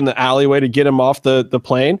dude up in the alleyway to get him off the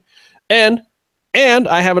plane. And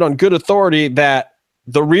I have it on good authority that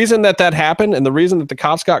the reason that happened and the reason that the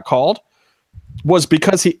cops got called was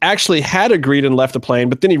because he actually had agreed and left the plane,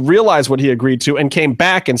 but then he realized what he agreed to and came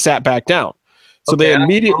back and sat back down. So Okay, they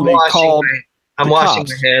immediately called. I'm the washing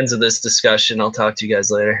cops. my hands of this discussion. I'll talk to you guys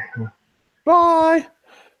later. Bye.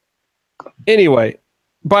 Anyway,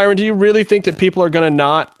 Byron, do you really think that people are going to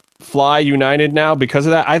not fly United now because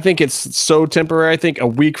of that. I think it's so temporary. I think a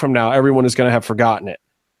week from now, everyone is going to have forgotten it.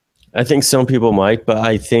 I think some people might, but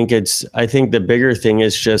I think the bigger thing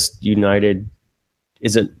is just United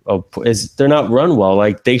they're not run well.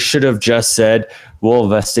 Like they should have just said, we'll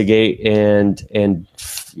investigate and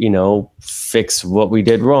fix what we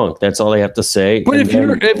did wrong. That's all they have to say. But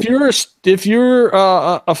if you're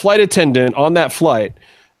a flight attendant on that flight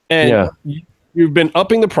and you've been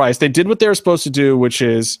upping the price, they did what they were supposed to do, which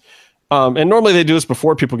is, and normally they do this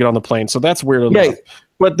before people get on the plane. So that's weird enough. Yeah.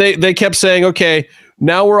 But they kept saying, okay,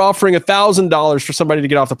 now we're offering $1,000 for somebody to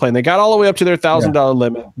get off the plane. They got all the way up to their $1,000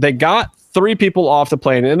 limit. They got 3 people off the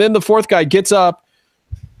plane. And then the 4th guy gets up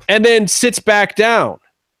and then sits back down.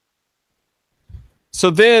 So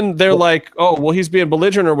then they're like, oh, well, he's being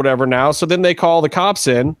belligerent or whatever now. So then they call the cops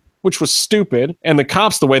in, which was stupid. And the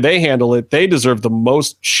cops, the way they handle it, they deserve the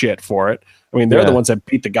most shit for it. I mean, they're the ones that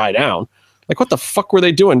beat the guy down. Like, what the fuck were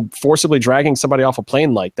they doing? Forcibly dragging somebody off a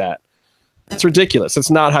plane like that? It's ridiculous. It's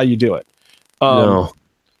not how you do it. No.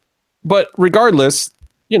 But regardless,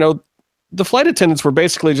 the flight attendants were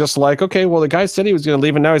basically just like, okay, well, the guy said he was going to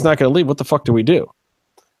leave and now he's not going to leave. What the fuck do we do?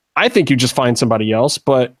 I think you just find somebody else,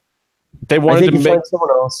 but they wanted to find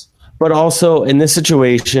someone else. But also in this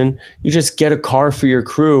situation, you just get a car for your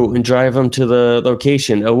crew and drive them to the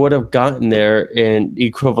location. It would have gotten there in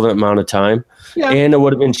equivalent amount of time, and it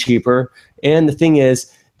would have been cheaper. And the thing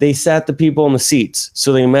is, they sat the people in the seats,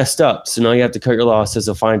 so they messed up. So now you have to cut your losses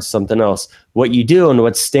and find something else. What you do and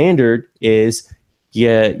what's standard is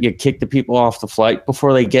you kick the people off the flight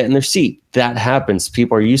before they get in their seat. That happens.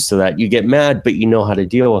 People are used to that. You get mad, but you know how to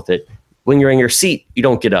deal with it. When you're in your seat, you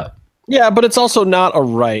don't get up. Yeah, but it's also not a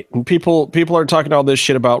right. And people are talking all this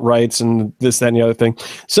shit about rights and this, that, and the other thing.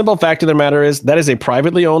 Simple fact of the matter is that is a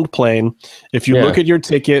privately owned plane. If you look at your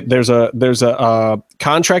ticket, there's a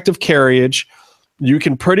contract of carriage. You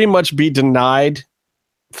can pretty much be denied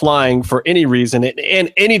flying for any reason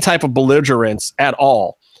and any type of belligerence at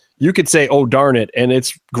all. You could say, oh, darn it, and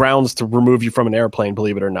it's grounds to remove you from an airplane,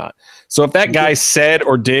 believe it or not. So if that guy said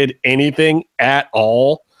or did anything at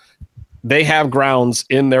all, they have grounds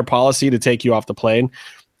in their policy to take you off the plane.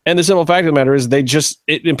 And the simple fact of the matter is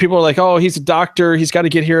and people are like, oh, he's a doctor. He's got to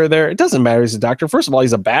get here or there. It doesn't matter. He's a doctor. First of all,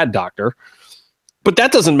 he's a bad doctor. But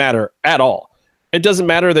that doesn't matter at all. It doesn't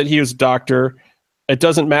matter that he was a doctor. It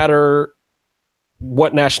doesn't matter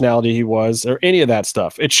what nationality he was or any of that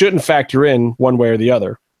stuff. It shouldn't factor in one way or the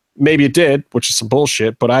other. Maybe it did, which is some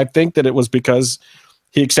bullshit. But I think that it was because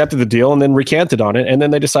he accepted the deal and then recanted on it. And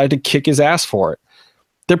then they decided to kick his ass for it.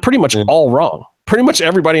 They're pretty much all wrong. Pretty much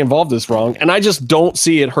everybody involved is wrong. And I just don't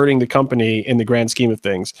see it hurting the company in the grand scheme of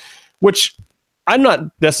things, which I'm not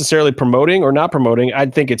necessarily promoting or not promoting. I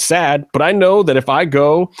think it's sad, but I know that if I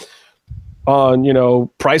go on,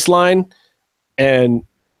 Priceline and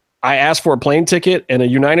I ask for a plane ticket and a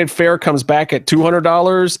United fare comes back at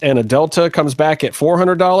 $200 and a Delta comes back at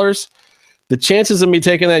 $400, the chances of me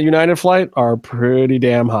taking that United flight are pretty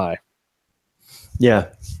damn high. Yeah.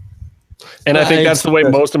 And I think that's the way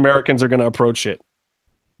most Americans are going to approach it.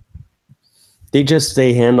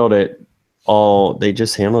 They handled it all. They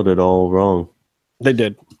just handled it all wrong. They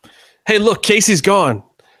did. Hey, look, Casey's gone.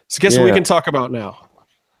 So guess what we can talk about now?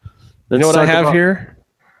 You know what I have here?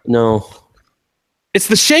 No. It's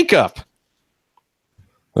the shakeup.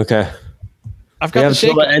 Okay. I've got the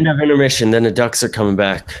shakeup. The end of intermission. Then the Ducks are coming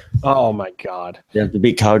back. Oh my God. They have to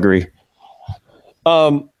beat Calgary.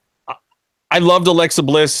 I loved Alexa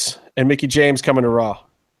Bliss and Mickie James coming to Raw.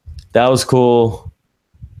 That was cool.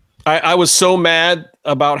 I was so mad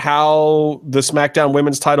about how the SmackDown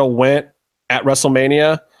Women's title went at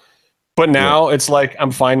WrestleMania, but now it's like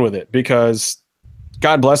I'm fine with it because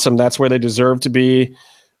God bless them. That's where they deserve to be.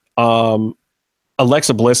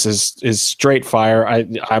 Alexa Bliss is straight fire.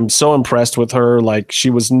 I'm so impressed with her. Like she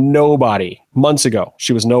was nobody months ago.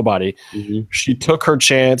 She was nobody. Mm-hmm. She took her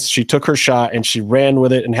chance. She took her shot and she ran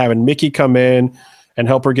with it. And having Mickie come in and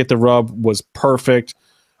help her get the rub was perfect.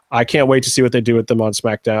 I can't wait to see what they do with them on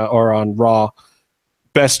SmackDown or on Raw.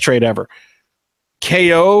 Best trade ever.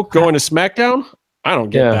 KO going to SmackDown? I don't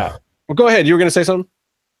get that. Well, go ahead. You were going to say something?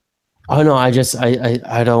 Oh no,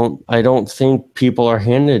 I don't think people are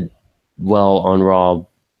handed well on Raw.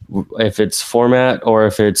 If it's format or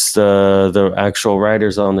if it's the actual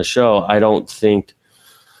writers on the show, I don't think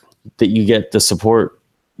that you get the support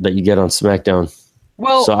that you get on SmackDown.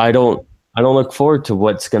 Well, so I don't look forward to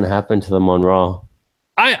what's going to happen to them on Raw.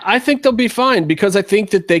 I think they'll be fine because I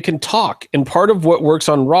think that they can talk. And part of what works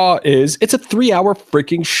on Raw is it's a 3-hour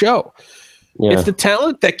freaking show. Yeah. It's the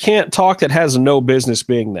talent that can't talk that has no business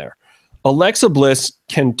being there. Alexa Bliss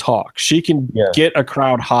can talk. She can get a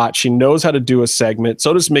crowd hot. She knows how to do a segment.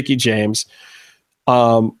 So does Mickie James.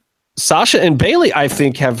 Sasha and Bayley, I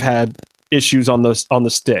think, have had issues on the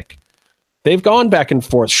stick. They've gone back and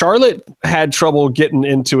forth. Charlotte had trouble getting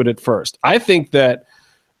into it at first. I think that,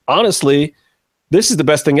 honestly, this is the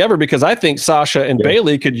best thing ever because I think Sasha and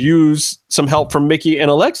Bayley could use some help from Mickie and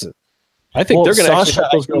Alexa. I think they're going to actually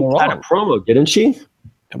help those go wrong. Had a promo, didn't she?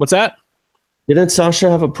 What's that? Didn't Sasha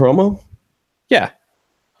have a promo? Yeah.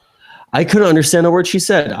 I couldn't understand a word she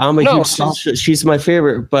said. I'm a huge Sasha. She's my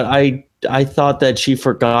favorite, but I thought that she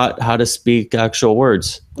forgot how to speak actual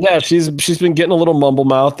words. Yeah, she's been getting a little mumble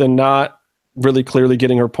mouth and not really clearly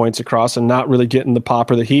getting her points across and not really getting the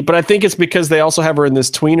pop or the heat. But I think it's because they also have her in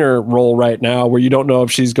this tweener role right now where you don't know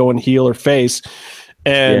if she's going heel or face.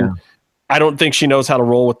 And I don't think she knows how to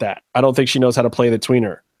roll with that. I don't think she knows how to play the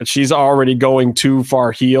tweener. She's already going too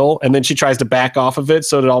far heel, and then she tries to back off of it,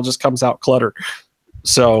 so it all just comes out cluttered.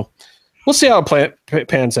 So we'll see how it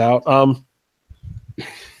pans out.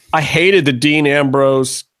 I hated the Dean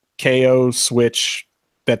Ambrose KO switch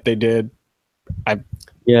that they did.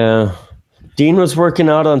 Dean was working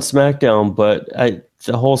out on SmackDown, but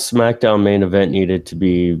the whole SmackDown main event needed to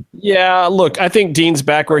be. Yeah, look, I think Dean's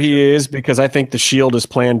back where he is because I think the Shield is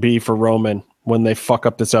plan B for Roman when they fuck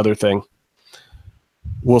up this other thing.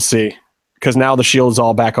 We'll see. Because now the Shield is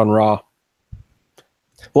all back on Raw.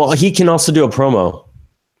 Well, he can also do a promo.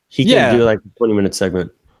 He can do like a 20-minute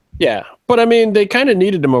segment. Yeah, but I mean, they kind of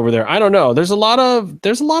needed him over there. I don't know. There's a lot of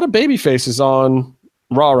baby faces on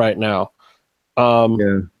Raw right now.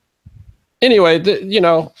 Anyway,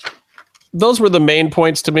 those were the main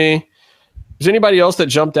points to me. Is there anybody else that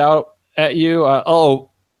jumped out at you?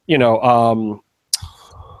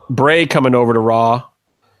 Bray coming over to Raw.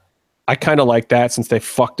 I kind of like that since they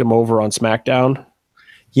fucked him over on SmackDown.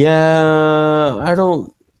 Yeah,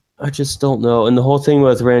 I just don't know. And the whole thing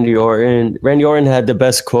with Randy Orton had the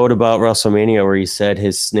best quote about WrestleMania where he said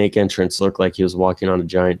his snake entrance looked like he was walking on a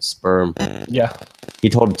giant sperm. Yeah. He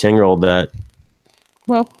told a 10-year-old that.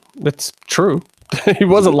 Well, that's true. He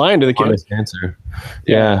wasn't lying to the kid. Honest answer.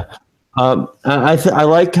 Yeah. I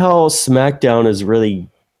like how SmackDown is really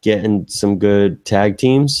getting some good tag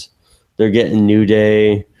teams. They're getting New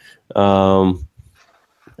Day. I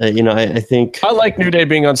think I like New Day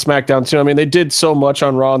being on SmackDown too. I mean, they did so much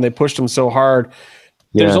on Raw and they pushed them so hard.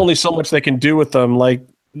 There's only so much they can do with them. Like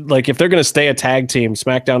if they're going to stay a tag team,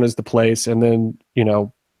 SmackDown is the place. And then,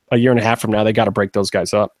 a year and a half from now, they got to break those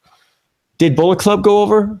guys up. Did Bullet Club go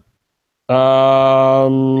over?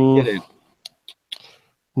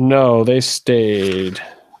 No, they stayed.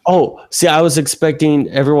 Oh, see, I was expecting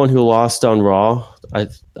everyone who lost on Raw. I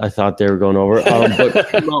thought they were going over. But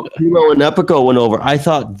Primo and Epico went over. I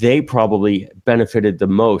thought they probably benefited the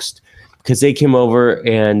most because they came over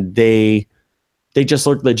and they just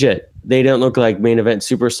looked legit. They didn't look like main event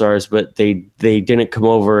superstars, but they didn't come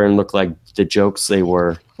over and look like the jokes they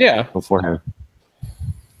were beforehand.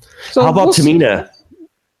 So how about Tamina?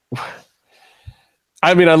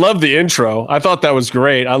 I mean, I love the intro. I thought that was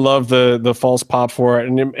great. I love the false pop for it.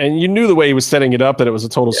 And you knew the way he was setting it up that it was a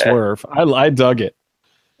total swerve. I dug it.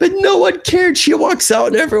 But no one cared. She walks out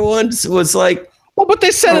and everyone was like, well, but they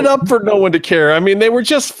set it up for no one to care. I mean, they were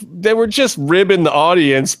just ribbing the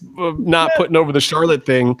audience, not putting over the Charlotte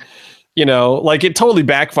thing. Like it totally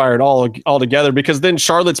backfired altogether because then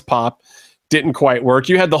Charlotte's pop didn't quite work.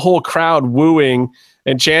 You had the whole crowd wooing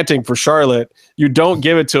and chanting for Charlotte. You don't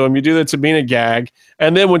give it to him. You do the Tamina gag.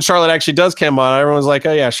 And then when Charlotte actually does come on, everyone's like,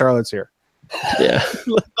 oh yeah, Charlotte's here. Yeah.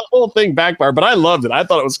 The whole thing backfired, but I loved it. I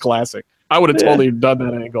thought it was classic. I would have totally done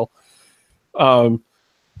that angle. But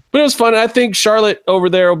it was fun. I think Charlotte over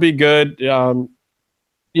there will be good. I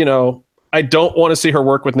don't want to see her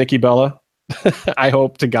work with Nikki Bella. I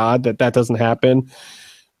hope to God that doesn't happen.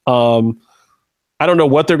 I don't know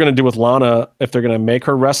what they're going to do with Lana, if they're going to make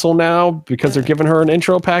her wrestle now because they're giving her an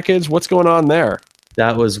intro package. What's going on there?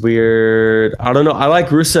 That was weird. I don't know. I like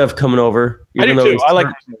Rusev coming over. I do too. I like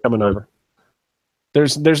Rusev coming over.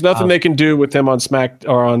 There's nothing they can do with him on Smack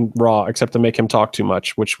or on Raw except to make him talk too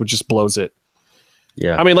much, which just blows it.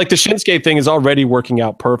 Yeah. I mean, like the Shinsuke thing is already working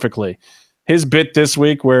out perfectly. His bit this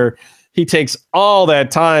week where he takes all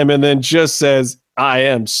that time and then just says, I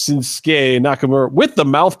am Shinsuke Nakamura with the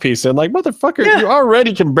mouthpiece. And like, motherfucker, you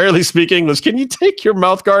already can barely speak English. Can you take your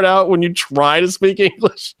mouth guard out when you try to speak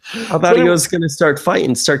English? I thought he was going to start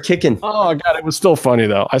fighting, start kicking. Oh, God, it was still funny,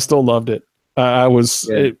 though. I still loved it. It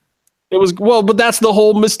was, well, but that's the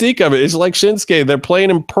whole mystique of it. It's like Shinsuke. They're playing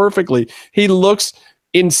him perfectly. He looks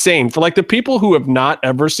insane. For like the people who have not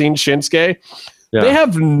ever seen Shinsuke, they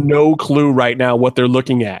have no clue right now what they're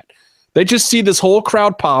looking at. They just see this whole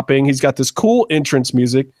crowd popping. He's got this cool entrance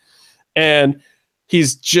music, and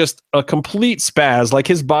he's just a complete spaz. Like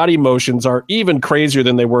his body motions are even crazier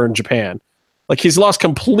than they were in Japan. Like he's lost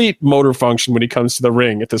complete motor function when he comes to the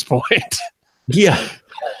ring at this point. Yeah.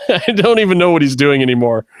 I don't even know what he's doing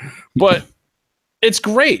anymore, but it's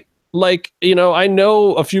great. Like, you know, I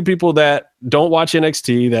know a few people that don't watch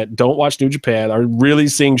NXT, that don't watch New Japan, are really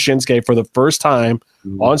seeing Shinsuke for the first time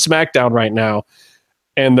on SmackDown right now.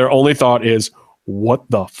 And their only thought is, what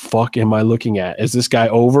the fuck am I looking at? Is this guy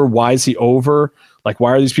over? Why is he over? Like,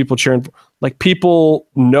 why are these people cheering? Like, people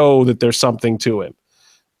know that there's something to him.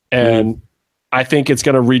 And I think it's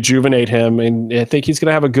going to rejuvenate him. And I think he's going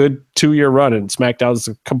to have a good 2-year run. And SmackDown is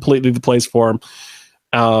completely the place for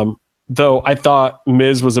him. Though I thought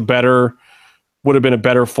Miz would have been a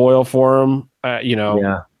better foil for him.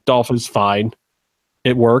 Dolph is fine.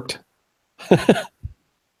 It worked.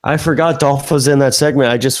 I forgot Dolph was in that segment.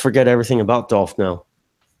 I just forget everything about Dolph now.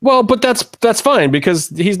 Well, but that's fine because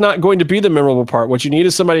he's not going to be the memorable part. What you need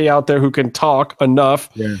is somebody out there who can talk enough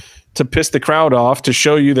to piss the crowd off to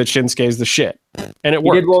show you that Shinsuke is the shit. And it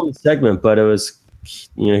worked. He did well in the segment, but it was,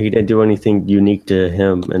 he didn't do anything unique to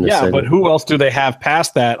him in the segment. But who else do they have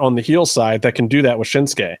past that on the heel side that can do that with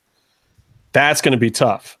Shinsuke? That's going to be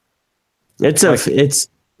tough. It's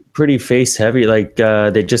pretty face heavy. Like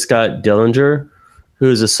they just got Dillinger,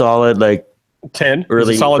 who's a solid 10,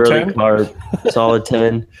 early solid 10 card, solid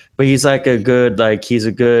 10. But he's like a good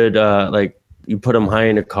you put him high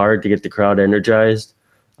in a card to get the crowd energized.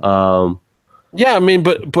 Yeah, I mean,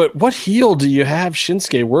 but what heel do you have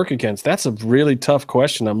Shinsuke work against? That's a really tough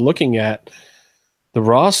question. I'm looking at the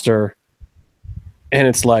roster, and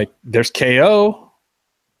it's like there's KO.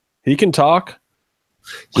 He can talk.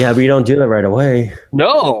 Yeah, but you don't do that right away.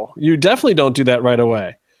 No, you definitely don't do that right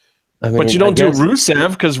away. But you don't do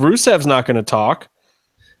Rusev because Rusev's not going to talk.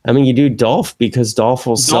 I mean, you do Dolph because Dolph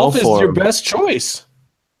will sell for him. Dolph is your best choice.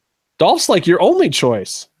 Dolph's like your only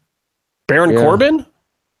choice. Baron Corbin?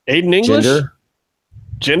 Aiden English?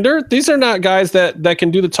 Jinder? These are not guys that can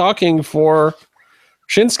do the talking for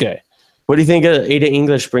Shinsuke. What do you think of Aiden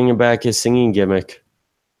English bringing back his singing gimmick?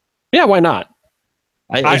 Yeah, why not?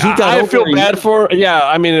 I feel bad for. Yeah,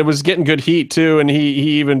 I mean, it was getting good heat too, and he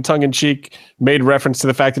even tongue in cheek made reference to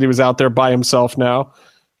the fact that he was out there by himself now.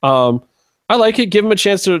 I like it. Give him a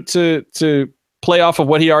chance to play off of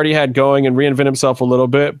what he already had going and reinvent himself a little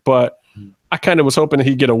bit. But I kind of was hoping that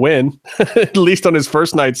he'd get a win, at least on his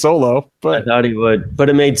first night solo. But I thought he would, but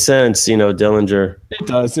it made sense, Dillinger. It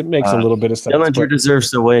does. It makes a little bit of sense. Dillinger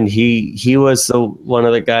deserves to win. He was one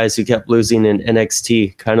of the guys who kept losing in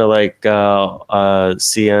NXT, kind of like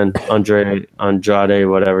Cien Andrade,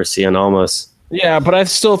 whatever, Cien Almas. Yeah, but I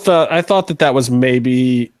thought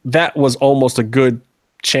that was almost a good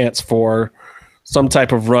chance for some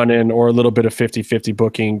type of run-in or a little bit of 50-50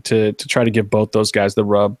 booking to try to give both those guys the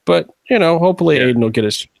rub. But, hopefully Aiden will get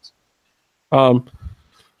his chance. I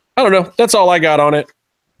don't know. That's all I got on it.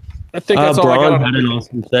 I think that's all I got on it. Had an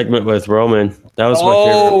awesome segment with Roman. That was my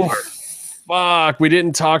favorite part. Fuck. We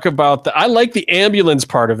didn't talk about that. I like the ambulance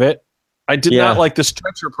part of it. I did not like the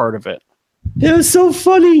stretcher part of it. It was so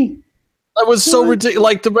funny. That was so ridiculous.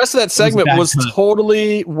 Like the rest of that segment was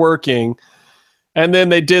totally working. And then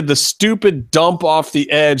they did the stupid dump off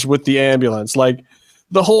the edge with the ambulance. Like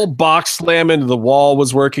the whole box slam into the wall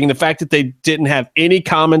was working. The fact that they didn't have any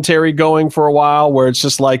commentary going for a while, where it's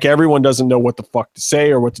just like everyone doesn't know what the fuck to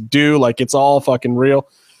say or what to do. Like it's all fucking real.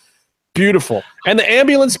 Beautiful. And the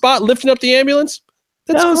ambulance spot, lifting up the ambulance,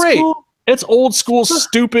 that's great. Cool. It's old school,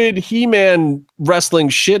 stupid He-Man wrestling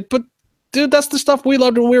shit. But dude, that's the stuff we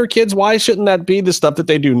loved when we were kids. Why shouldn't that be the stuff that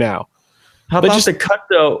they do now? How about the cut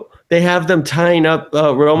though? They have them tying up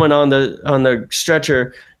Roman on the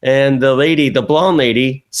stretcher, and the blonde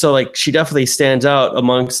lady, so she definitely stands out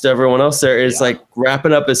amongst everyone else there, is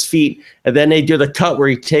wrapping up his feet, and then they do the cut where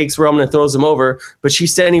he takes Roman and throws him over, but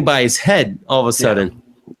she's standing by his head all of a sudden.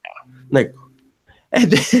 Yeah. And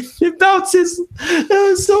then it bounces. That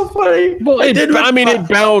was so funny. Well, it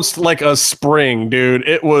bounced like a spring, dude.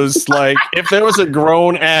 It was like if there was a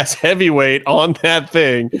grown ass heavyweight on that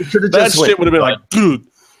thing, that shit would have been like, dude.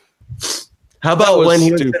 How about when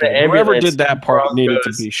he was in the ambulance? Whoever did that part needed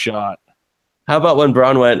to be shot. How about when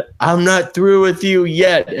Braun went, "I'm not through with you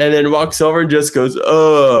yet," and then walks over and just goes,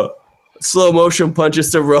 slow motion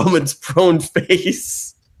punches to Roman's prone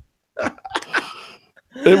face.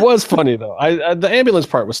 It was funny though. The ambulance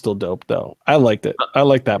part was still dope though. I liked it. I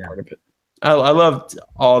liked that part of it. I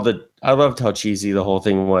loved how cheesy the whole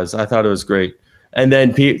thing was. I thought it was great. And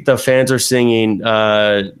then the fans are singing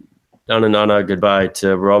 "Nana Nana Goodbye"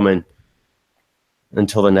 to Roman.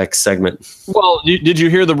 until the next segment. Well, did you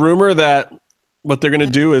hear the rumor that what they're going to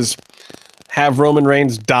do is have Roman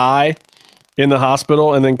Reigns die in the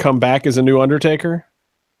hospital and then come back as a new Undertaker?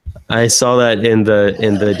 I saw that in the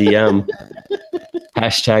DM.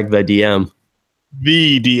 Hashtag the DM.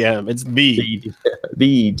 The DM. It's the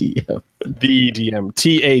DM. The DM.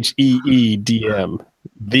 THEEDM.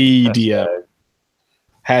 The DM.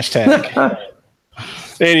 Hashtag.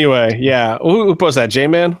 Anyway, yeah. Who posted that?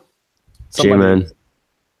 J-Man? J-Man.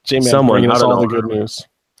 J-Man Someone, bringing I us don't all know. the good news.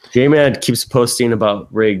 J-Man keeps posting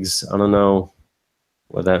about rigs. I don't know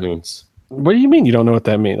what that means. What do you mean you don't know what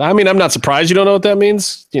that means? I mean, I'm not surprised you don't know what that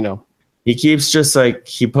means. You know. He keeps just like,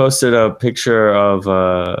 he posted a picture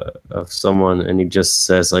of someone and he just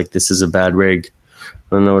says like, this is a bad rig.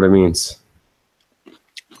 I don't know what it means.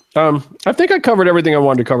 I think I covered everything I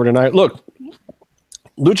wanted to cover tonight. Look,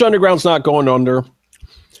 Lucha Underground's not going under.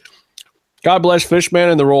 God bless Fishman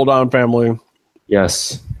and the Roll Down family.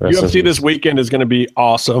 Yes. UFC this weekend is going to be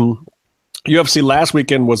awesome. UFC last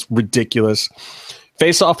weekend was ridiculous.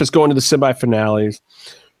 Face Off is going to the semifinales.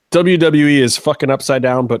 WWE is fucking upside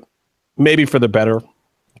down, but maybe for the better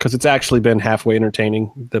because it's actually been halfway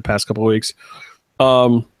entertaining the past couple of weeks.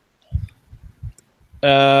 Pearl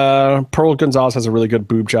Gonzalez has a really good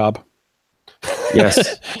boob job.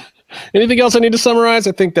 Yes. Anything else I need to summarize?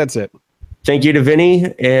 I think that's it. Thank you to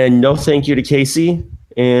Vinny and no thank you to Casey,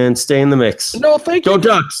 and stay in the mix. No, thank you. Go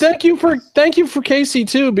Ducks. Thank you for Casey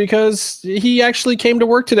too, because he actually came to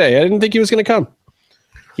work today. I didn't think he was going to come.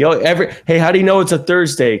 Yo, hey, how do you know it's a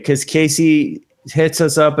Thursday? Because Casey hits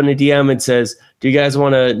us up in a DM and says, do you guys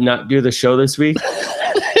want to not do the show this week?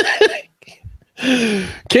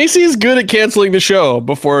 Casey is good at canceling the show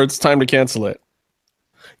before it's time to cancel it.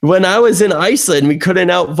 When I was in Iceland, we couldn't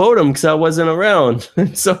outvote him because I wasn't around.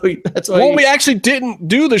 So that's why. Well, we actually didn't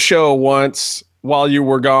do the show once while you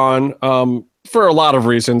were gone for a lot of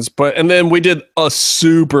reasons. And then we did a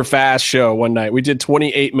super fast show one night. We did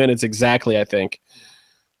 28 minutes exactly, I think.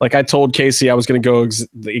 Like I told Casey I was going to go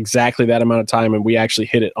exactly that amount of time, and we actually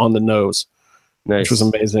hit it on the nose, Nice. which was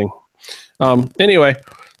amazing. Anyway,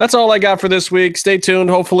 that's all I got for this week. Stay tuned.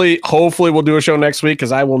 Hopefully we'll do a show next week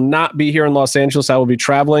because I will not be here in Los Angeles. I will be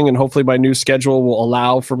traveling, and hopefully my new schedule will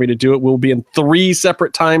allow for me to do it. We'll be in 3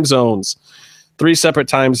 separate time zones.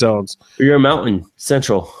 You're Mountain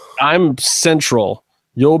Central. I'm Central.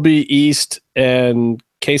 You'll be East, and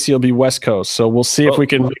Casey will be West Coast. So we'll see if we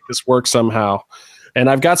can make this work somehow. And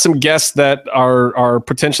I've got some guests that are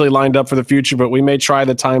potentially lined up for the future, but we may try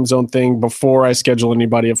the time zone thing before I schedule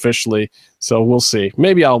anybody officially. So we'll see.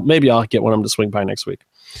 Maybe I'll get one of them to swing by next week.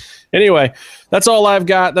 Anyway, that's all I've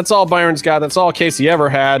got. That's all Byron's got. That's all Casey ever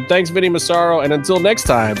had. Thanks, Vinny Massaro. And until next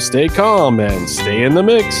time, stay calm and stay in the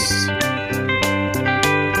mix.